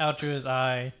 out through his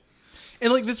eye.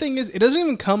 And like the thing is, it doesn't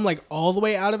even come like all the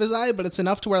way out of his eye, but it's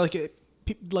enough to where like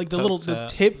the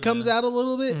tip comes out a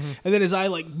little bit, and then his eye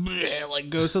like bleh, like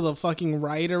goes to the fucking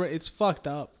right, or it's fucked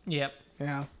up. Yep.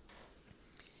 Yeah.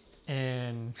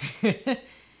 And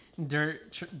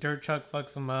Dirt Chuck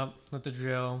fucks him up with the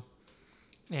drill,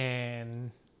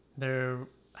 and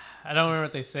I don't remember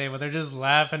what they say, but they're just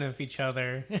laughing at each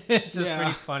other. It's just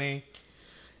pretty funny.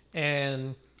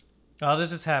 And while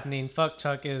this is happening, Fuck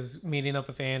Chuck is meeting up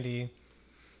with Andy,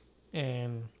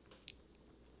 and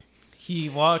he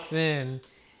walks in,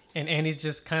 and Andy's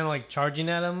just kind of like charging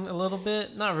at him a little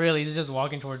bit. Not really, he's just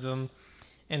walking towards him.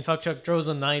 And Fuck Chuck throws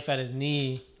a knife at his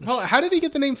knee. Well, how did he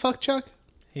get the name Fuck Chuck?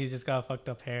 He's just got fucked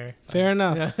up hair. So Fair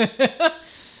enough.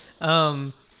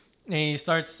 And he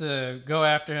starts to go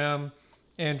after him,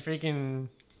 and freaking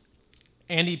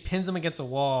Andy pins him against a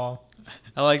wall.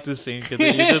 I like this scene because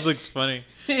it just looks funny.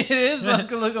 It is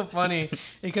looking funny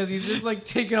because he's just like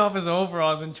taking off his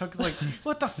overalls, and Chuck's like,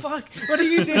 "What the fuck? What are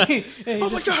you doing?" Oh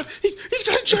my god, he's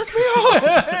gonna jerk me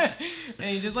off! And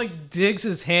he just like digs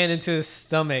his hand into his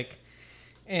stomach,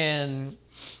 and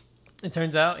it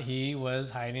turns out he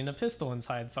was hiding a pistol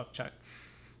inside Fuck Chuck.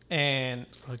 And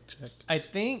Fuck Chuck. I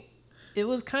think it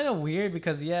was kind of weird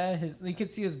because you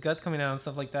could see his guts coming out and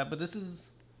stuff like that, but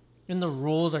the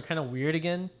rules are kind of weird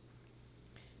again.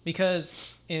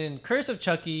 Because in Curse of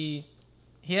Chucky,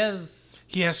 he has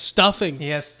stuffing. He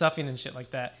has stuffing and shit like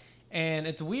that. And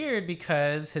it's weird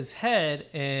because his head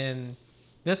in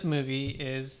this movie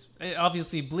it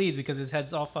obviously bleeds because his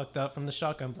head's all fucked up from the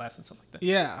shotgun blast and stuff like that.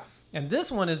 Yeah. And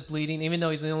this one is bleeding even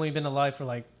though he's only been alive for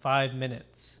like 5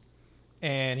 minutes.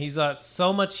 And he's got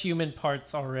so much human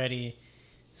parts already.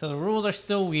 So the rules are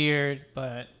still weird,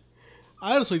 but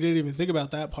I honestly didn't even think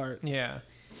about that part. yeah.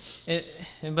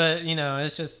 But you know,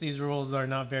 it's just these rules are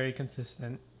not very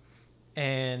consistent.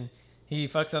 And he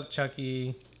fucks up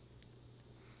Chucky,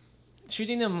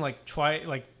 shooting him like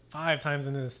 5 times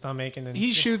into the stomach, and then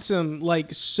He shoots him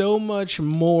like so much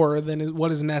more than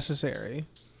what is necessary.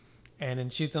 And then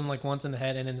shoots him like once in the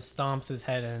head, and then stomps his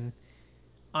head in.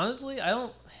 Honestly,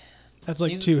 That's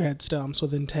like He's- 2 head stomps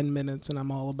within 10 minutes, and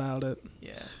I'm all about it.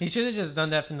 yeah, he should have just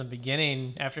done that from the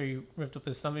beginning after he ripped up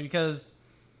his stomach, because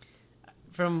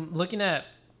from looking at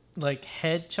like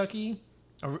head Chucky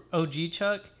or OG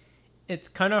Chuck, it's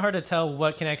kind of hard to tell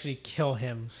what can actually kill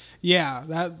him. Yeah,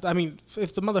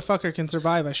 if the motherfucker can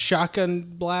survive a shotgun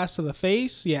blast to the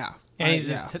face, yeah. And he's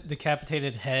yeah. a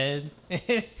decapitated head.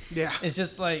 Yeah. It's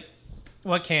just like,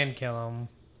 what can kill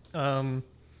him?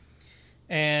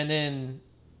 And then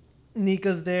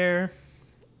Nika's there.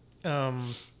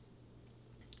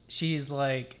 She's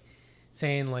like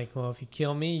saying like, well, if you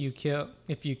kill me, you kill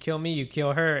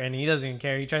her. And he doesn't even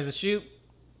care. He tries to shoot,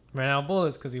 ran out of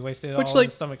bullets because he wasted all in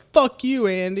his stomach. Fuck you,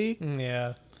 Andy.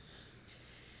 Yeah.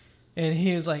 And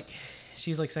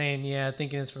she's like saying, yeah,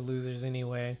 thinking it's for losers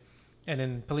anyway. And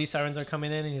then police sirens are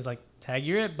coming in, and he's like, tag,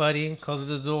 you're it, buddy. Closes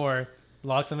the door,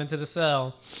 locks him into the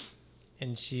cell.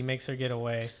 and she makes her get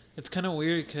away. It's kind of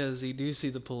weird because you do see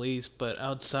the police, but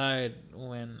outside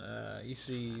when you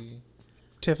see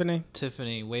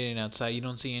Tiffany waiting outside, you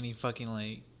don't see any fucking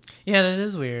like Yeah, that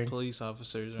is weird. police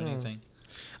officers or anything.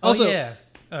 Also, yeah.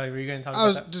 Were you going to talk I about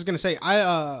was that? just gonna say,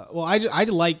 I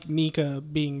like Nika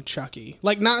being Chucky,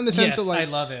 like not in the sense Yes, of like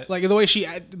I love it. like the way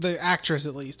the actress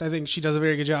at least. I think she does a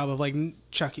very good job of like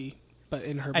Chucky, but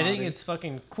in her body. I think it's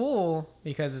fucking cool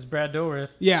because it's Brad Dourif.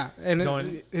 yeah, and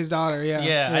going- his daughter. Yeah,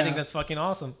 Yeah, I think that's fucking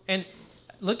awesome. And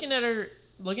looking at her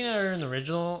in the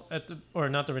original at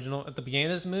the beginning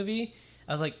of this movie,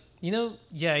 I was like,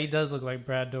 yeah, he does look like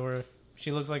Brad Dourif.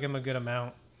 She looks like him a good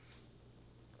amount.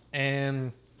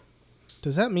 And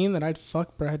Does that mean that I'd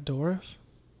fuck Brad Dourif?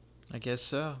 I guess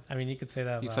so. I mean, you could say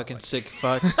that. You about, fucking like, sick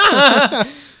fuck.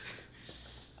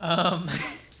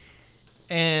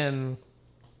 And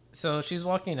so she's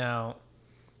walking out,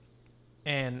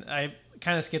 and I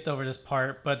kind of skipped over this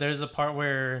part, but there's a part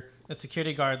where a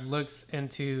security guard looks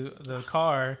into the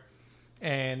car,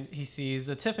 and he sees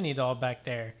the Tiffany doll back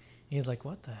there. He's like,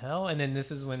 "What the hell?" And then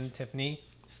this is when Tiffany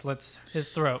slits his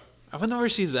throat. I wonder where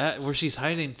she's at, where she's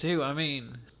hiding too. I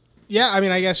mean, Yeah, I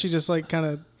mean, I guess she just like kind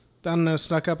of, I don't know,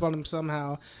 snuck up on him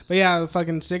somehow. But yeah, the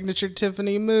fucking signature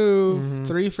Tiffany move,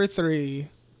 3 for 3.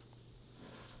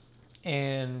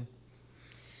 And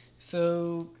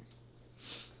so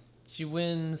she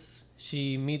wins.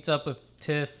 She meets up with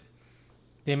Tiff.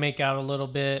 They make out a little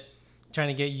bit, trying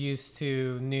to get used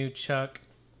to new Chuck.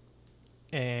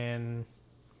 And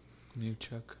new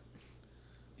Chuck.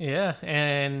 yeah,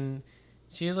 and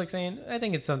she was like saying, I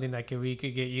think it's something that we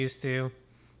could get used to.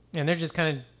 And they're just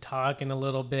kind of talking a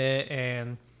little bit.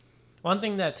 And one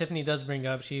thing that Tiffany does bring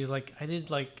up, she's like, I did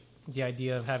like the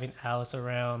idea of having Alice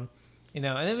around, and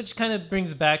it which kind of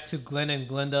brings back to Glenn and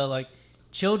Glenda, like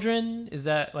children. Is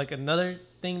that like another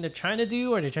thing they're trying to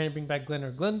do, or are they trying to bring back Glenn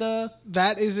or Glenda?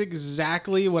 That is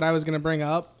exactly what I was going to bring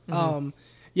up.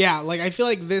 Yeah, like I feel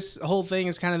like this whole thing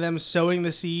is kind of them sowing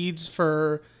the seeds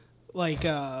for like,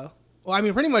 well, I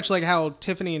mean, pretty much like how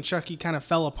Tiffany and Chucky kind of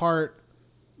fell apart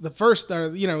the first,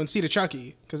 in Seed of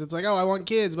Chucky, because it's like, oh, I want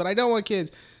kids, but I don't want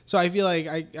kids. So I feel like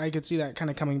I could see that kind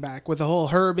of coming back with the whole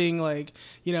her being like,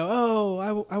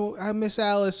 oh, I miss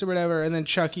Alice or whatever, and then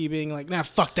Chucky being like, nah,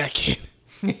 fuck that kid.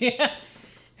 Yeah,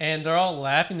 and they're all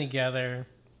laughing together,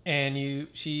 and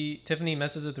Tiffany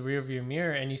messes with the rear view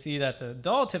mirror, and you see that the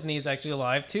doll Tiffany is actually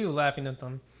alive too, laughing at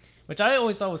them, which I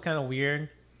always thought was kind of weird,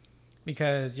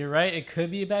 because you're right, it could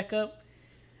be a backup,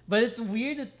 but it's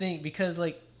weird to think because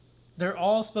like they're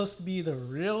all supposed to be the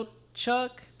real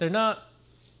Chuck. They're not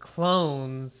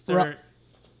clones. They're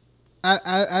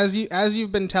as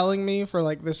you've been telling me for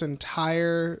like this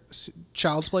entire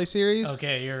Child's Play series.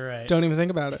 Okay, you're right. Don't even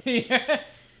think about it. Yeah.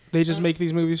 They just make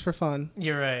these movies for fun.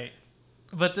 You're right,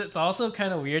 but it's also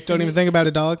kind of weird. Don't even think about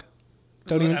it, dog.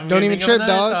 Don't even trip,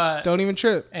 dog. Thought, don't even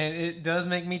trip. And it does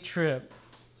make me trip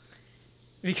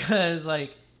because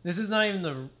like this is not even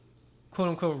the quote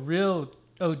unquote real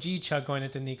OG Chuck going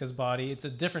into Nika's body. It's a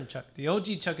different Chuck. The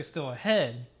OG Chuck is still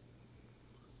ahead.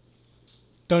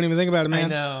 Don't even think about it, man. I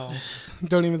know.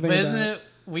 Don't even think but about isn't it. it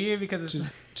weird because it's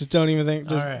Just don't even think.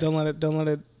 Just All right. don't let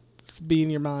it be in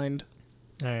your mind.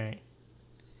 all right.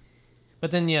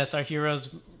 But then yes, our heroes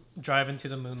drive into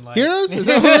the moonlight. Heroes? Is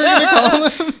that what we're gonna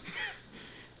call them?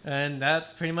 And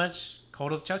that's pretty much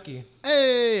Cult of Chucky.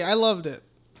 Hey, I loved it.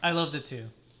 I loved it too.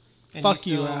 And Fuck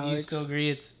you, still, Alex. You still agree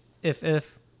it's if.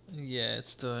 Yeah, it's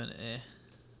still an eh.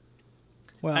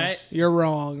 Well, you're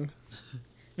wrong.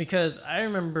 Because I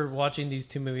remember watching these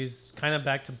two movies kind of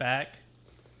back to back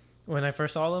when I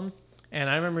first saw them. And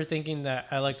I remember thinking that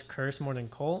I liked Curse more than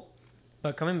Cult.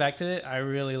 But coming back to it, I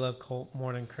really love Cult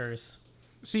more than Curse.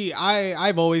 See,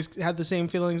 I've always had the same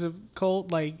feelings of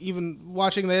Colt. Like, even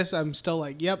watching this, I'm still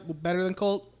like, yep, better than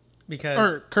Colt.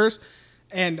 Or Curse.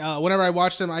 And whenever I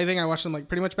watched them, I think I watched them like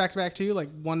pretty much back to back too. Like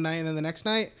one night and then the next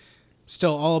night.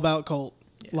 Still all about Colt.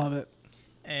 Yeah. Love it.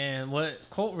 And what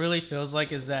Colt really feels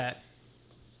like is that,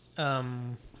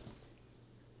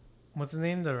 what's his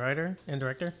name? The writer and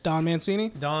director? Don Mancini.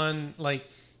 Don, like,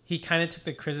 he kind of took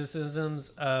the criticisms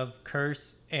of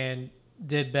Curse and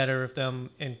did better with them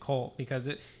in Colt, because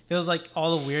it feels like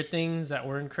all the weird things that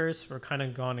were in Curse were kind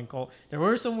of gone in Colt. There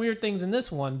were some weird things in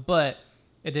this one, but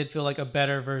it did feel like a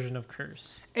better version of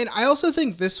Curse. And I also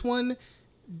think this one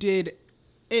did,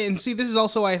 and see, this is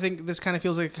also why I think this kind of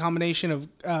feels like a combination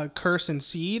of Curse and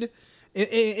Seed,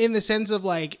 in the sense of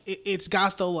like it's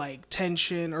got the like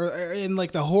tension or in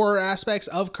like the horror aspects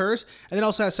of Curse, and then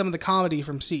also has some of the comedy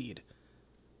from Seed.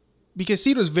 Because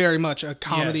Seed was very much a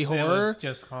comedy horror. It was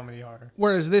just comedy horror.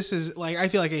 Whereas this is like, I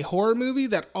feel like a horror movie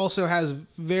that also has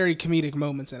very comedic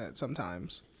moments in it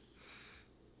sometimes.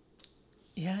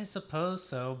 Yeah, I suppose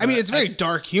so. I mean, but it's very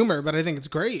dark humor, but I think it's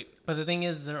great. But the thing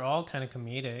is, they're all kind of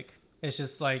comedic. It's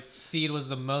just like Seed was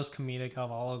the most comedic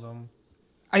of all of them.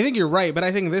 I think you're right, but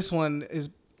I think this one is,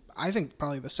 I think,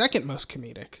 probably the second most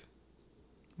comedic.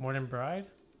 More than Bride?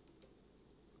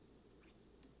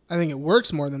 I think it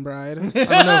works more than Bride. I don't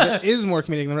know if it is more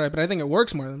comedic than Bride, but I think it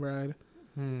works more than Bride.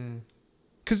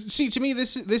 Because, see, to me,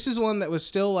 this is one that was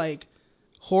still, like,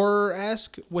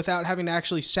 horror-esque without having to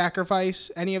actually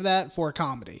sacrifice any of that for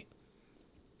comedy.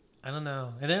 I don't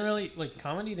know. It didn't really, like,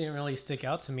 comedy didn't really stick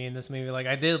out to me in this movie. Like,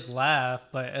 I did laugh,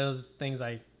 but it was things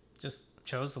I just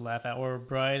chose to laugh at. Or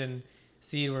Bride and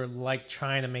Seed were, like,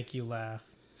 trying to make you laugh.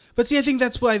 But see, I think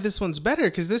that's why this one's better,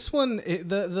 because this one,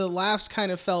 the laughs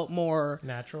kind of felt more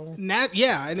natural.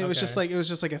 Yeah, and it was just like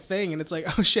a thing, and it's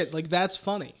like, oh shit, like that's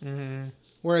funny. Mm-hmm.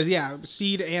 Whereas, yeah,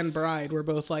 Seed and Bride were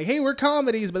both like, hey, we're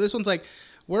comedies, but this one's like,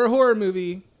 we're a horror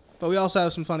movie, but we also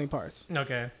have some funny parts.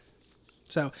 Okay.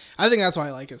 So I think that's why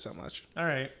I like it so much. All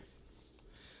right.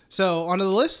 So onto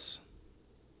the lists.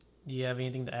 Do you have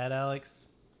anything to add, Alex?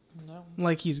 No.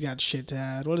 Like he's got shit to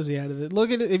add. What is he added? Look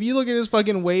at it. If you look at his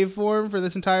fucking waveform for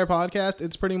this entire podcast,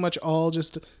 it's pretty much all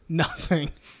just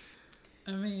nothing.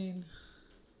 I mean,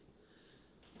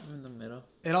 I'm in the middle.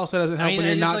 It also doesn't help when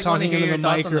you're just, not like, talking wanna hear into the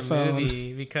your thoughts on the microphone.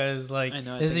 movie because, like, I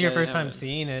know, I this is think your I first time haven't.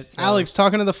 seeing it. So. Alex,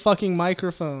 talking to the fucking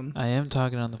microphone. I am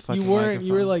talking on the fucking You weren't. microphone.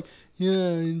 You were like, yeah,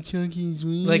 and Chucky's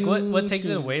real. Like, what takes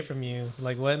it away from you?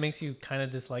 Like, what makes you kind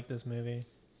of dislike this movie?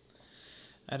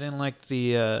 I didn't like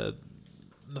the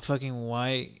fucking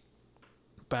white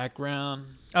background.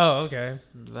 Oh, okay.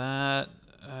 That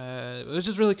it was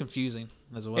just really confusing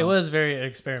as well. It was very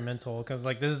experimental because,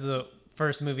 like, this is the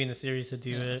first movie in the series to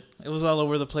do it. It was all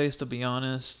over the place, to be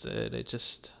honest. It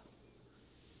just,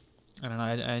 I don't know.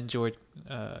 I enjoyed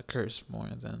Curse more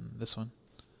than this one.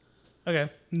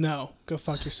 Okay. No, go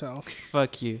fuck yourself.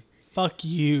 Fuck you. Fuck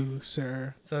you,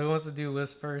 sir. So who wants to do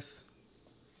list first?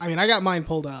 I mean, I got mine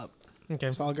pulled up.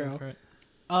 Okay. So I'll go. for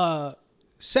it.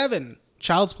 7,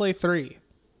 Child's Play 3.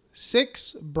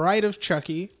 6, Bride of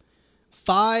Chucky.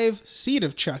 5, Seed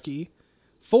of Chucky.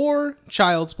 4,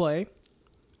 Child's Play.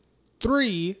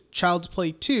 3, Child's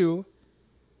Play 2.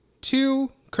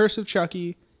 2, Curse of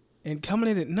Chucky. And coming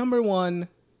in at number 1,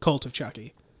 Cult of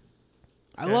Chucky.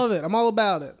 I love it. I'm all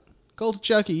about it. Cult of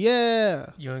Chucky, yeah.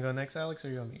 You want to go next, Alex,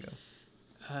 or you want me to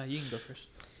go? You can go first.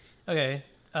 Okay.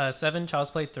 7,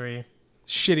 Child's Play 3.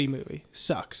 Shitty movie.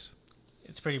 Sucks.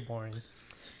 It's pretty boring.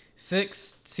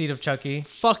 6, Seed of Chucky.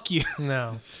 Fuck you.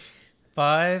 No.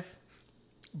 5,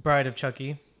 Bride of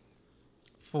Chucky.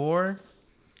 4,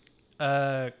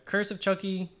 Curse of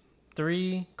Chucky.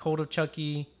 3, Cult of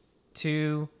Chucky.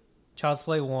 2, Child's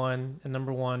Play 1. And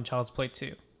number 1, Child's Play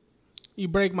 2. You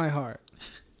break my heart.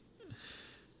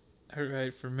 All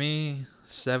right, for me,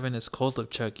 7 is Cult of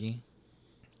Chucky.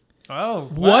 Oh,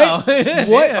 What? wow.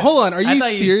 What? Hold on. Are I you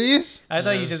thought you- serious? I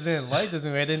thought you just didn't like this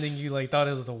movie. I didn't think you like thought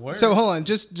it was the worst. So hold on.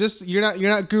 Just you're not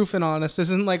goofing on us. This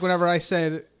isn't like whenever I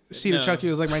said Seed of No. Chucky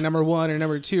was like my number 1 or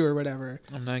number 2 or whatever.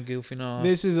 I'm not goofing off.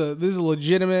 This is a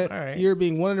legitimate. All right. You're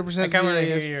being 100% I kind of want to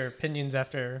hear serious. your opinions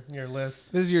after your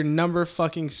list. This is your number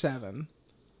fucking 7.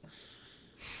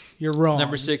 You're wrong.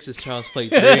 Number 6 is Child's Play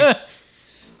 3.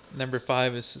 Number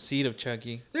 5 is Seed of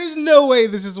Chucky. There's no way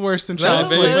this is worse than Let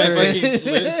Child's him- Play let my 3. him-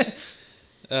 fucking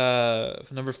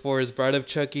list. Number 4 is Bride of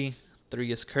Chucky.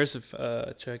 3 is Curse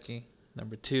of Chucky.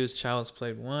 Number 2 is Child's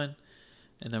Play 1.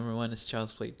 And number 1 is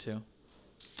Child's Play 2.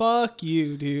 Fuck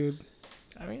you, dude.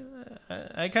 I mean,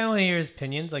 I kind of want to hear his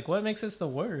opinions. Like, what makes this the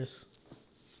worst?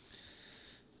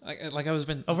 I was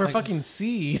been Over like, fucking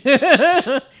Seed.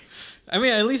 I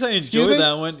mean, at least I Excuse enjoyed me?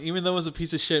 that one, even though it was a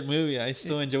piece of shit movie. I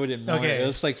still enjoyed it more. Okay. It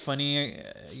was like funny,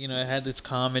 you know. It had its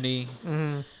comedy.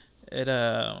 Mm-hmm. It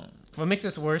What makes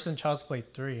this worse than Child's Play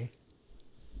 3?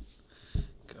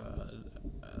 God,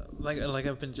 like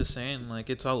I've been just saying, like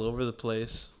it's all over the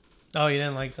place. Oh, you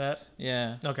didn't like that?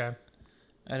 Yeah, Okay.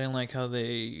 I didn't like how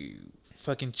they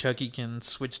fucking Chucky can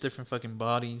switch different fucking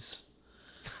bodies.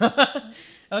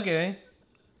 Okay.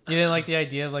 You didn't like the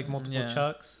idea of like multiple Yeah.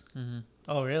 Chucks? Mm-hmm.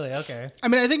 Oh, really? Okay. I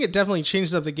mean, I think it definitely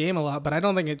changes up the game a lot, but I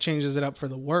don't think it changes it up for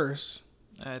the worse.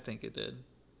 I think it did.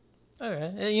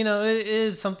 Okay. You know, it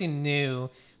is something new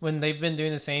when they've been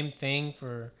doing the same thing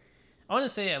for, I want to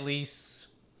say at least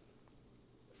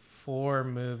 4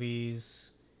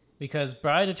 movies, because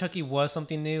Bride of Chucky was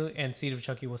something new and Seed of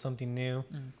Chucky was something new.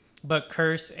 But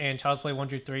Curse and Child's Play 1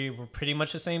 through 3 were pretty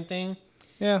much the same thing.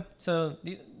 Yeah. So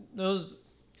those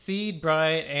Seed,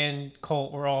 Bride, and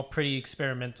Cult were all pretty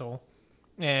experimental.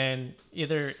 And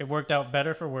either it worked out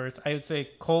better for worse. I would say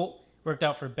Cult worked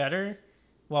out for better,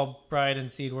 while Bride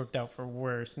and Seed worked out for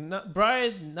worse.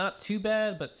 Bride, not too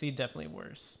bad, but Seed definitely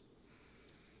worse.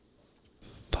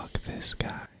 Fuck this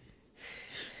guy.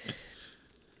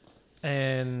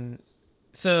 And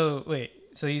so, wait.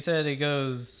 So you said it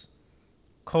goes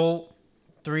Colt,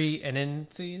 3, and then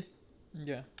Seed?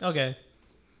 Yeah. Okay.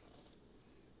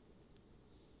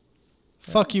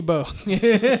 Fuck you both.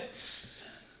 Well,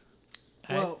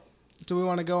 Well, do we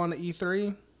want to go on to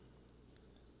E3?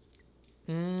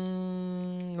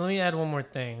 let me add one more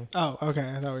thing. Oh,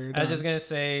 okay. I thought we were done. I was just gonna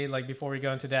say, like, before we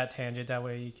go into that tangent, that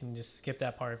way you can just skip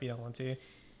that part if you don't want to.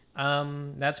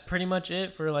 That's pretty much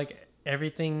it for like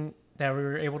everything that we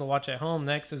were able to watch at home.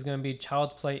 Next is gonna be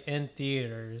Child's Play in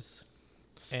theaters.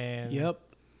 And Yep.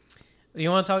 do we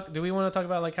want to talk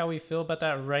about like how we feel about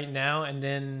that right now, and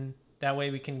then that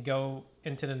way we can go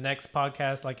into the next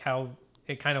podcast like how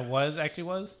it kind of actually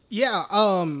was? Yeah.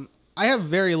 I have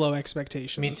very low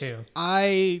expectations. Me too.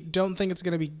 I don't think it's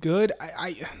gonna be good.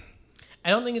 I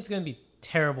don't think it's going to be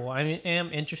terrible. I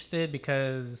am interested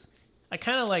because I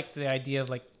kind of like the idea of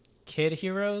like kid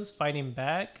heroes fighting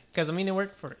back, because I mean it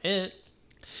worked for it.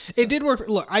 It did work.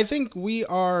 Look, I think we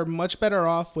are much better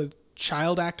off with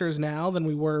child actors now than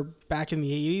we were back in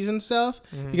the 80s and stuff,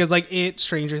 because like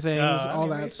Stranger Things, all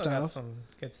we that still got stuff. some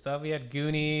good stuff. We had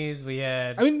Goonies. We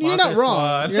had. I mean, you're Monster not wrong.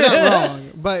 Squad. You're not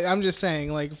wrong. But I'm just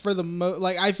saying, like, for the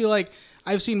like, I feel like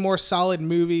I've seen more solid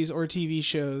movies or TV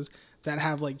shows that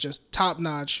have like just top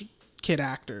notch kid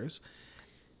actors,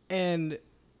 and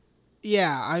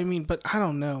yeah, I mean, but I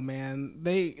don't know, man.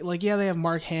 They have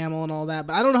Mark Hamill and all that,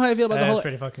 but I don't know how I feel about the That's whole.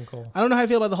 pretty fucking cool. I don't know how I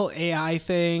feel about the whole AI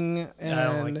thing, and I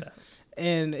don't like that.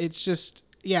 and it's just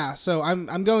so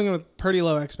I'm going in with pretty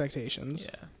low expectations.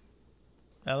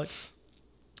 Yeah. Alex?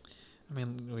 I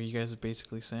mean, what you guys are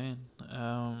basically saying.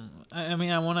 I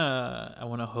mean, I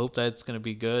wanna hope that it's gonna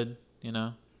be good, you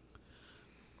know.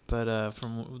 But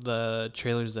from the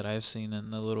trailers that I've seen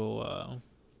and the little,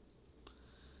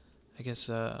 I guess,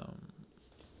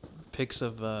 pics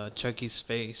of Chucky's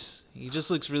face, he just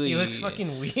looks really. He looks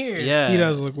fucking weird. Yeah, He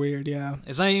does look weird. Yeah.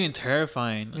 It's not even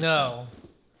terrifying. No.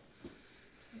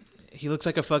 He looks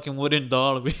like a fucking wooden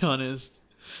doll, to be honest.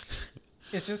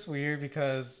 It's just weird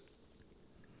because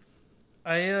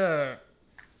I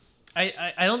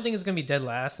don't think it's gonna be dead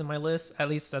last in my list. At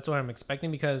least that's what I'm expecting,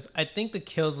 because I think the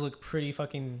kills look pretty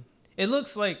fucking. It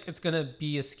looks like it's gonna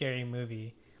be a scary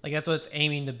movie. Like that's what it's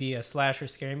aiming to be, a slasher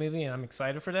scary movie, and I'm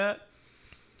excited for that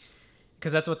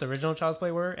because that's what the original Child's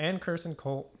Play were, and Curse and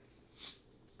Cult.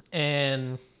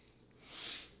 And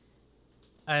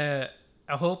I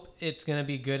hope it's gonna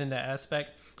be good in that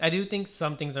aspect. I do think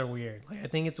some things are weird. Like I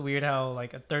think it's weird how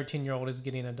like a 13-year-old is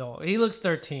getting an adult. He looks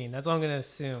 13. That's what I'm gonna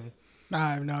assume.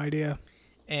 I have no idea.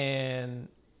 And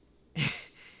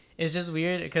it's just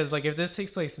weird because like if this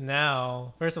takes place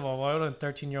now, first of all, why would a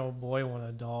 13-year-old boy want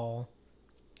a doll?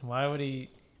 Why would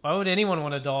anyone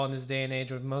want a doll in this day and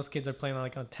age where most kids are playing on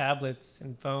tablets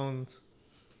and phones?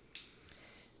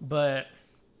 But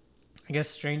I guess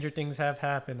stranger things have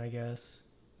happened, I guess.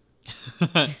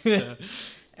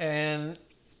 And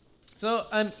so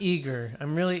I'm eager.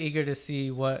 I'm really eager to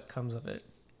see what comes of it.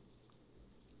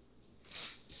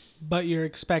 But you're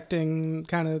expecting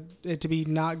kind of it to be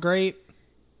not great.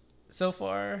 So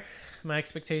far, my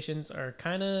expectations are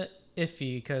kind of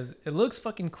iffy because it looks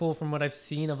fucking cool from what I've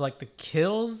seen of like the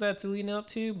kills that's leading up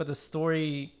to, but the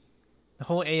story, the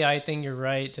whole AI thing, you're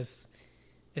right, just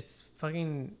it's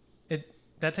fucking it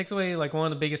that takes away like one of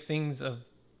the biggest things of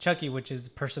Chucky, which is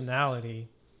personality.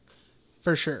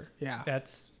 For sure. Yeah.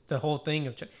 That's the whole thing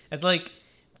of Chucky. It's like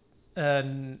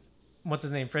what's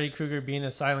his name? Freddy Krueger being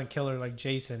a silent killer like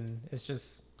Jason. It's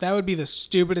just That would be the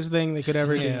stupidest thing they could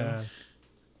ever do.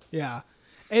 Yeah.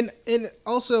 And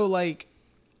also like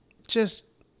just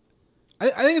I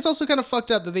think it's also kind of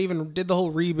fucked up that they even did the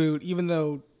whole reboot, even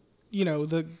though, you know,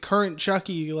 the current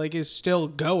Chucky like is still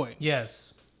going.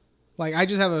 Yes. Like I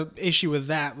just have an issue with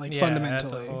that, like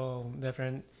fundamentally. That's a whole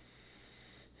different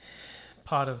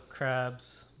pot of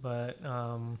crabs, but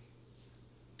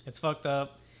it's fucked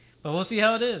up. But we'll see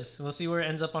how it is. We'll see where it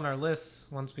ends up on our list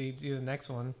once we do the next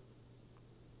one.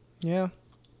 Yeah.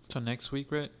 So next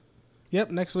week, right?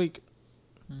 Yep, next week.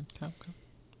 Okay.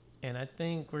 And I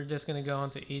think we're just gonna go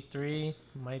on to E3.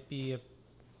 Might be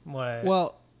what?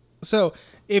 Well, so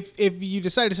if you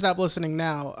decide to stop listening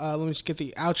now, let me just get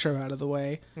the outro out of the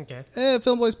way. Okay.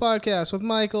 Film Boys Podcast with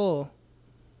Michael.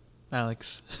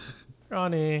 Alex.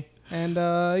 Ronnie. And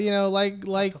you know, like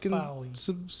Fowie. and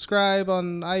subscribe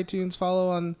on iTunes, follow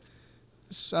on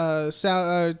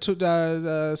Spotify.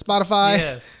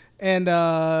 Yes. And,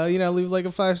 leave like a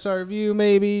 5-star review,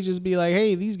 maybe. Just be like,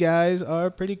 hey, these guys are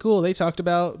pretty cool. They talked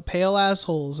about pale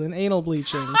assholes and anal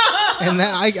bleaching. And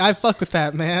that I fuck with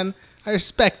that, man. I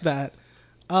respect that.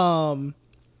 So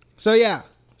yeah.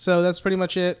 So that's pretty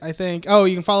much it, I think. Oh,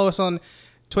 you can follow us on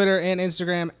Twitter and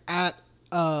Instagram at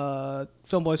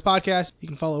Film Boys Podcast. You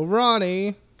can follow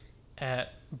Ronnie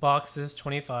at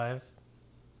Boxes25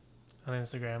 on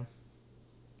Instagram.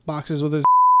 Boxes with his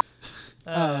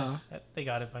They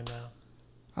got it by now.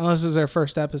 unless it's their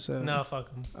first episode. No, fuck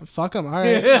them. Fuck them. All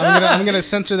right. I'm gonna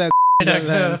censor that.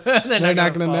 They're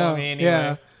not gonna know. Me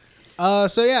anyway. Yeah.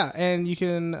 So yeah, and you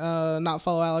can not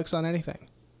follow Alex on anything.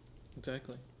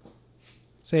 Exactly.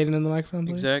 Say it into the microphone,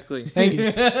 please. Exactly. Thank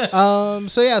you.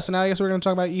 So yeah, so now I guess we're gonna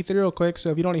talk about E3 real quick.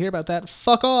 So if you don't want to hear about that,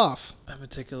 fuck off. I'm gonna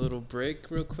take a little break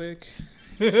real quick.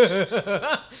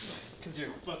 Because your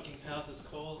fucking house is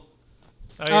cold.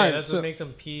 Oh yeah, Alright, that's so- what makes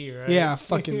them pee, right? Yeah,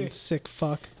 fucking sick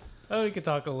fuck. Oh, we could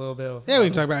talk a little bit. Yeah, we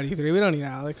can talk about E3. We don't need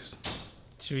Alex.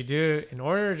 Should we do it in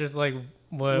order or just like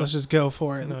what? Let's just go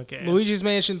for it. Okay. Luigi's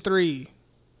Mansion 3.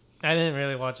 I didn't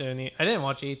really watch any. I didn't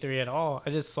watch E3 at all. I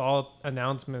just saw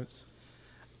announcements.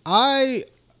 I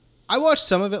watched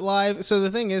some of it live. So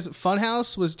the thing is,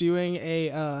 Funhouse was doing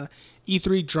a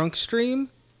E3 drunk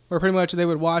stream where pretty much they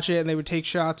would watch it and they would take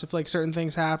shots if like certain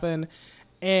things happen,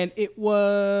 and it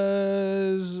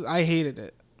was I hated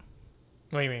it.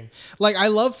 What do you mean? Like I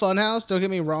love Funhouse, don't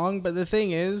get me wrong, but the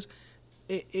thing is,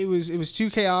 it was too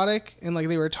chaotic, and like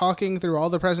they were talking through all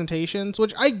the presentations,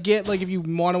 which I get. Like if you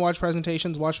want to watch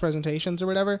presentations or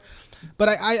whatever. But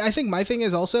I think my thing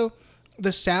is also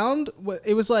the sound.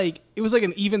 It was like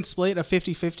an even split of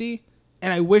 50-50,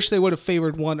 and I wish they would have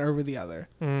favored one over the other.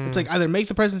 It's like either make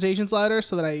the presentations louder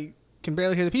so that I can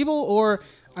barely hear the people, or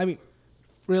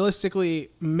realistically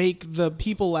make the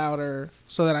people louder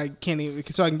so that I can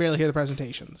barely hear the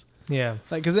presentations. Yeah.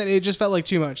 Like, because then it just felt like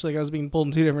too much. Like I was being pulled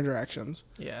in two different directions.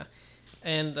 Yeah.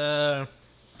 And I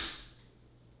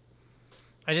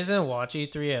just didn't watch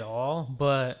E3 at all,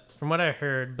 but from what I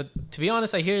heard, but to be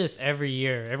honest, I hear this every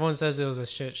year. Everyone says it was a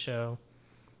shit show.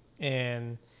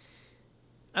 And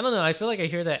I don't know. I feel like I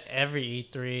hear that every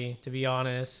E3, to be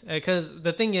honest. Because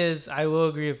the thing is, I will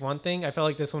agree with one thing. I felt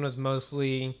like this one was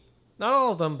mostly, not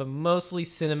all of them, but mostly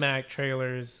cinematic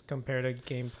trailers compared to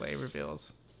gameplay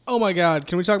reveals. Oh my god,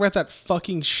 can we talk about that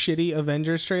fucking shitty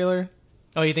Avengers trailer?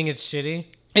 Oh, you think it's shitty?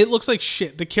 It looks like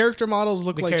shit. The character models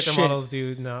look like shit. The character models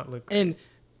do not look great. And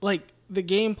like the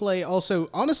gameplay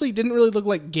also honestly didn't really look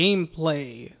like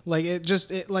gameplay. Like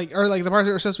the parts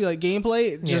that were supposed to be like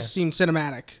gameplay, it just seemed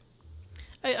cinematic.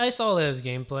 I saw it as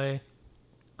gameplay.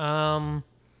 And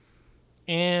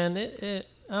it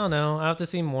I don't know. I have to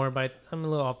see more, but I'm a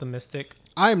little optimistic.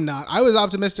 I'm not. I was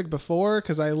optimistic before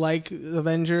because I like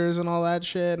Avengers and all that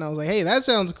shit, and I was like, "Hey, that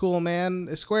sounds cool,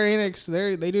 man." Square Enix,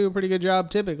 they do a pretty good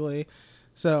job typically,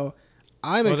 so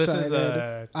I'm excited. This is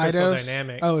Crystal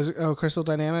Dynamics. Crystal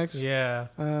Dynamics. Yeah.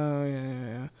 Oh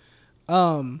yeah.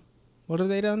 What have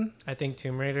they done? I think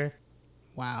Tomb Raider.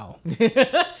 Wow.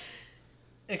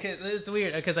 It's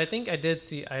weird because I think I did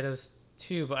see Eidos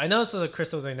too, but I know this is a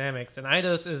Crystal Dynamics, and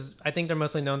Eidos is, I think they're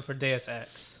mostly known for Deus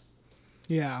Ex.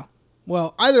 Yeah.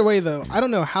 Well, either way, though, I don't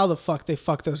know how the fuck they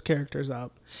fucked those characters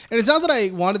up. And it's not that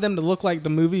I wanted them to look like the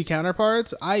movie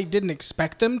counterparts. I didn't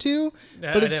expect them to.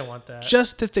 Yeah, but I didn't want that.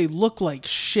 Just that they look like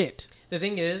shit. The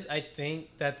thing is, I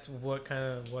think that's what kind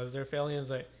of was their failing.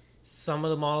 Is like some of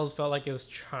the models felt like it was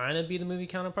trying to be the movie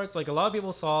counterparts. Like a lot of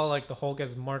people saw like the Hulk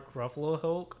as Mark Ruffalo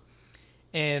Hulk.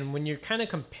 And when you're kind of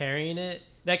comparing it,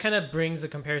 that kind of brings a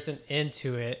comparison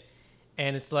into it.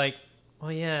 And it's like,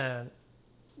 well, yeah,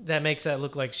 that makes that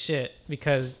look like shit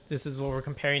because this is what we're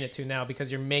comparing it to now because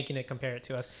you're making it compare it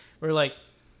to us. We're like,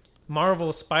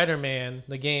 Marvel Spider-Man,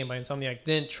 the game by Insomniac,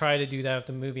 didn't try to do that with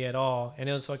the movie at all. And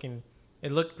it was fucking,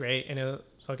 it looked great and it was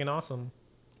fucking awesome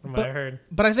from what I heard.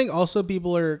 But I think also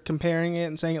people are comparing it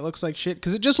and saying it looks like shit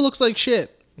because it just looks like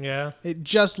shit. Yeah.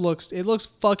 It looks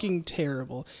fucking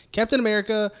terrible. Captain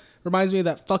America reminds me of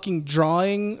that fucking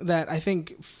drawing that I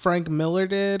think Frank Miller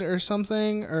did or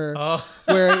something, or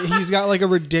where he's got like a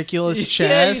ridiculous chest.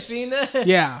 Yeah, you seen that?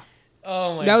 Yeah.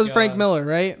 Oh my god. That was Frank Miller,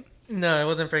 right? No, it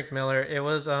wasn't Frank Miller. It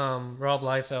was Rob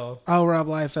Liefeld. Oh, Rob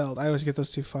Liefeld. I always get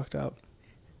those two fucked up.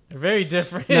 They're very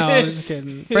different. No, I'm just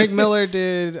kidding. Frank Miller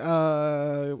did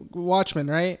Watchmen,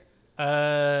 right?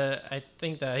 I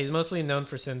think that he's mostly known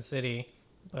for Sin City,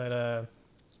 but I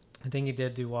think he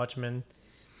did do Watchmen.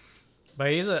 But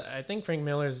I think Frank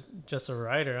Miller's just a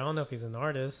writer. I don't know if he's an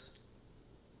artist.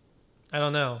 I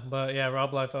don't know. But yeah,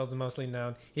 Rob Liefeld's mostly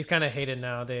known. He's kind of hated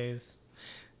nowadays.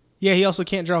 Yeah, he also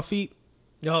can't draw feet.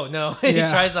 No. Yeah. He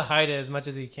tries to hide it as much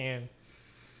as he can.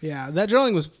 Yeah, that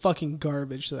drawing was fucking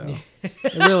garbage, though.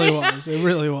 It really was. It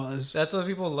really was. That's what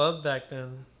people loved back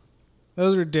then. That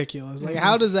was ridiculous. Like,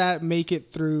 how does that make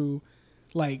it through,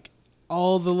 like,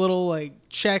 all the little, like,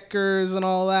 checkers and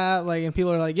all that? Like, and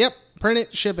people are like, yep, print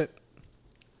it, ship it.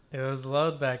 It was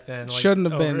loved back then. Like,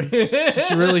 Shouldn't have been.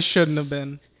 It really shouldn't have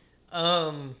been.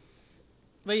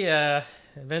 But yeah,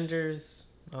 Avengers.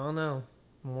 I don't know.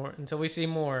 More until we see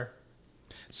more.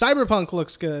 Cyberpunk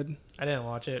looks good. I didn't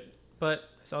watch it, but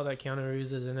I saw that Keanu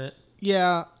Reeves is in it.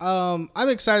 Yeah, I'm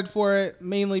excited for it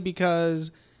mainly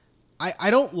because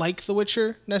I don't like The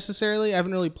Witcher necessarily. I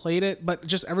haven't really played it, but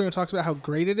just everyone talks about how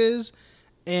great it is,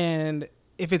 and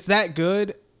if it's that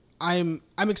good, I'm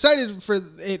excited for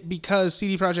it because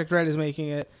CD Projekt Red is making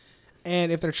it,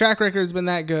 and if their track record's been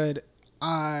that good,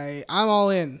 I'm all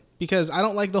in because I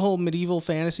don't like the whole medieval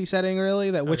fantasy setting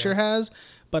really that Witcher has,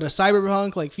 but a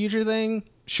cyberpunk like future thing,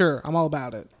 sure, I'm all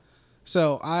about it.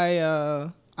 So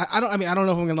I don't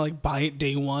know if I'm gonna like buy it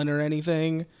day one or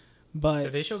anything, but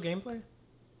Did they show gameplay?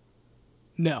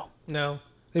 no.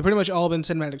 They pretty much all been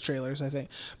cinematic trailers, I think.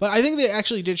 But I think they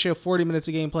actually did show 40 minutes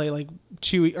of gameplay like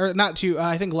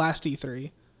I think last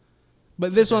E3.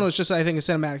 But this one was just, I think, a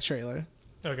cinematic trailer.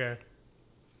 Okay.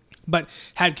 But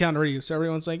had Keanu Reeves, so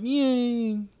everyone's like,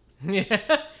 yay.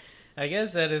 Yeah. I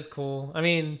guess that is cool. I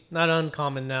mean, not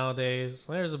uncommon nowadays.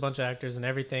 There's a bunch of actors and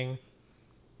everything.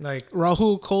 Like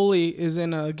Rahul Kohli is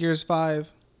in Gears 5.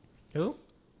 who?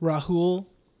 Rahul.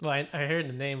 Well, I heard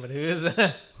the name, but who is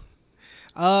that?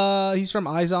 He's from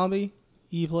iZombie.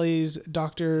 He plays I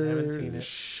Dr. haven't seen it.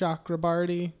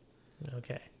 Chakrabarti.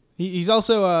 Okay. He's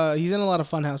also he's in a lot of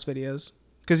Funhouse videos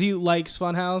because he likes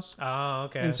Funhouse. Oh,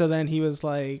 okay. And so then he was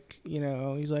like,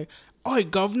 he's like, "Oi,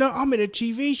 governor, I'm in a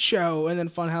TV show." And then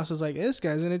Funhouse is like, "This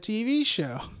guy's in a TV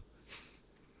show."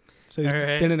 So he's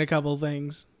Alright. been in a couple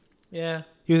things. Yeah.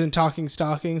 He was in Talking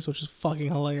Stockings, which is fucking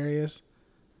hilarious.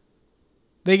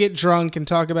 They get drunk and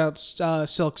talk about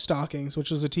Silk Stockings, which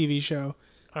was a TV show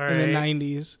All in the right.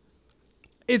 90s.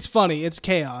 It's funny. It's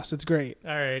chaos. It's great.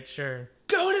 All right, sure.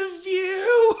 Go to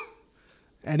view.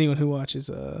 Anyone who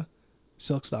watches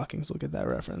Silk Stockings will get that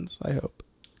reference, I hope.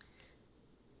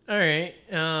 All right.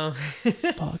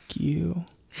 Fuck you.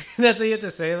 That's what you have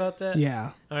to say about that?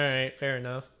 Yeah. All right, fair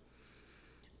enough.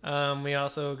 We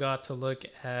also got to look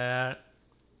at,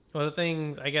 well, the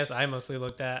things I guess I mostly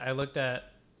looked at.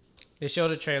 They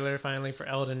showed a trailer finally for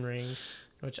Elden Ring,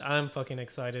 which I'm fucking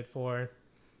excited for.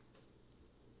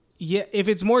 Yeah, if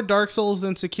it's more Dark Souls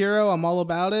than Sekiro, I'm all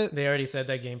about it. They already said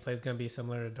that gameplay is going to be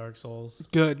similar to Dark Souls.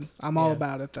 Good. I'm all Yeah.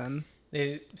 about it then.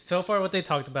 So far what they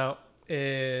talked about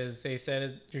is they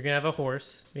said you're going to have a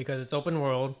horse because it's open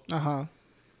world. Uh-huh.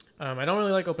 I don't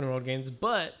really like open world games,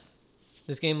 but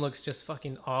this game looks just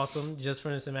fucking awesome just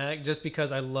from the cinematic, just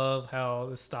because I love how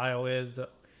the style is. The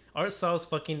art style is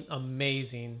fucking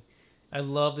amazing. I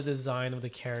love the design of the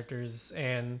characters,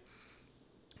 and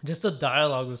just the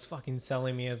dialogue was fucking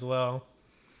selling me as well.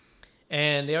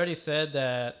 And they already said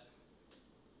that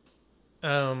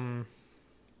the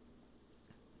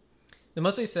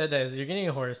most they said that is you're getting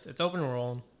a horse, it's open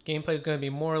world, gameplay is going to be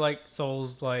more like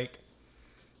Souls like,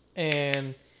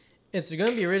 and it's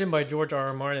going to be written by George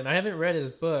R.R. Martin. I haven't read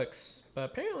his books, but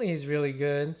apparently he's really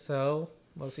good, so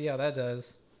we'll see how that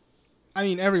does. I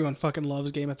mean, everyone fucking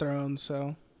loves Game of Thrones,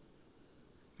 so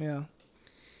yeah.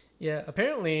 Yeah,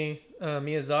 apparently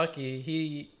Miyazaki,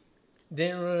 he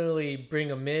didn't really bring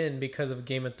him in because of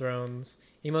Game of Thrones.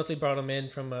 He mostly brought him in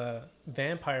from a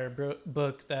vampire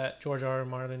book that George R.R.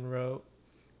 Martin wrote.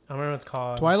 I don't remember what it's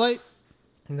called. Twilight?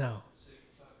 No.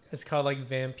 It's called like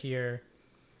Vampire.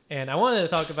 And I wanted to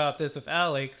talk about this with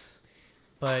Alex,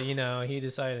 but he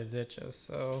decided to ditch us,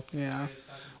 so. Yeah.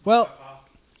 Well,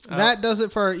 that does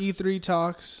it for our E3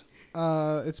 talks.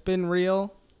 It's been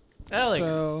real.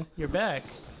 Alex, so, you're back.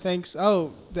 Thanks.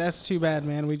 Oh, that's too bad,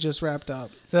 man. We just wrapped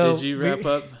up. So Did you wrap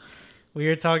up? We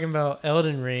were talking about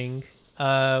Elden Ring. What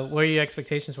are your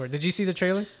expectations for it? Did you see the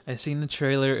trailer? I seen the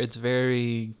trailer. It's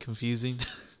very confusing.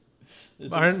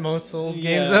 Aren't most Souls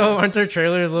games though? Aren't their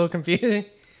trailers a little confusing?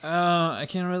 I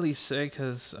can't really say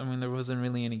because there wasn't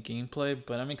really any gameplay,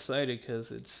 but I'm excited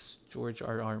because it's George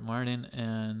R.R. Martin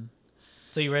and.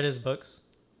 So you read his books?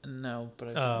 No,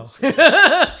 but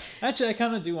actually, I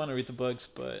kind of do want to read the books,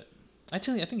 but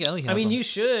actually, I think Ellie has I mean, them. you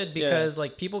should because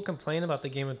like people complain about the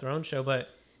Game of Thrones show, but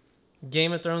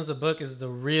Game of Thrones the book is the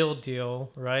real deal,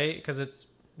 right? Because it's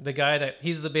the guy that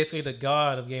he's basically the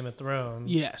god of Game of Thrones.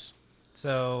 Yes.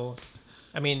 So,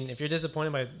 I mean, if you're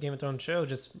disappointed by Game of Thrones show,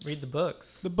 just read the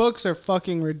books. The books are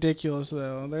fucking ridiculous,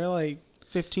 though. They're like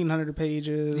 1,500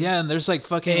 pages. Yeah, and there's like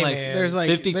fucking Hey, like man. There's like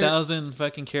 50,000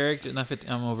 fucking characters. Not 50.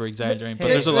 I'm over exaggerating, but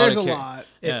Hey, there's a lot. There's of a lot.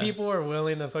 If Yeah. people are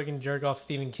willing to fucking jerk off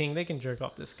Stephen King, they can jerk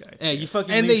off this guy. Yeah, you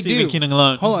fucking And leave they Stephen do. King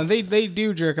alone. Hold on, they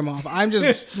do jerk him off. I'm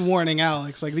just warning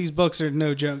Alex. Like these books are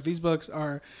no joke. These books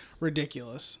are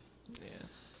ridiculous.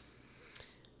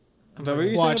 But what were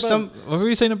you Watch saying about, what were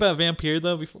you saying about Vampire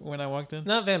though? Before when I walked in,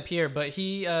 Not Vampire, but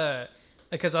he,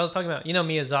 because I was talking about,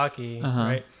 Miyazaki, Uh-huh.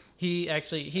 right? He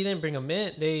didn't bring him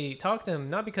in. They talked to him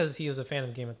not because he was a fan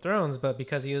of Game of Thrones, but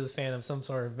because he was a fan of some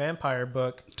sort of vampire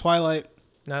book, Twilight.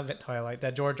 not Twilight,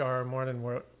 that George R. R. Martin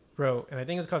wrote, and I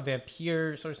think it's called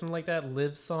Vampires or something like that.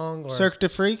 Live Song or Cirque du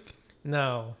Freak.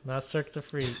 no, not Cirque du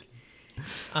Freak.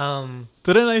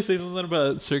 didn't I say something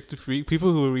about Cirque du Freak?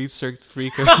 People who read Cirque du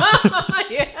Freak.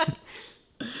 Yeah.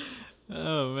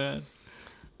 Oh man.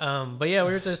 But yeah,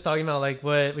 we were just talking about like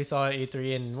what we saw at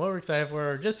E3 and what we're excited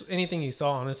for, or just anything you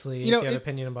saw, honestly. If you have an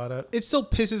opinion about it. It still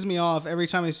pisses me off every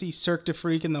time I see Cirque du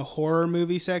Freak in the horror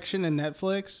movie section in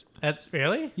Netflix. That's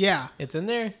really? Yeah. It's in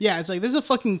there? Yeah, it's like, this is a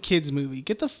fucking kids movie.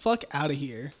 Get the fuck out of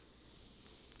here.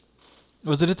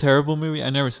 Was it a terrible movie?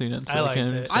 I never seen it. So I liked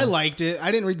can't it. I liked it.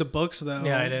 I didn't read the books though.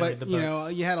 Yeah, I didn't but, read the you know,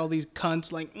 books. you had all these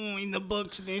cunts like, in the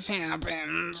books this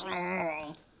happens.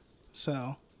 Oh.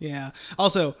 So, yeah.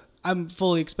 Also, I'm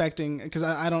fully expecting, because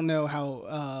I don't know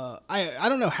how I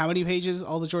don't know how many pages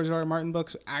all the George R. R. Martin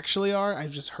books actually are. I've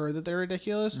just heard that they're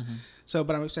ridiculous. So,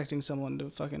 but I'm expecting someone to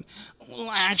fucking, well,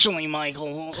 actually,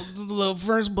 Michael, the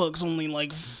first book's only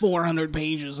like 400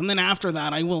 pages, and then after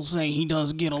that, I will say he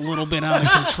does get a little bit out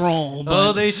of control. But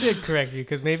Oh, they should correct you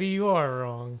because maybe you are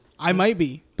wrong. I might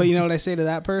be, but you know what I say to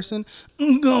that person?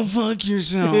 Go fuck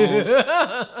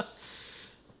yourself.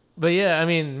 But yeah, I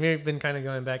mean, we've been kind of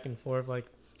going back and forth. Like,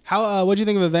 How? What'd you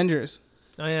think of Avengers?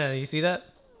 oh yeah, you see that?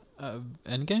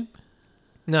 Endgame.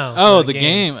 No. Oh, the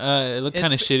game. It looked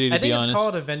kind of It's- shitty to I be think honest. it's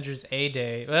called Avengers A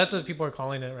Day. Well, that's what people are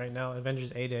calling it right now.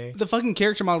 Avengers A Day. The fucking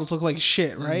character models look like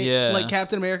shit, right? Yeah. Like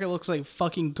Captain America looks like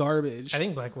fucking garbage. I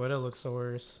think Black Widow looks the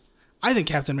worst. I think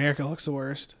Captain America looks the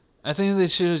worst. I think they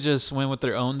should have just went with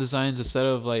their own designs instead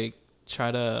of like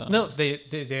try to. No,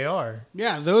 they are.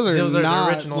 Yeah, those are Those are not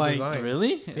the original like. designs.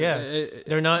 Really? Yeah.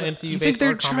 They're not MCU You based. think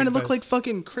they're or trying to comic look like based.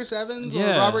 fucking Chris Evans or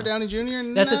Yeah. Robert Downey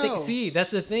Jr.? That's the No. thing. See,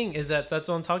 that's the thing is that's what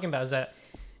I'm talking about. Is that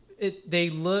they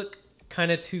look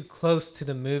kind of too close to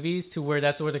the movies to where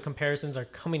that's where the comparisons are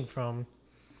coming from,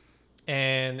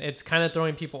 and it's kind of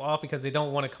throwing people off because they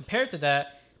don't want to compare it to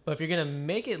that. But if you're gonna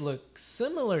make it look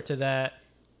similar to that,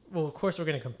 well, of course we're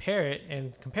gonna compare it,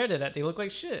 and compared to that, they look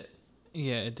like shit.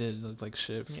 Yeah, it did look like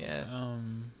shit. Yeah.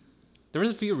 There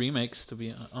was a few remakes to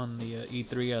be on the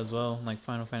E3 as well, like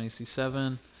Final Fantasy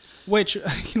VII. Which,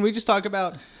 can we just talk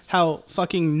about how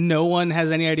fucking no one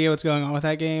has any idea what's going on with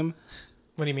that game?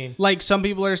 What do you mean? Like some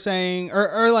people are saying,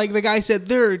 or like the guy said,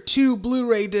 there are 2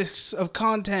 Blu-ray discs of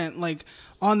content like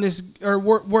on this, or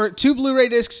were 2 Blu-ray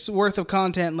discs worth of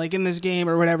content like in this game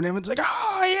or whatever. And everyone's like,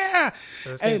 oh yeah.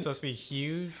 So this And- game's supposed to be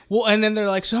huge. Well, and then they're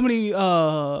like, so many,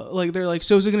 like they're like,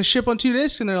 so is it gonna ship on 2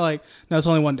 discs? And they're like, no, it's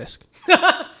only 1 disc.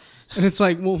 And it's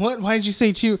like, well, what? Why did you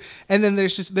say 2? And then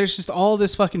there's just all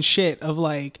this fucking shit of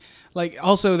like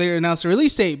also they announced a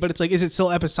release date, but it's like, is it still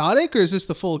episodic or is this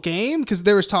the full game? Because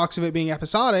there was talks of it being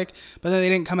episodic, but then they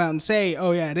didn't come out and say,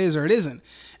 oh yeah, it is or it isn't.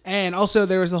 And also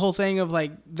there was the whole thing of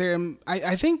like,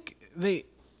 I think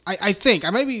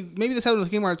maybe this happened with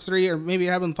Kingdom Hearts 3 or maybe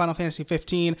it happened with Final Fantasy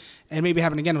 15 and maybe it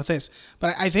happened again with this.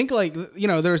 But I think like, you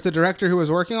know, there was the director who was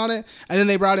working on it and then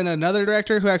they brought in another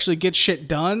director who actually gets shit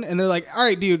done. And they're like, all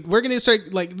right, dude, we're going to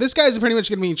start like, this guy's pretty much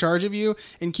going to be in charge of you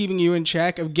and keeping you in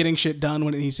check of getting shit done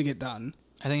when it needs to get done.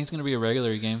 I think it's gonna be a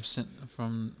regular game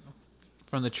from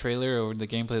the trailer or the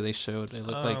gameplay they showed. It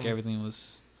looked like everything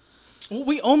was. Well,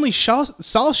 we only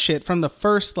saw shit from the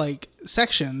first like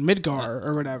section, Midgar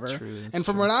or whatever. True, and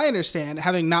from what I understand,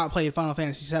 having not played Final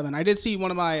Fantasy VII, I did see one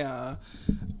of my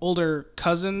older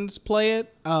cousins play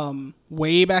it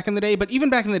way back in the day. But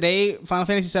even back in the day, Final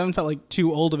Fantasy VII felt like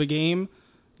too old of a game,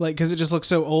 like because it just looked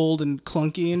so old and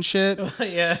clunky and shit.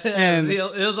 Yeah, And- it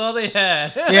was all they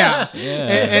had. Yeah.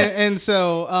 Yeah. And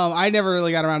so I never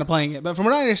really got around to playing it. But from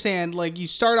what I understand, like you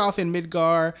start off in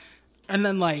Midgar and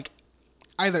then like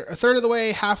either a third of the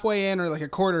way, halfway in, or like a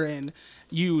quarter in,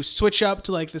 you switch up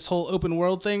to like this whole open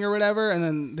world thing or whatever. And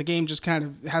then the game just kind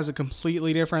of has a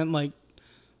completely different like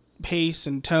pace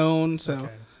and tone. So,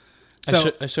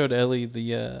 Okay. I showed Ellie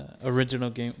the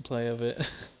original gameplay of it.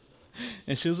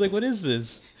 And she was like, what is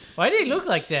this? Why did it look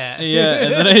like that? Yeah,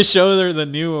 and then I showed her the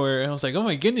newer, and I was like, oh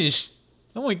my goodness.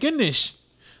 I'm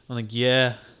like,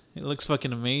 yeah, it looks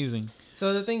fucking amazing.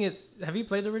 So the thing is, have you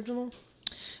played the original?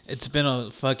 It's been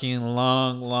a fucking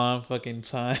long fucking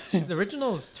time. The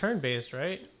original is turn-based,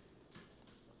 right?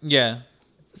 Yeah.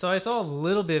 So I saw a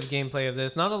little bit of gameplay of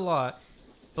this, not a lot,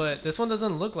 but this one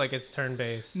doesn't look like it's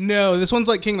turn-based. No, this one's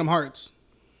like Kingdom Hearts.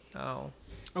 Oh,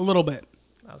 A little bit.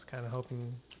 I was kind of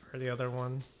hoping for the other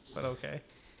one, but okay.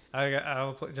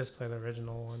 Just play the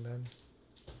original one then.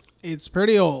 It's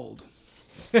pretty old.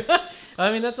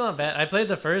 I mean, that's not bad. I played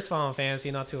the first Final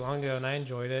Fantasy not too long ago, and I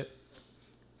enjoyed it.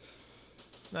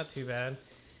 Not too bad.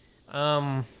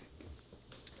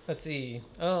 Let's see.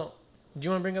 Oh, do you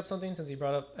want to bring up something since you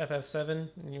brought up FF7?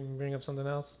 And you bring up something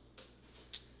else?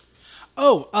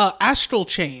 Oh, Astral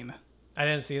Chain. I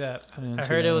didn't see that. I see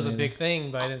heard that it was one a either. big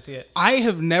thing, but I didn't see it. I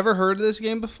have never heard of this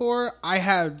game before. I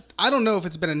don't know if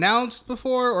it's been announced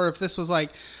before or if this was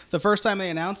like the first time they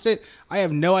announced it. I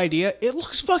have no idea. It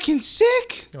looks fucking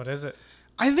sick. What is it?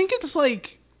 I think it's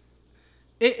like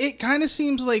it kind of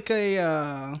seems like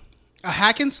a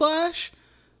hack and slash,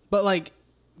 but like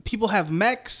people have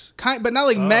mechs, but not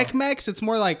like mechs. It's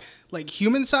more like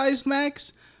human sized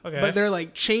mechs, Okay. but they're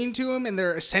like chained to them and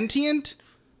they're sentient.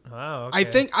 Wow.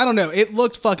 Okay. I don't know. It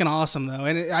looked fucking awesome though,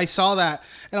 and I saw that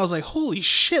and I was like, holy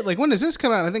shit! Like when does this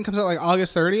come out? I think it comes out like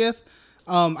August 30th.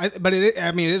 But it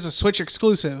is a Switch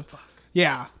exclusive. Fuck.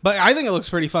 Yeah, but I think it looks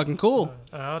pretty fucking cool.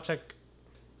 I'll check.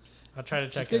 I'll try to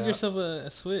check Just it get out. yourself a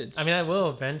Switch. I mean, I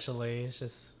will eventually. It's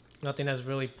just nothing has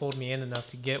really pulled me in enough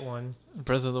to get one.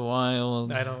 Breath of the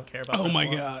Wild. I don't care about. Oh Breath my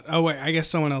of the god. Wild. Oh wait, I guess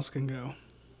someone else can go.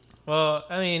 Well,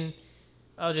 I mean,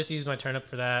 I'll just use my turn up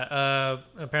for that.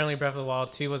 Apparently, Breath of the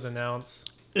Wild 2 was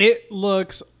announced. It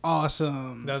looks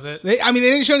awesome. Does it? They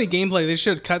didn't show any gameplay. They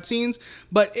showed cutscenes,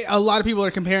 but a lot of people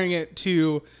are comparing it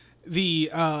to the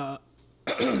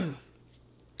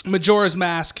Majora's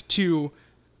Mask to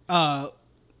Ocarina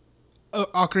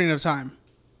of Time.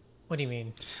 What do you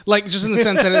mean? Like just in the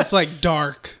sense that it's like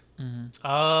dark.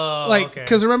 Oh, Like, okay.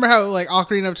 because remember how like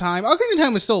Ocarina of Time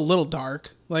was still a little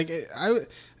dark. Like it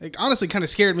honestly kind of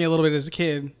scared me a little bit as a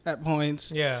kid at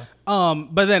points. Yeah.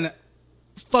 But then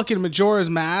fucking Majora's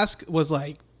Mask was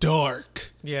like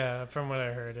dark. Yeah, from what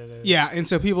I heard, it is. Yeah, and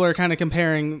so people are kind of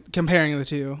comparing the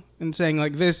two and saying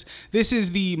like this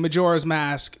is the Majora's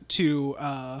Mask to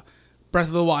Breath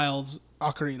of the Wild's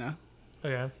Ocarina.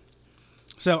 Okay.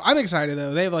 So I'm excited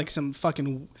though. They have like some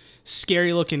fucking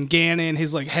scary looking Ganon.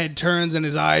 His like head turns and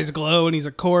his eyes glow and he's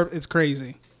a corpse. It's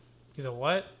crazy. He's a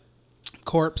what?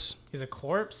 Corpse. He's a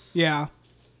corpse? Yeah.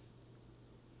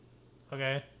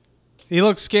 Okay. He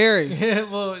looks scary.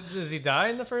 Well, does he die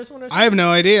in the first one or something? I have no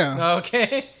idea.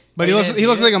 Okay. But he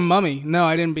looks like a mummy. No,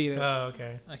 I didn't beat it. Oh,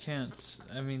 okay. I can't.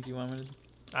 I mean, do you want me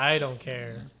to? I don't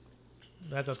care.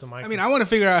 That's up to my. I mean, I want to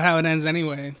figure out how it ends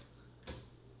anyway.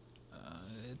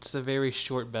 It's a very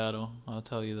short battle. I'll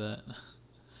tell you that.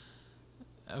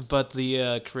 But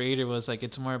the creator was like,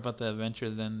 it's more about the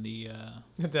adventure than the.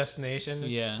 The destination.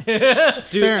 Yeah.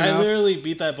 Dude, Fair I enough. literally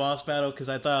beat that boss battle because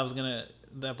I thought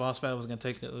that boss battle was gonna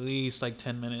take at least like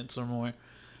 10 minutes or more.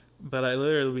 But I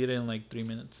literally beat it in like 3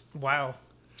 minutes. Wow.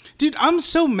 Dude, I'm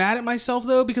so mad at myself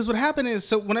though because what happened is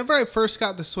so whenever I first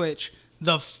got the Switch,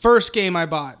 the first game I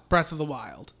bought, Breath of the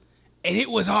Wild, and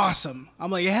it was awesome. I'm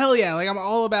like, hell yeah, like I'm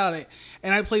all about it.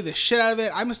 And I played the shit out of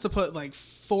it. I must have put like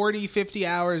 40, 50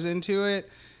 hours into it.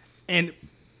 And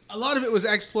a lot of it was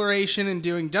exploration and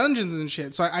doing dungeons and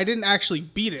shit. So I didn't actually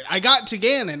beat it. I got to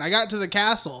Ganon. I got to the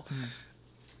castle.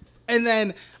 And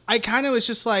then I kind of was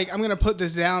just like, I'm going to put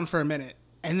this down for a minute.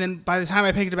 And then by the time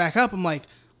I picked it back up, I'm like,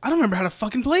 I don't remember how to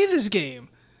fucking play this game.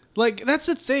 Like, that's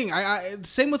the thing. I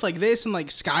same with, like, this and, like,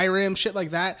 Skyrim, shit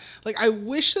like that. Like, I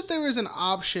wish that there was an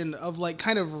option of, like,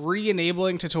 kind of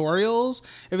re-enabling tutorials.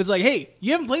 If it's like, hey,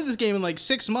 you haven't played this game in, like,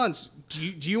 6 months.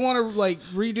 Do you want to, like,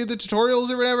 redo the tutorials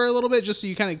or whatever a little bit just so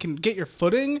you kind of can get your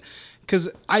footing? Because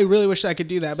I really wish I could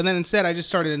do that. But then instead, I just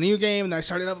started a new game, and I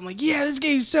started up. I'm like, yeah, this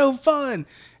game's so fun.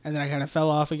 And then I kind of fell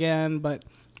off again. But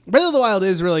Breath of the Wild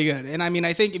is really good. And, I mean,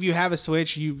 I think if you have a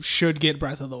Switch, you should get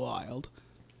Breath of the Wild.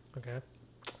 Okay.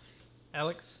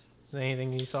 Alex, is there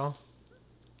anything you saw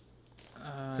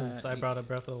since I brought up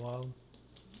Breath of the Wild?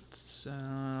 So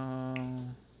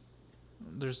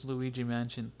there's Luigi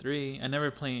Mansion 3. I never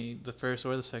played the first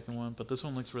or the second one, but this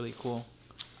one looks really cool.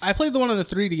 I played the one on the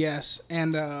 3DS,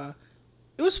 and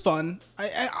it was fun.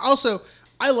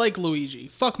 I like Luigi.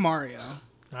 Fuck Mario.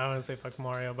 I wouldn't say fuck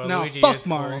Mario, but No, Luigi fuck is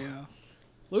Mario.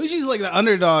 cool. Luigi's like the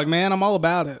underdog, man. I'm all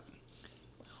about it.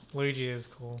 Luigi is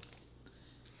cool.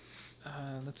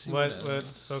 Let's see.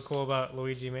 What's so cool about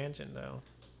Luigi Mansion though?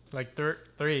 Like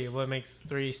 3. What makes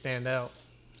 3 stand out?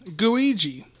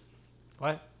 Gooigi.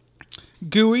 What?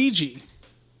 Gooigi.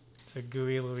 It's a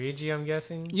gooey Luigi, I'm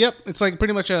guessing. Yep, it's like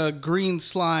pretty much a green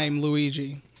slime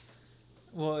Luigi.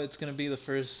 Well, it's gonna be the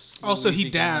first. Also, he Luigi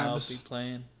game I'll dabs. be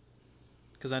playing.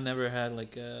 Because I never had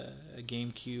like a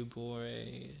GameCube or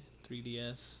a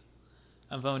 3DS.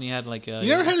 I've only had like a. You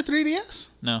never had a 3DS?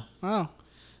 No. Oh.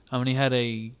 I only had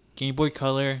a Game Boy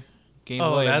Color, Game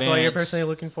Boy that's why you're Advance. personally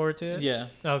looking forward to it? Yeah.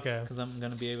 Okay. Because I'm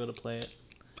gonna be able to play it.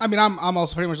 I mean, I'm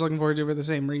also pretty much looking forward to it for the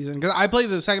same reason. Because I played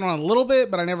the second one a little bit,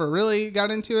 but I never really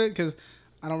got into it because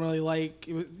I don't really like,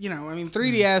 it was, you know, I mean,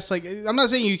 3DS, like, I'm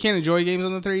not saying you can't enjoy games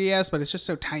on the 3DS, but it's just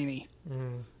so tiny.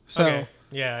 So, Okay.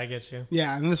 Yeah, I get you.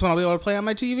 yeah, and this one I'll be able to play on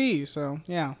my TV, so,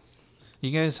 yeah.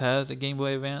 You guys had a Game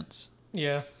Boy Advance?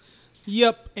 Yeah.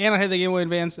 Yep, and I had the Game Boy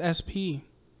Advance SP.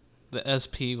 The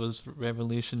SP was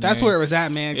revolutionary. That's where it was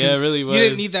at, man. 'cause Yeah, it really was. You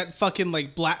didn't need that fucking,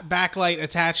 like, black backlight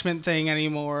attachment thing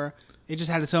anymore. It just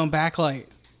had its own backlight.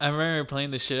 I remember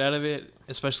playing the shit out of it,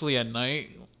 especially at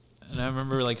night. And I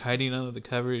remember like hiding under the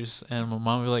covers, and my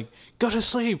mom was like, "Go to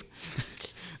sleep."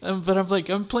 But I'm like,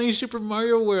 I'm playing Super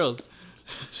Mario World.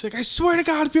 She's like, I swear to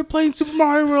God, if you're playing Super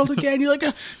Mario World again, you're like,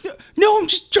 no, I'm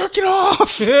just jerking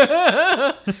off.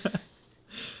 Yeah.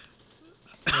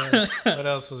 What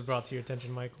else was brought to your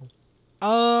attention, Michael?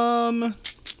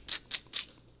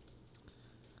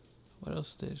 What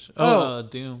else did?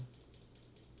 Doom.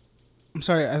 I'm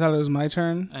sorry, I thought it was my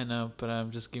turn. I know, but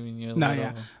I'm just giving you a No, little.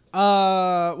 yeah.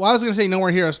 Well, I was gonna say No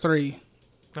More Heroes 3.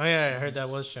 Oh yeah, I heard that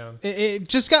was shown. It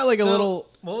just got like a little.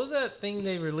 What was that thing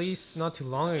they released not too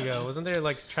long ago? Wasn't there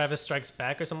like Travis Strikes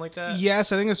Back or something like that?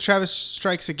 Yes, I think it's Travis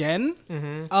Strikes Again.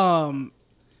 Mm-hmm.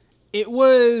 It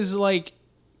was like,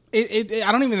 I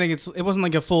don't even think it wasn't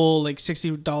like a full like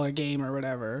 $60 game or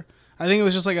whatever. I think it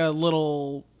was just like a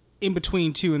little in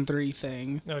between 2 and 3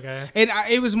 thing. Okay. And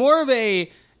it was more of a,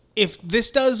 if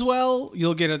this does well,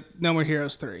 you'll get a No More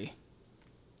Heroes 3.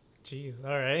 Jeez. All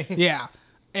right. Yeah.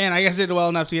 And I guess it did well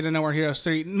enough to get a No More Heroes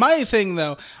 3. My thing,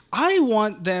 though, I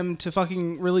want them to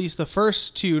fucking release the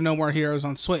first 2 No More Heroes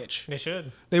on Switch. They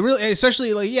should. They really,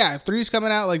 especially, like, yeah, if 3's coming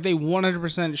out, like, they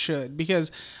 100% should.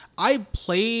 Because I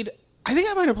think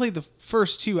I might have played the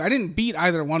first 2. I didn't beat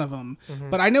either one of them. Mm-hmm.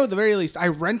 But I know at the very least, I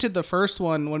rented the first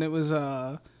one when it was,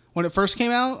 when it first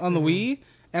came out on the Wii.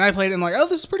 And I played it and I'm like, oh,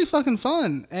 this is pretty fucking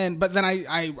fun. But then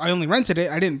I only rented it.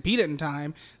 I didn't beat it in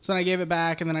time. So then I gave it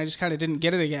back and then I just kind of didn't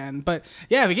get it again. But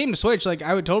yeah, if it came to Switch, like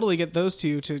I would totally get those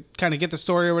 2 to kind of get the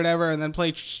story or whatever and then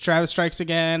play Travis Strikes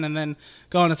Again and then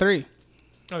go on to 3.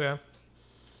 Okay.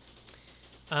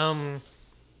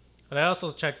 What I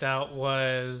also checked out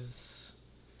was,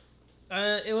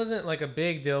 it wasn't like a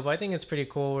big deal, but I think it's pretty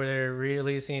cool where they're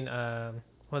releasing,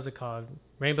 what's it called?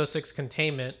 Rainbow Six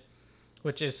Containment,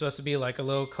 which is supposed to be like a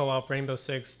little co-op Rainbow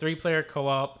Six 3-player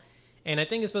co-op, and I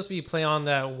think it's supposed to be play on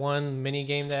that one mini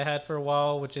game that I had for a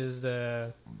while, which is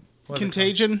the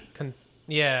Contagion.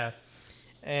 Yeah,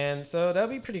 and so that'd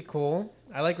be pretty cool.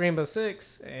 I like Rainbow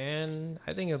Six, and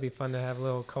I think it'll be fun to have a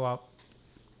little co-op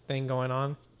thing going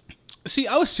on. See,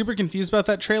 I was super confused about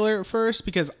that trailer at first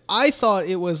because I thought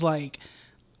it was like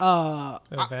An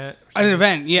event. an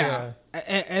event, yeah.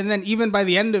 And then even by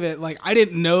the end of it, like I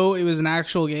didn't know it was an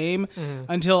actual game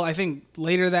until I think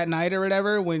later that night or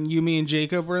whatever when you, me, and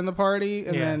Jacob were in the party,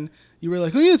 and then you were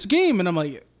like, "Oh yeah, it's a game," and I'm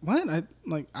like, "What?"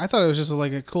 I thought it was just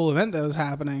like a cool event that was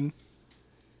happening.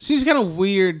 Seems kind of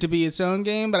weird to be its own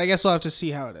game, but I guess we'll have to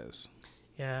see how it is.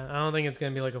 Yeah, I don't think it's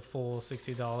gonna be like a full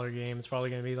 $60 game. It's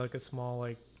probably gonna be like a small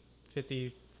like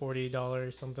 $50, $40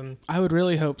 or something. I would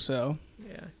really hope so.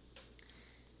 Yeah.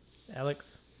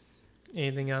 Alex,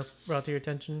 anything else brought to your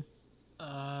attention?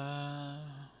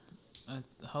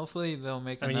 Hopefully they'll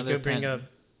make I mean, another. you could bring up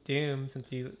Doom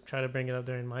since you try to bring it up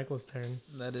during Michael's turn.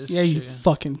 That is Yeah, true. you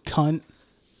fucking cunt.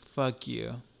 Fuck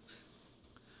you.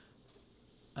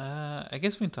 I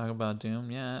guess we can talk about Doom.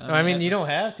 Yeah. I mean, you don't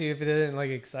have to if it didn't like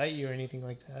excite you or anything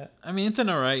like that. I mean, it's an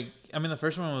alright. I mean, the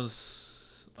first one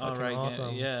was Fucking alright.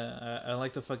 awesome. Yeah, I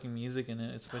like the fucking music in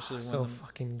it, especially when So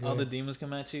fucking good. all the demons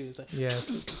come at you. It's like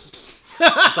Yes.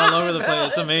 it's all over the place.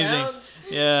 It's amazing.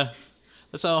 Yeah,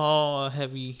 that's how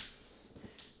heavy,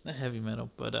 not heavy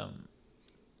metal, but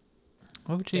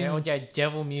what would you? Yeah, what that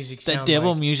devil music That sound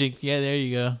devil like. music. Yeah, there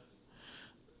you go.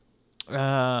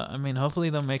 I mean, hopefully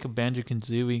they'll make a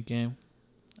Banjo-Kazooie game.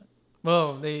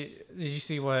 Well, did you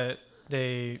see what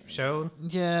they showed?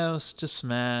 Yeah, it was just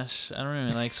Smash. I don't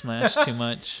really like Smash too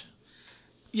much.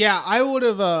 Yeah, I would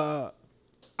have. I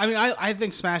mean, I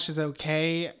think Smash is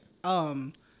okay.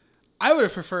 I would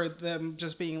have preferred them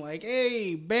just being like,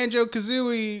 "Hey,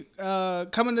 Banjo-Kazooie,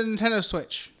 coming to Nintendo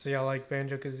Switch." So y'all like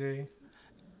Banjo-Kazooie?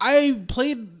 I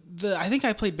think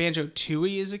I played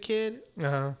Banjo-Tooie as a kid,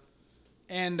 Uh-huh.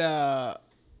 and I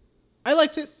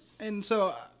liked it. And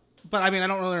so, but I mean, I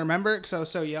don't really remember it because I was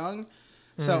so young.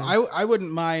 So I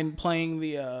wouldn't mind playing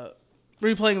the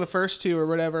replaying the first two or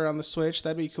whatever on the Switch.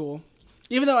 That'd be cool.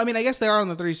 Even though, I mean, I guess they are on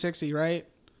the 360, right?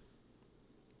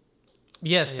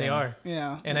 Yes, they are.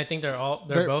 Yeah. And I think they're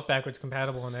both backwards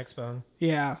compatible on Xbone.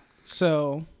 Yeah.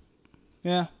 So,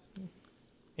 yeah.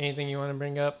 Anything you want to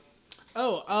bring up?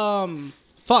 Oh,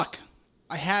 fuck.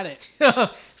 I had it.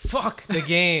 Fuck the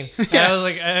game. Yeah. I was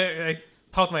like, I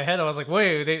popped my head. I was like,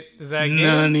 wait, is that a game?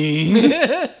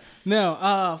 Nani?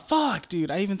 No, fuck,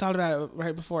 dude. I even thought about it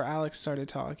right before Alex started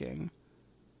talking.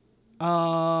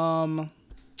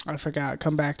 I forgot.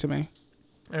 Come back to me.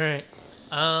 All right.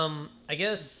 I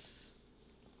guess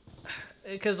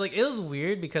because like it was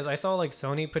weird because I saw like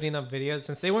Sony putting up videos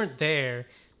since they weren't there.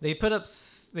 They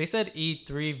said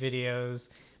E3 videos,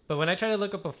 but when I tried to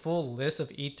look up a full list of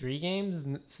E3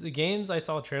 games, the games I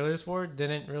saw trailers for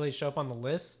didn't really show up on the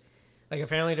list. Like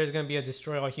apparently there's gonna be a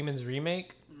Destroy All Humans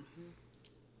remake.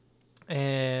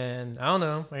 And I don't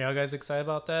know. Are y'all guys excited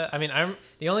about that? I mean,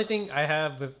 the only thing I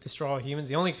have with Destroy All Humans,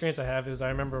 the only experience I have is I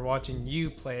remember watching you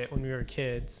play it when we were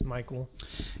kids, Michael.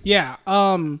 Yeah.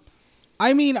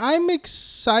 I mean, I'm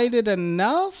excited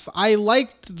enough. I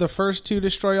liked the first two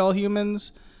Destroy All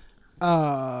Humans.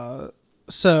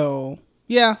 So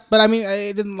yeah, but I mean,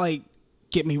 it didn't like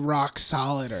get me rock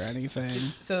solid or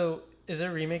anything. So is it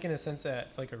a remake in the sense that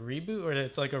it's like a reboot or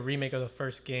it's like a remake of the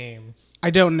first game? I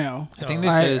don't know. I think they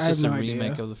said it's just a no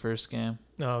remake idea. of the first game.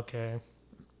 Oh, okay.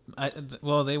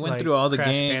 Well, they went Like through all the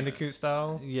Crash game. Bandicoot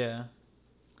style? Yeah.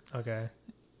 Okay.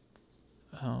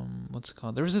 What's it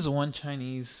called? There was this one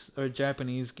Chinese or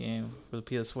Japanese game for the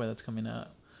PS4 that's coming out.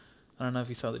 I don't know if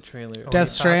you saw the trailer.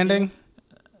 Death Stranding?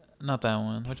 Not that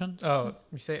one. Which one? Oh,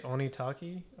 you say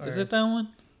Onitaki? Or Is it that one?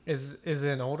 Is it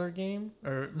an older game?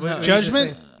 Or No,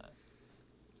 Judgment?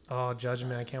 Oh,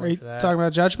 Judgment. I can't Are you wait for that. talking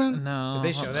about Judgment? No. Did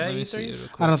they show hold on, that let me at see E3? it real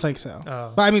quick. I don't think so.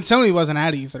 Oh. But I mean, Sony wasn't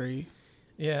at E3.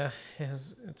 Yeah,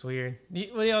 it's weird.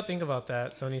 What do y'all think about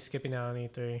that? Sony skipping out on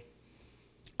E3?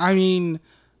 I mean,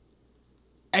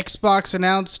 Xbox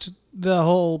announced the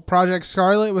whole Project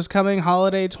Scarlet was coming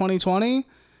holiday 2020.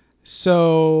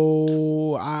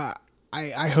 So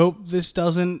I hope this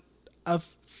doesn't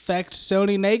affect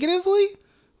Sony negatively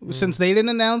since they didn't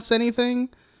announce anything.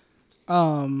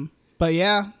 But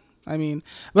yeah, I mean,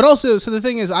 but also, so the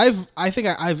thing is, I've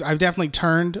definitely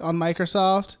turned on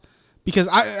Microsoft because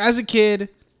as a kid,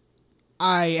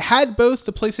 I had both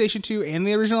the PlayStation 2 and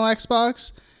the original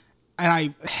Xbox, and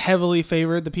I heavily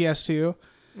favored the PS2.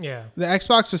 Yeah. The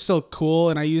Xbox was still cool,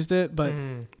 and I used it, but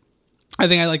I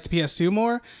think I like the PS2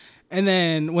 more. And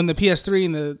then when the PS3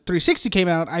 and the 360 came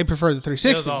out, I preferred the 360.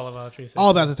 It was all about 360. All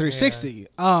about the 360.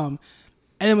 Yeah.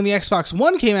 And then when the Xbox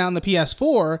One came out and the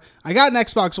PS4, I got an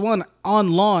Xbox One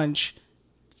on launch.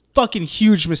 Fucking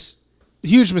huge mistake.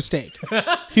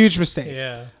 Huge mistake.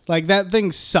 Yeah. Like, that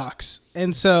thing sucks.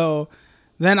 And so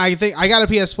then I think I got a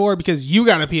PS4 because you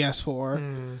got a PS4.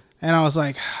 And I was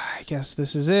like, I guess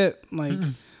this is it. Like,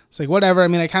 it's like, whatever. I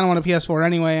mean, I kind of want a PS4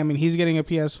 anyway. I mean, he's getting a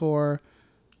PS4.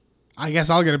 I guess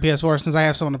I'll get a PS4 since I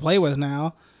have someone to play with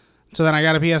now. So then I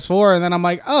got a PS4, and then I'm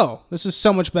like, oh, this is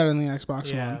so much better than the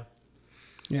Xbox One.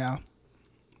 Yeah.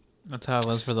 That's how it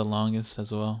was for the longest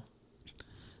as well.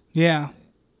 Yeah.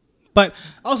 But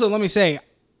also, let me say,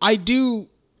 I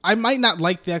might not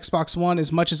like the Xbox One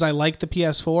as much as I like the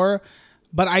PS4,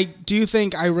 but I do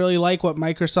think I really like what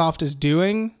Microsoft is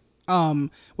doing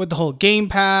with the whole Game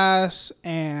Pass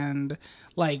and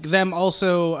like them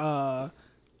also,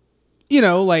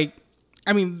 like,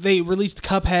 I mean, they released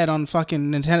Cuphead on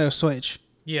fucking Nintendo Switch.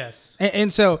 Yes.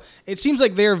 And so it seems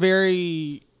like they're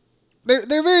very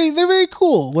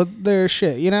cool with their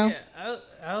shit, you know? Yeah,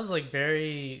 I was like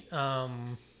very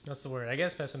what's the word? I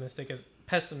guess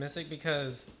pessimistic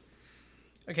because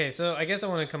okay, so I guess I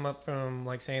want to come up from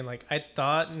like saying like I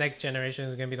thought next generation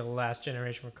is going to be the last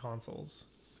generation for consoles.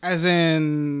 As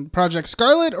in Project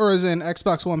Scarlet or as in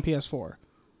Xbox One, PS4?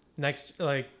 Next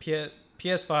like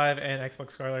PS5 and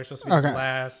Xbox Scarlet are supposed to be the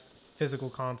last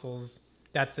physical consoles.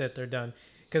 That's it, they're done.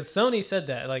 Cuz Sony said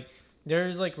that like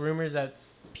there's like rumors that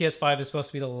PS5 is supposed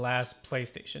to be the last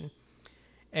PlayStation.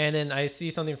 And then I see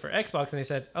something for Xbox and they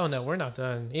said, oh no, we're not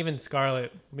done. Even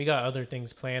Scarlet, we got other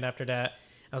things planned after that.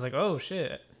 I was like, oh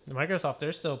shit, Microsoft,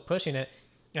 they're still pushing it.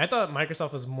 And I thought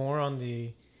Microsoft was more on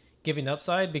the giving up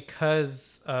side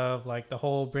because of like the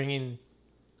whole bringing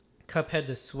Cuphead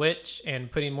to Switch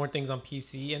and putting more things on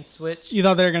PC and Switch. You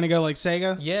thought they were going to go like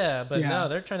Sega? Yeah, but no,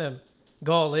 they're trying to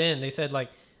go all in. They said like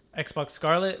Xbox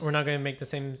Scarlet, we're not going to make the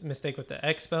same mistake with the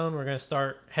Xbone. We're going to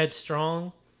start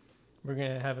headstrong. We're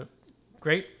going to have a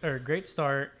great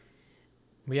start.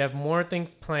 We have more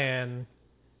things planned,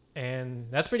 and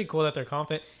that's pretty cool that they're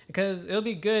confident because it'll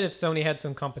be good if Sony had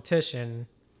some competition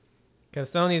because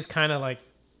Sony's kind of like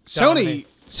Sony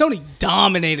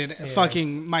dominated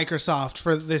fucking Microsoft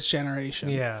for this generation.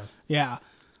 Yeah. Yeah.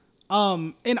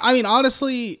 And I mean,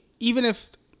 honestly, even if,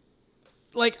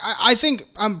 like, I think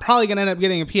I'm probably going to end up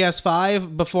getting a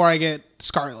PS5 before I get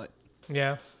Scarlet.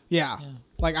 Yeah. Yeah.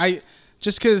 Like,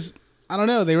 just because, I don't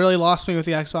know, they really lost me with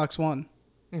the Xbox One.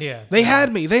 Yeah. They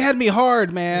had me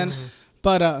hard, man.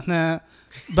 But, nah.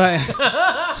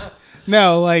 But,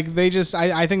 no, like, they just,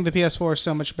 I think the PS4 is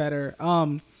so much better.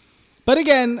 But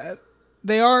again,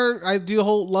 I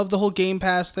love the whole Game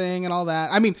Pass thing and all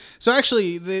that. I mean, so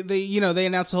actually they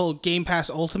announced the whole Game Pass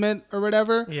Ultimate or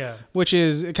whatever. Yeah. Which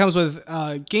it comes with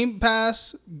Game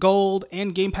Pass Gold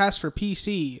and Game Pass for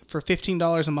PC for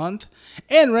 $15 a month.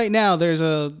 And right now there's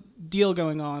a deal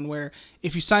going on where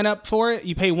if you sign up for it,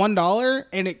 you pay $1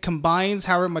 and it combines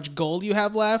however much gold you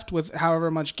have left with however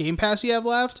much Game Pass you have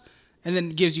left, and then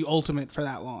gives you Ultimate for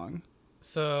that long.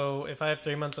 So if I have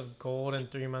 3 months of gold and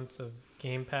 3 months of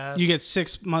Game Pass, You get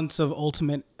 6 months of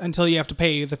Ultimate until you have to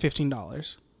pay the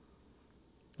 $15.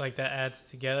 like that adds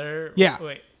together. Yeah.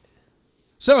 Wait.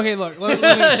 So okay, look, let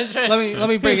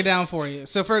me break it down for you.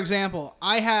 So for example,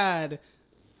 I had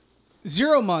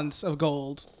 0 months of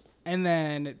gold and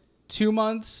then 2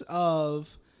 months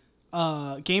of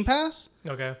Game Pass,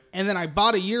 Okay. and then I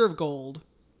bought a year of gold,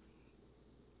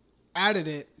 added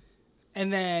it,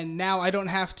 and then now I don't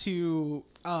have to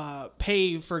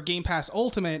pay for Game Pass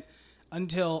Ultimate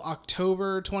until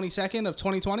October 22nd of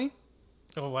 2020.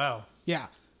 Oh wow. Yeah.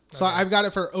 So Okay. I've got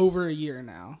it for over a year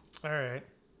now. All right.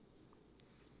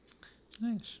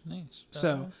 Nice.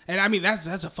 So, and I mean, that's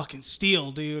a fucking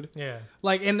steal, dude. Yeah.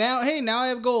 Like, and now I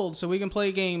have gold, so we can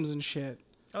play games and shit.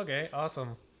 Okay.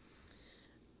 Awesome.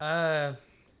 To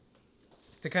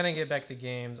kind of get back to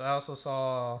games, I also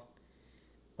saw,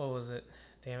 what was it?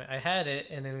 Damn it! I had it,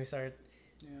 and then we started.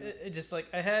 It just like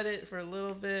I had it for a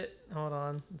little bit. Hold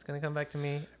on, it's gonna come back to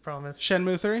me. I promise.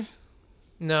 Shenmue 3?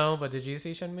 No, but did you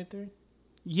see Shenmue 3?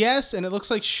 Yes, and it looks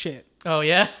like shit. Oh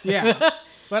yeah. Yeah.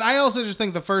 But I also just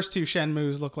think the first 2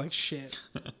 Shenmues look like shit.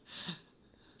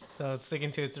 So it's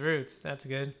sticking to its roots. That's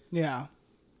good. Yeah.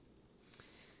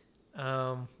 What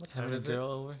time Having a is it? girl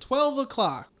over. 12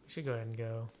 o'clock. We should go ahead and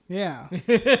go. Yeah. Oh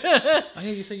yeah,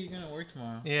 you said you're gonna work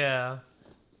tomorrow. Yeah.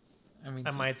 I mean,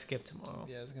 I might skip tomorrow.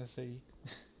 Yeah, I was gonna say.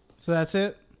 So that's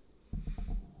it.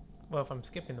 Well, if I'm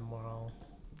skipping tomorrow,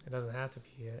 it doesn't have to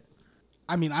be it.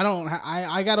 I mean,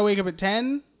 I got to wake up at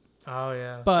 10, Oh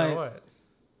yeah. But- For what?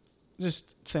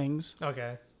 just things.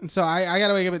 Okay. And so I got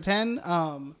to wake up at 10.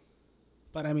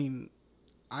 But I mean,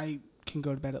 I can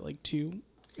go to bed at like 2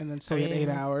 and then still get 8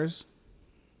 hours.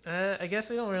 I guess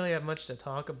we don't really have much to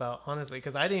talk about, honestly,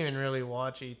 because I didn't even really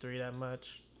watch E3 that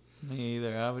much. Me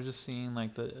either. I was just seeing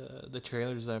like the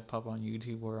trailers that pop on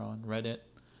YouTube or on Reddit.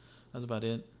 That's about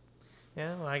it.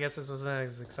 Yeah, well, I guess this wasn't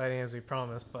as exciting as we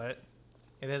promised, but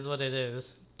it is what it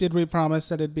is. Did we promise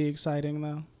that it'd be exciting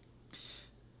though?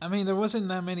 I mean, there wasn't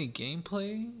that many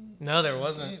gameplay. No, there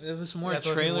wasn't. It was more That's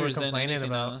what people were trailers than complaining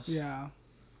anything about. else. Yeah.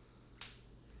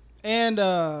 And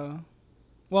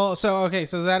well, so okay,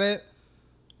 so is that it?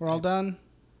 We're all done?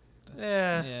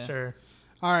 Yeah, sure.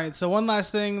 All right, so one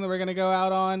last thing that we're going to go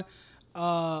out on.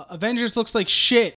 Avengers looks like shit.